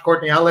very much,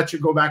 Courtney. I'll let you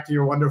go back to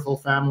your wonderful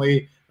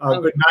family.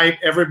 Good night,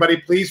 everybody.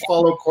 Please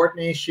follow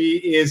Courtney. She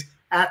is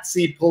at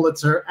C.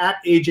 Pulitzer, at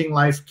Aging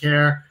Life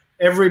Care.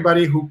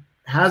 Everybody who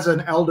has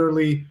an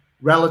elderly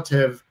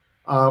relative,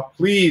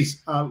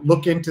 please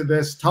look into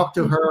this. Talk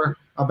to her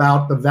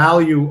about the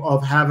value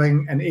of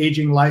having an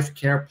aging life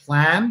care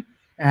plan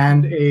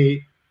and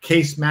a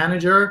case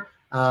manager.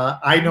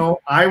 I know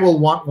I will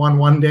want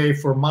one day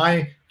for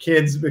my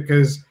kids,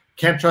 because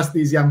can't trust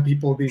these young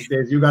people these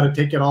days. You got to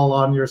take it all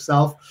on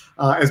yourself.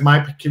 As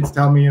my kids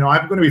tell me,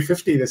 I'm going to be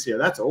 50 this year.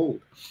 That's old.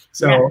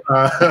 So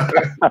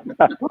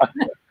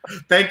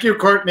thank you,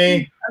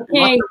 Courtney.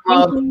 Okay.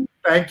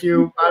 Thank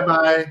you.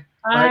 Bye-bye.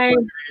 Bye.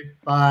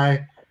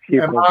 Bye.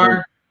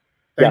 MR,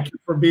 thank you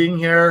for being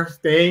here,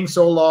 staying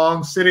so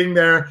long, sitting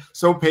there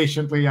so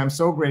patiently. I'm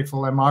so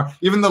grateful, MR.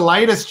 Even the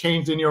light has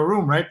changed in your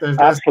room, right?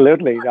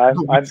 Absolutely.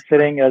 I'm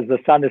sitting as the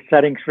sun is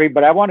setting, Sree,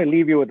 but I want to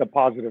leave you with a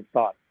positive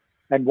thought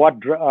and what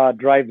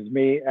drives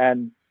me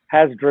and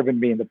has driven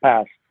me in the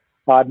past.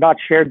 I've not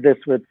shared this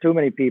with too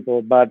many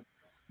people, but,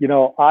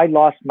 I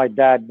lost my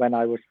dad when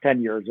I was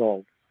 10 years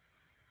old.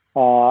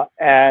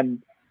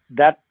 And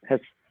that has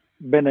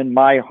been in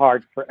my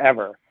heart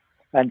forever.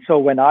 And so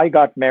when I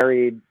got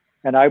married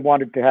and I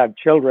wanted to have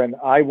children,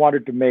 I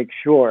wanted to make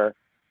sure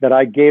that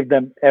I gave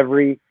them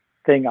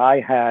everything I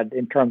had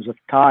in terms of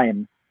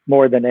time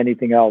more than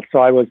anything else. So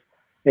I was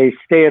a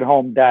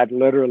stay-at-home dad,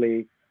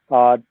 literally,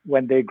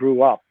 when they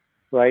grew up,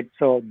 right?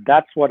 So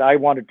that's what I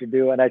wanted to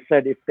do. And I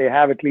said, if they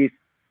have at least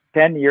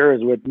 10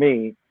 years with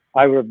me,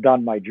 I would have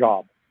done my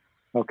job,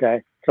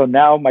 okay? So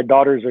now my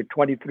daughters are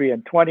 23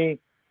 and 20.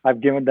 I've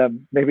given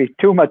them maybe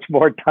too much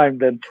more time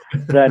than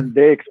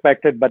they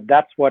expected, but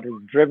that's what has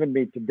driven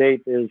me to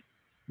date, is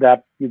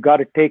that you got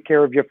to take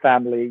care of your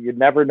family. You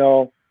never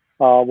know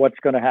what's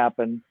going to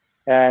happen.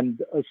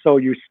 And so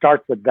you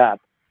start with that.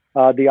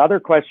 The other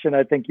question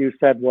I think you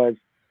said was,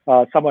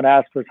 someone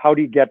asked was, how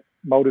do you get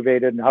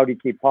motivated and how do you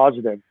keep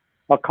positive?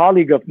 A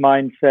colleague of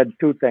mine said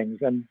two things,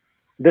 and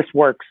this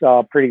works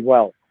pretty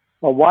well.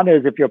 One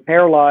is, if you're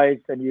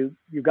paralyzed and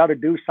you got to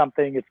do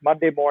something, it's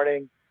Monday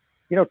morning,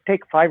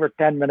 take 5 or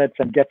 10 minutes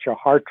and get your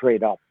heart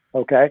rate up,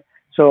 okay?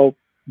 So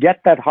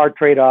get that heart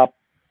rate up,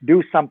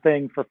 do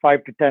something for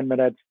 5 to 10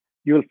 minutes,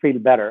 you'll feel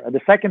better. And the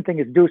second thing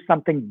is, do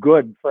something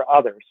good for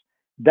others.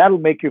 That'll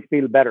make you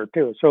feel better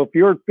too. So if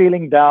you're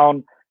feeling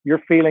down,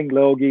 you're feeling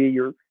logy,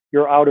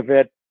 you're out of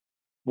it,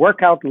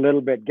 work out a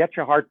little bit, get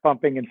your heart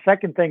pumping. And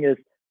second thing is,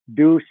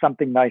 do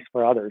something nice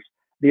for others.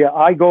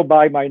 I go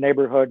by my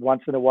neighborhood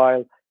once in a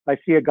while. I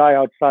see a guy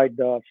outside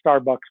the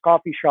Starbucks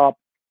coffee shop.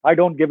 I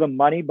don't give him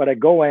money, but I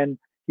go in.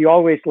 He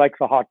always likes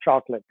a hot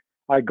chocolate.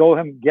 I go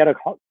and get a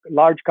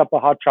large cup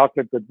of hot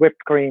chocolate with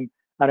whipped cream,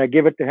 and I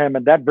give it to him,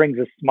 and that brings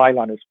a smile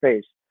on his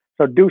face.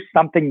 So do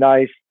something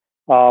nice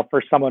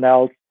for someone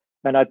else.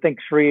 And I think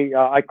Sree,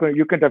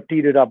 you couldn't have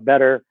teed it up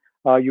better.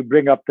 You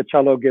bring up the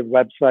Chalo Give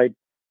website.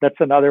 That's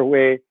another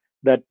way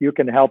that you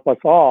can help us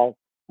all.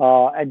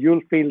 And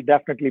you'll feel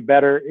definitely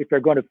better if you're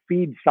going to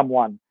feed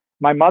someone.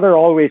 My mother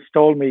always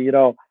told me,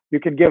 you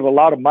can give a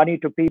lot of money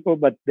to people,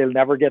 but they'll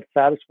never get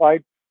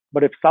satisfied.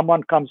 But if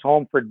someone comes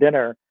home for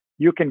dinner,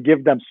 you can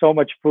give them so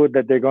much food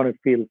that they're going to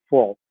feel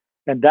full.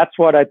 And that's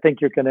what I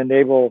think you can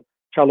enable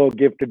Chalo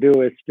Give to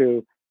do, is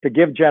to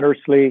give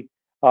generously,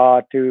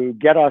 to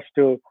get us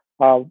to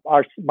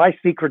my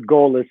secret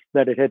goal is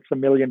that it hits $1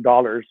 million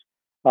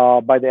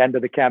by the end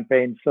of the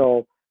campaign.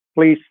 So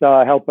please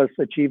help us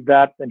achieve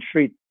that. And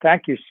Sree,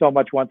 thank you so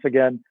much once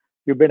again.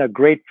 You've been a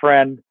great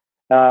friend,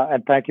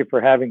 and thank you for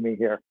having me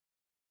here.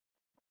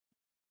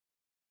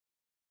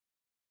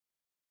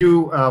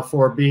 You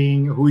for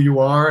being who you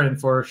are and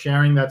for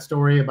sharing that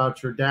story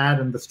about your dad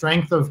and the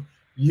strength of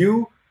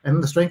you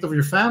and the strength of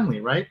your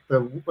family, right? The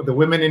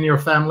women in your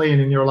family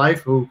and in your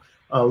life who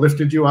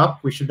lifted you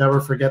up. We should never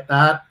forget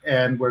that.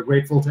 And we're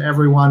grateful to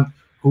everyone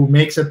who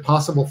makes it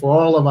possible for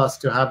all of us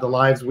to have the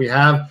lives we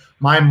have.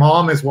 My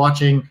mom is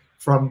watching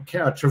from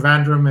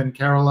Trivandrum and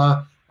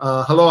Kerala.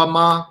 Hello,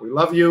 Amma. We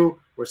love you.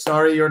 We're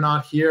sorry you're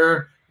not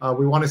here.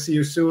 We want to see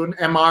you soon.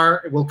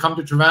 MR will come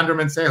to Trivandrum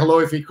and say hello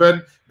if he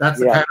could. That's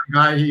the kind of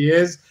guy he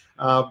is.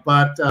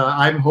 But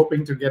I'm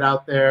hoping to get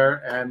out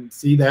there and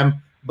see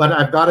them. But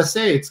I've got to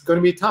say, it's going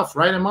to be tough,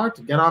 right, MR?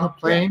 To get on a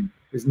plane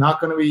is not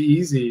going to be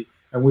easy.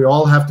 And we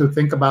all have to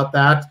think about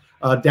that.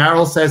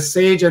 Daryl says,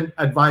 sage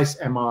advice,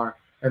 MR.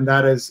 And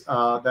that is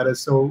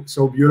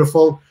so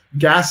beautiful.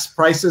 Gas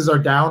prices are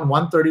down,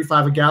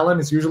 $1.35 a gallon.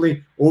 It's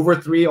usually over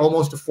 $3,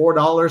 almost to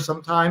 $4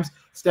 sometimes.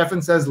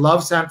 Stefan says,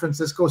 love San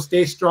Francisco.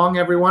 Stay strong,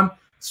 everyone.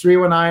 Sree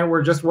and I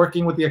were just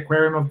working with the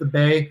Aquarium of the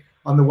Bay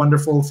on the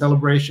wonderful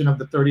celebration of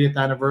the 30th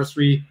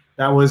anniversary.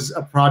 That was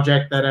a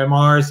project that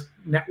MR's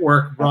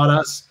network brought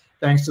us,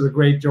 thanks to the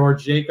great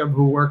George Jacob,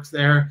 who works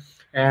there.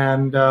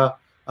 And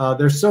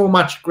there's so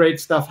much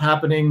great stuff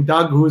happening.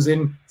 Doug, who's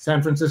in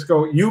San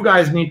Francisco, you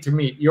guys need to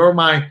meet. You're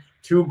my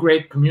two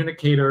great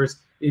communicators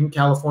in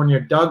California.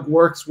 Doug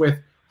works with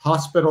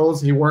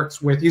hospitals. He's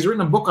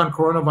written a book on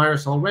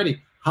coronavirus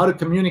already, how to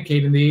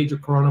communicate in the age of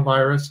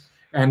coronavirus.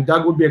 And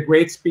Doug would be a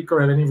great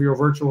speaker at any of your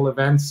virtual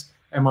events,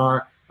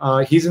 MR.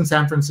 He's in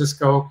San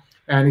Francisco,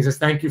 and he says,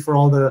 thank you for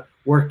all the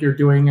work you're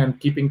doing and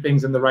keeping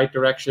things in the right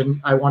direction.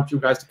 I want you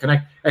guys to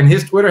connect. And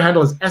his Twitter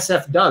handle is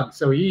SF Doug.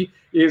 So he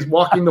is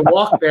walking the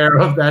walk there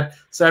of that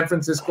San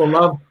Francisco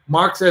love.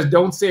 Mark says,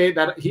 don't say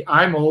that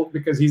I'm old,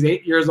 because he's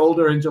 8 years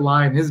older in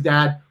July and his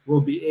dad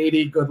will be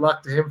 80. Good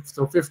luck to him.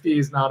 So 50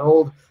 is not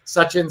old.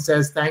 Sachin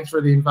says, thanks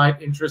for the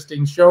invite.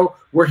 Interesting show.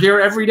 We're here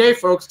every day,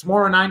 folks.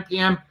 Tomorrow, 9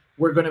 p.m.,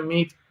 we're going to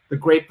meet the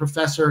great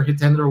Professor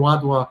Hitendra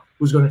Wadhwa,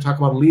 who's going to talk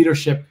about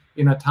leadership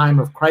in a time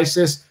of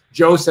crisis.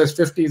 Joe says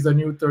 50 is the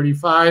new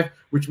 35,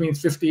 which means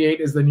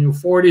 58 is the new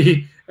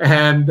 40.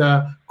 And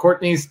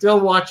Courtney's still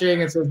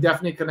watching and says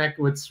definitely connect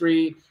with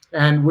Sree.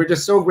 And we're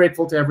just so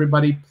grateful to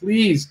everybody.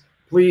 Please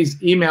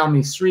email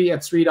me,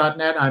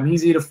 sree@sree.net. I'm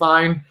easy to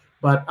find,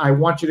 but I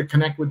want you to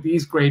connect with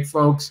these great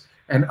folks.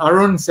 And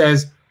Arun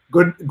says,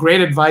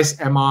 great advice,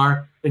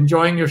 MR.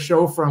 Enjoying your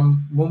show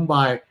from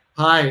Mumbai.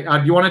 Hi.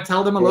 Do you want to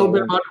tell them a little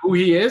bit about who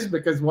he is?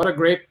 Because what a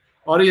great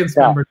audience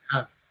member to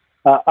have.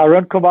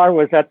 Arun Kumar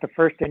was at the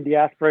first in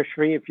diaspora,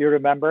 Sree, if you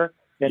remember,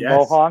 in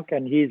Mohonk,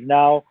 and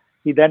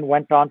he then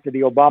went on to the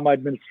Obama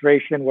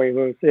administration, where he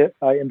was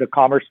in the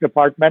Commerce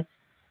Department,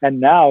 and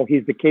now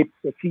he's the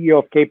CEO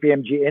of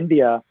KPMG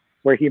India,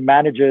 where he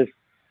manages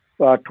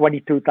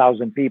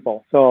 22,000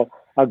 people. So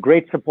a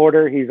great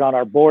supporter. He's on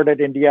our board at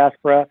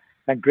Indiaspora,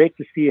 and great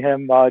to see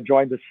him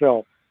join the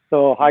show.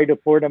 So hi to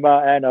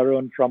Purnima and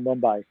Arun from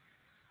Mumbai.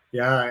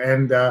 Yeah,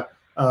 and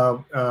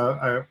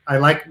I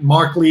like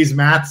Mark Lee's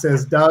math,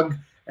 says Doug,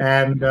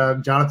 and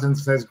Jonathan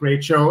says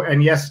great show.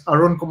 And yes,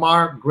 Arun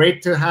Kumar,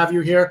 great to have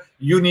you here.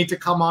 You need to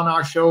come on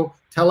our show.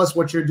 Tell us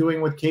what you're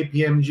doing with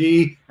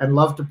KPMG, and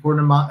love to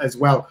Purnima as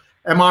well.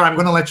 MR, I'm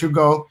going to let you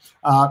go.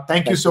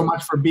 Thank you so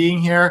much for being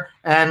here.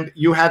 And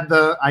you had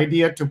the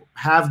idea to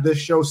have this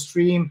show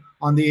stream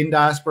on the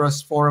Indiaspora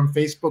Forum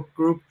Facebook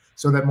group,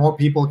 so that more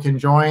people can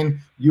join.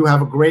 You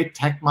have a great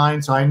tech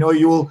mind, so I know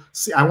you will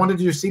see. I wanted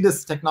you to see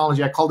this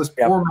technology. I call this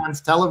poor man's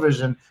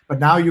television, but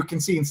now you can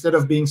see, instead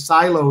of being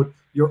siloed,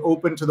 you're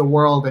open to the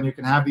world and you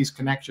can have these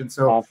connections.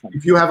 So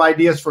if you have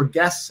ideas for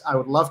guests, I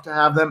would love to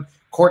have them.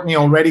 Courtney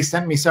already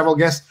sent me several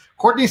guests.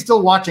 Courtney's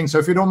still watching, so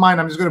if you don't mind,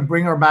 I'm just going to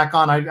bring her back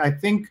on. I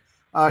think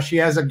she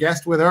has a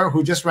guest with her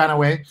who just ran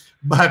away,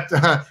 but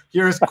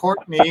here's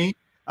Courtney.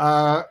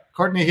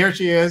 Courtney, here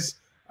she is.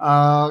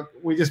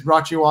 We just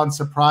brought you on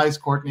surprise,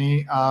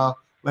 Courtney.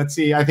 Let's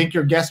see. I think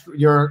your guest,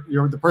 you're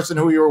the person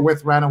who you were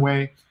with ran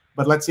away,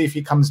 but let's see if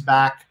he comes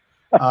back.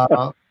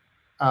 There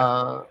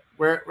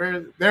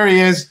he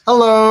is.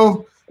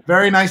 Hello.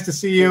 Very nice to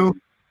see you.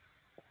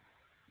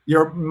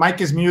 Your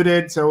mic is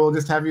muted, so we'll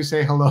just have you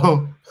say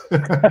hello.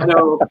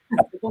 Hello.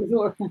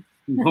 Bonjour.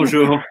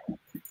 Bonjour.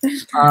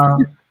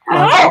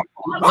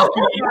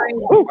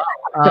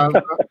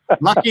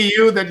 Lucky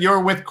you that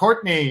you're with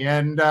Courtney,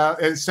 and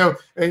so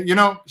you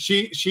know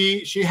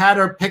she had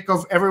her pick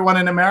of everyone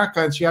in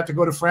America, and she had to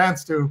go to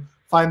France to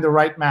find the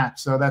right match.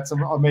 So that's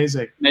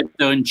amazing. Met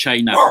in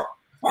China.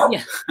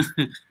 Yeah,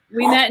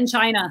 we met in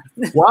China.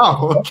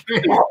 Wow.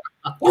 Okay.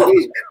 Look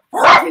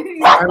at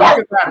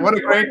that! What a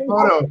great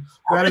photo.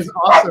 That is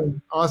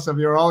awesome. Awesome.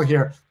 You're all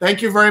here.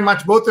 Thank you very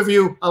much, both of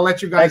you. I'll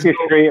let you guys. Thank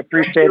you, Sree.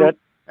 Appreciate it.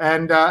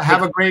 And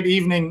have a great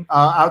evening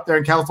out there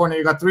in California.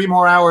 You got 3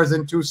 more hours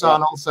in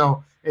Tucson.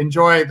 Also,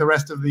 enjoy the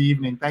rest of the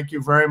evening. Thank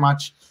you very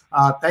much.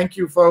 Thank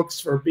you, folks,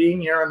 for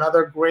being here.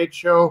 Another great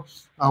show.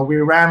 We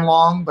ran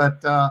long,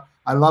 but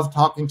I love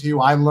talking to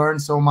you. I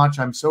learned so much.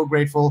 I'm so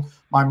grateful.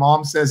 My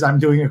mom says I'm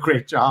doing a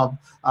great job.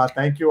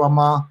 Thank you,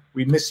 Amma.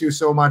 We miss you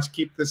so much.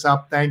 Keep this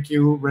up. Thank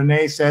you.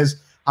 Renee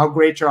says how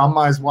great your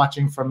Amma is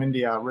watching from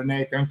India.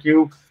 Renee, thank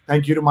you.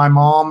 Thank you to my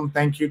mom.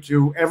 Thank you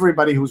to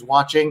everybody who's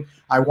watching.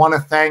 I want to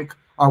thank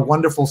our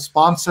wonderful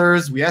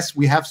sponsors. Yes,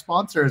 we have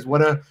sponsors.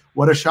 What a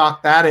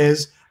shock that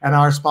is. And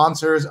our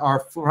sponsors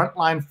are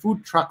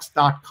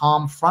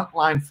frontlinefoodtrucks.com.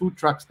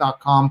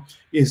 Frontlinefoodtrucks.com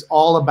is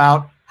all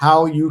about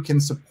how you can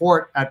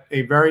support at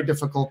a very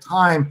difficult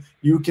time.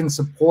 You can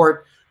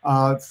support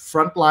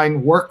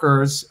frontline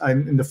workers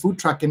in the food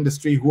truck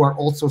industry who are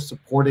also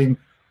supporting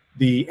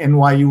the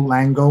NYU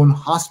Langone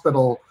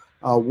Hospital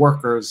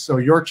workers. So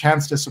your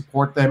chance to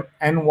support them,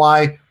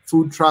 NY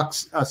Food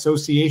Trucks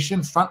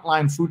Association,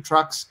 Frontline Food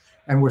Trucks.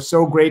 And we're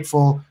so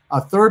grateful. A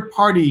third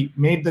party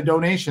made the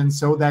donation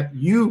so that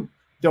you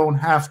don't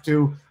have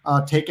to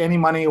take any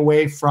money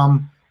away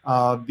from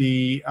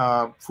the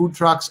food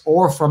trucks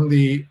or from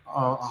the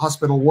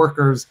hospital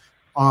workers.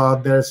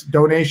 There's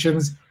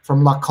donations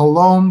from La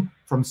Colombe,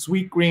 from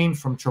Sweet Green,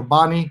 from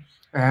Chobani,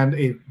 and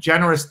a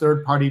generous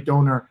third-party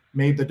donor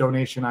made the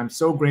donation. I'm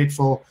so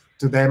grateful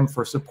to them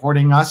for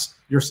supporting us.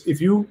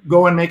 If you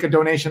go and make a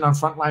donation on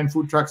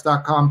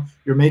frontlinefoodtrucks.com,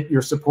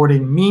 you're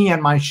supporting me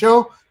and my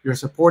show. You're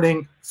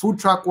supporting food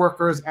truck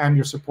workers, and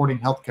you're supporting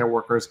healthcare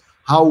workers.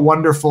 How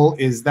wonderful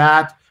is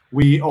that?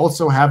 We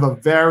also have a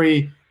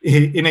very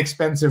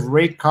inexpensive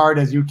rate card,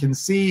 as you can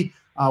see.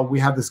 We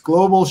have this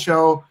global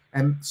show,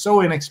 and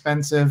so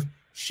inexpensive.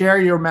 Share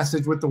your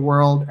message with the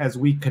world as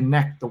we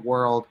connect the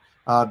world.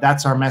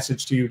 That's our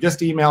message to you.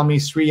 Just email me,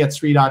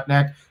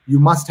 sree@sree.net. You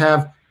must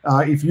have,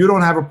 if you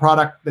don't have a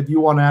product that you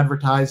want to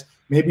advertise,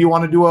 maybe you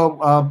want to do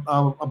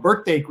a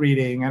birthday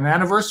greeting, an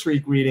anniversary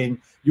greeting.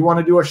 You want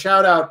to do a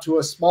shout out to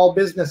a small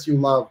business you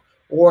love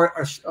or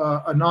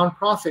a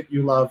nonprofit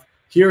you love.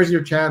 Here's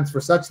your chance for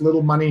such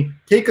little money.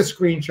 Take a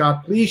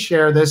screenshot. Please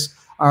share this.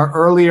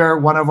 Earlier,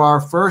 one of our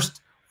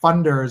first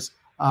funders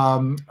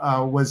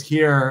was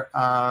here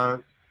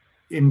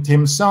in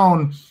Tim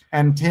Sohn,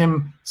 and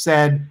Tim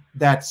said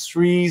that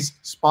Sree's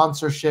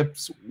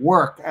sponsorships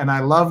work. And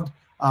I loved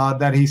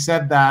that he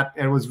said that.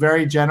 It was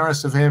very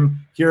generous of him.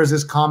 Here's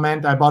his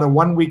comment. I bought a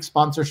 1-week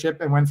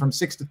sponsorship and went from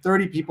 6 to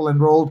 30 people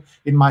enrolled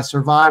in my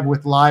Survive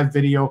with Live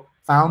video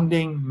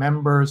founding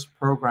members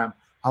program.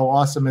 How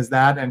awesome is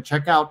that? And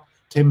check out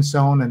Tim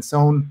Sohn and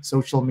Sohn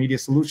Social Media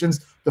Solutions,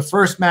 the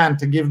first man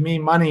to give me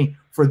money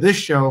for this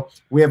show.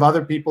 We have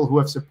other people who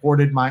have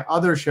supported my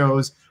other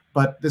shows,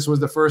 but this was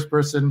the first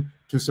person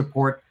to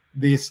support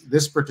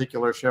this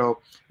particular show.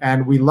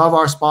 And we love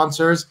our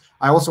sponsors.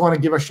 I also want to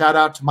give a shout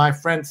out to my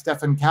friend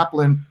Stefan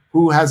Kaplan,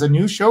 who has a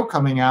new show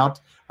coming out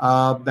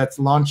that's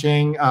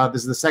launching.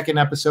 This is the 2nd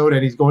episode,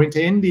 and he's going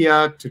to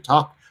India to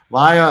talk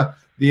via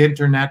the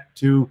internet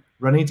to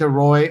Ranita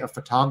Roy, a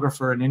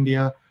photographer in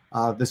India.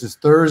 This is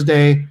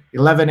Thursday,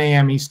 11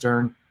 a.m.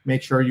 Eastern.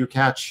 Make sure you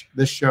catch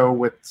this show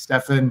with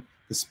Stefan,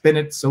 the Spin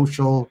It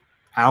Social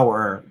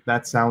Hour.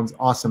 That sounds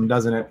awesome,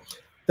 doesn't it?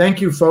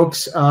 Thank you,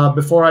 folks.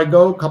 Before I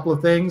go, a couple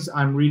of things.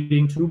 I'm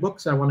reading 2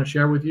 books I want to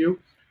share with you.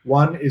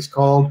 One is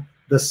called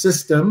The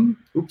System,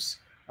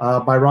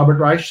 by Robert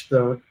Reich,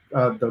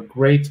 the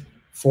great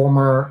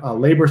former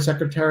Labor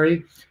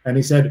Secretary. And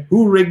he said,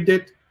 who rigged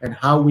it and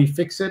how we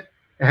fix it?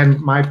 And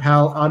my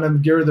pal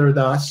Anand Girdhar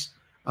Das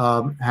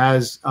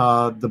has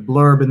the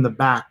blurb in the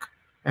back.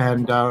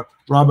 And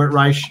Robert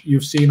Reich,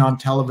 you've seen on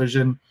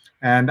television,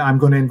 and I'm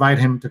going to invite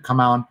him to come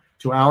on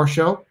to our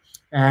show.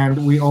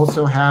 And we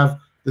also have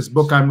this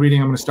book I'm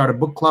reading. I'm going to start a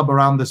book club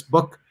around this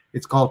book.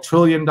 It's called $1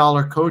 Trillion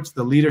Coach,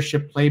 the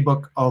Leadership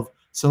Playbook of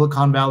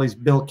Silicon Valley's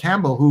Bill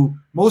Campbell, who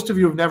most of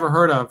you have never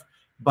heard of,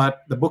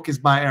 but the book is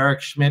by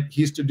Eric Schmidt.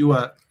 He used to do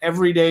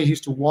every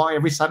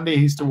Sunday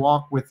he used to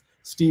walk with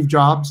Steve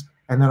Jobs,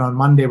 and then on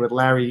Monday with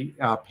Larry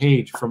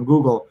Page from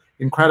Google.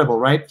 Incredible,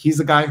 right? He's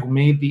the guy who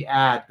made the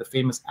ad, the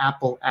famous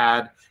Apple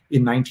ad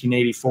in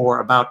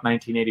 1984, about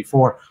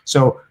 1984.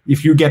 So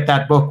if you get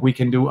that book, we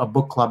can do a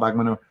book club. I'm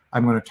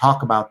going to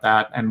talk about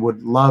that and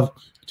would love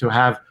to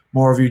have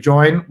more of you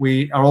join.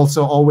 We are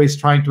also always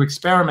trying to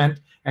experiment.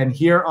 And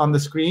here on the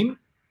screen,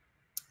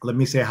 let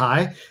me say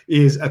hi,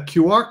 is a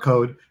QR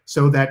code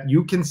so that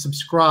you can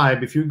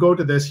subscribe. If you go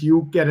to this,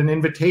 you get an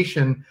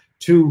invitation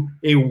to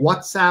a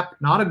WhatsApp,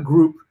 not a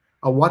group,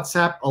 a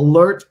WhatsApp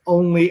alert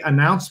only,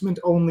 announcement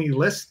only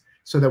list,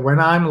 so that when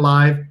I'm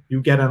live,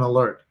 you get an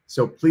alert.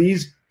 So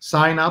please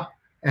sign up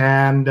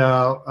and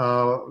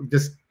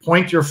just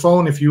point your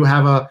phone. If you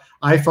have an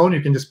iPhone,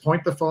 you can just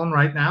point the phone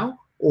right now,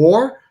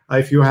 or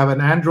if you have an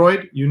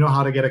Android, you know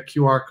how to get a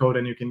QR code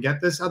and you can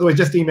get this. Otherwise,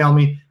 just email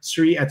me,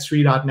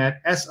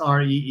 sree@sree.net,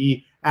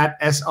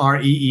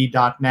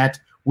 SREE@sree.net.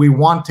 We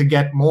want to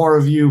get more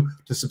of you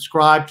to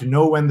subscribe, to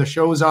know when the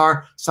shows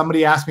are.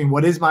 Somebody asked me,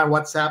 what is my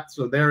WhatsApp?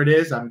 So there it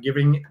is. I'm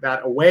giving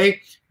that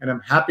away, and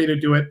I'm happy to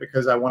do it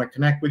because I want to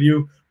connect with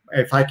you.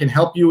 If I can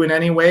help you in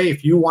any way,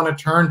 if you want to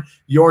turn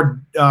your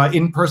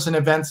in-person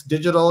events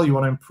digital, you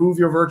want to improve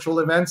your virtual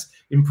events,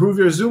 improve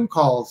your Zoom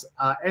calls,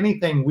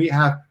 anything, we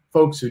have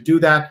folks who do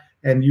that,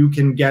 and you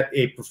can get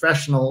a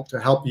professional to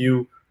help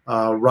you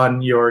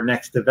run your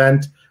next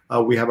event.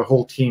 We have a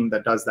whole team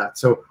that does that.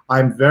 So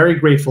I'm very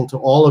grateful to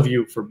all of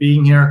you for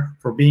being here,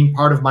 for being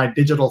part of my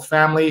digital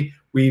family.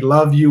 We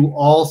love you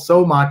all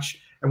so much,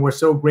 and we're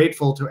so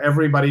grateful to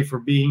everybody for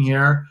being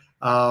here.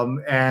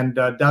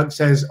 Doug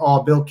says,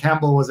 oh, Bill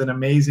Campbell was an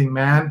amazing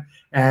man.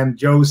 And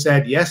Joe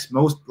said, yes,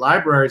 most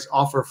libraries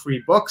offer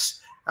free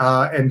books.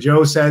 And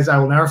Joe says, I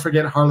will never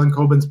forget Harlan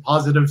Coben's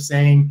positive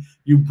saying,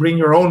 you bring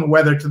your own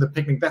weather to the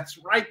picnic. That's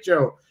right,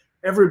 Joe.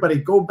 Everybody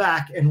go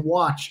back and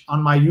watch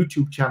on my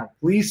YouTube channel.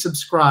 Please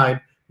subscribe,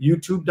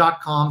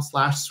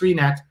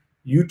 youtube.com/sreenet,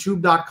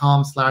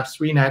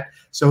 youtube.com/sreenet,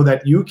 so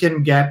that you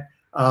can get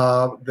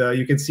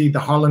you can see the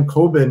Harlan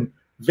Coben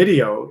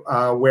video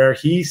where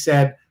he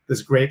said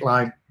this great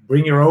line,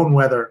 bring your own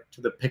weather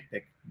to the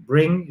picnic.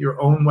 Bring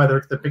your own weather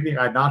to the picnic.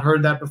 I had not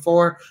heard that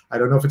before. I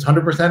don't know if it's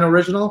 100%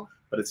 original,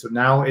 but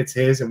now it's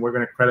his, and we're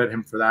going to credit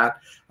him for that.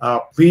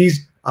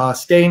 Please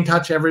stay in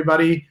touch,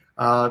 everybody.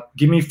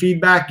 Give me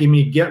feedback. Give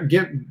me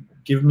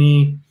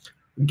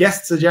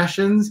guest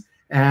suggestions,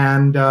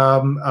 and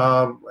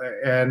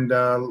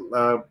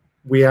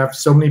we have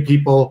so many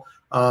people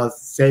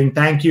saying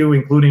thank you,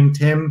 including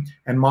Tim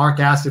and Mark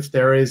asked if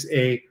there is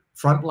a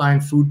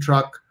frontline food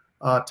truck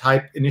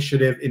type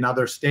initiative in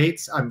other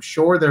states. I'm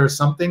sure there's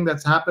something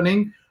that's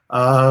happening.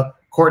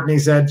 Courtney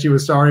said she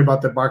was sorry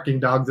about the barking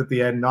dogs at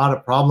the end. Not a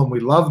problem. We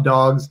love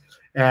dogs.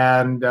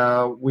 And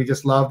we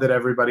just love that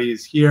everybody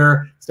is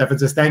here. Stefan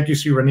says, thank you,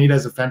 Sree. Ranita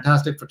is a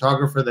fantastic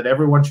photographer that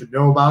everyone should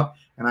know about,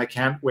 and I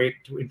can't wait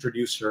to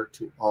introduce her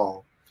to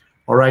all.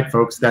 All right,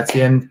 folks, that's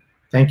the end.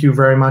 Thank you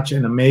very much.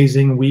 An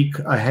amazing week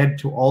ahead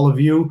to all of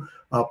you.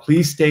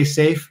 Please stay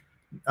safe.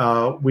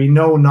 We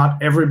know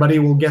not everybody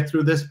will get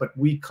through this, but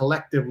we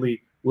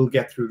collectively will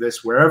get through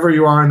this. Wherever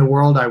you are in the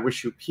world, I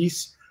wish you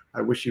peace.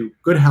 I wish you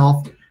good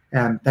health.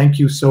 And thank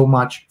you so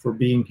much for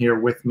being here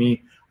with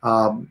me.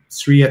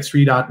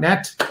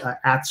 Sree@sree.net,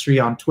 at Sree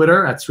on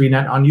Twitter, at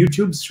sreenet on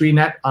YouTube,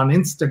 sreenet on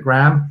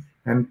Instagram,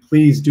 and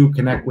please do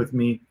connect with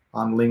me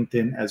on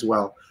LinkedIn as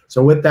well.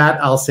 So with that,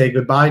 I'll say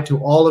goodbye to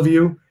all of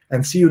you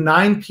and see you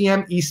 9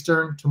 p.m.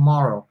 Eastern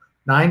tomorrow,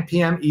 9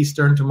 p.m.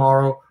 Eastern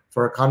tomorrow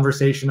for a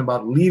conversation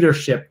about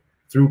leadership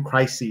through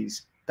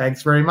crises.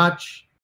 Thanks very much.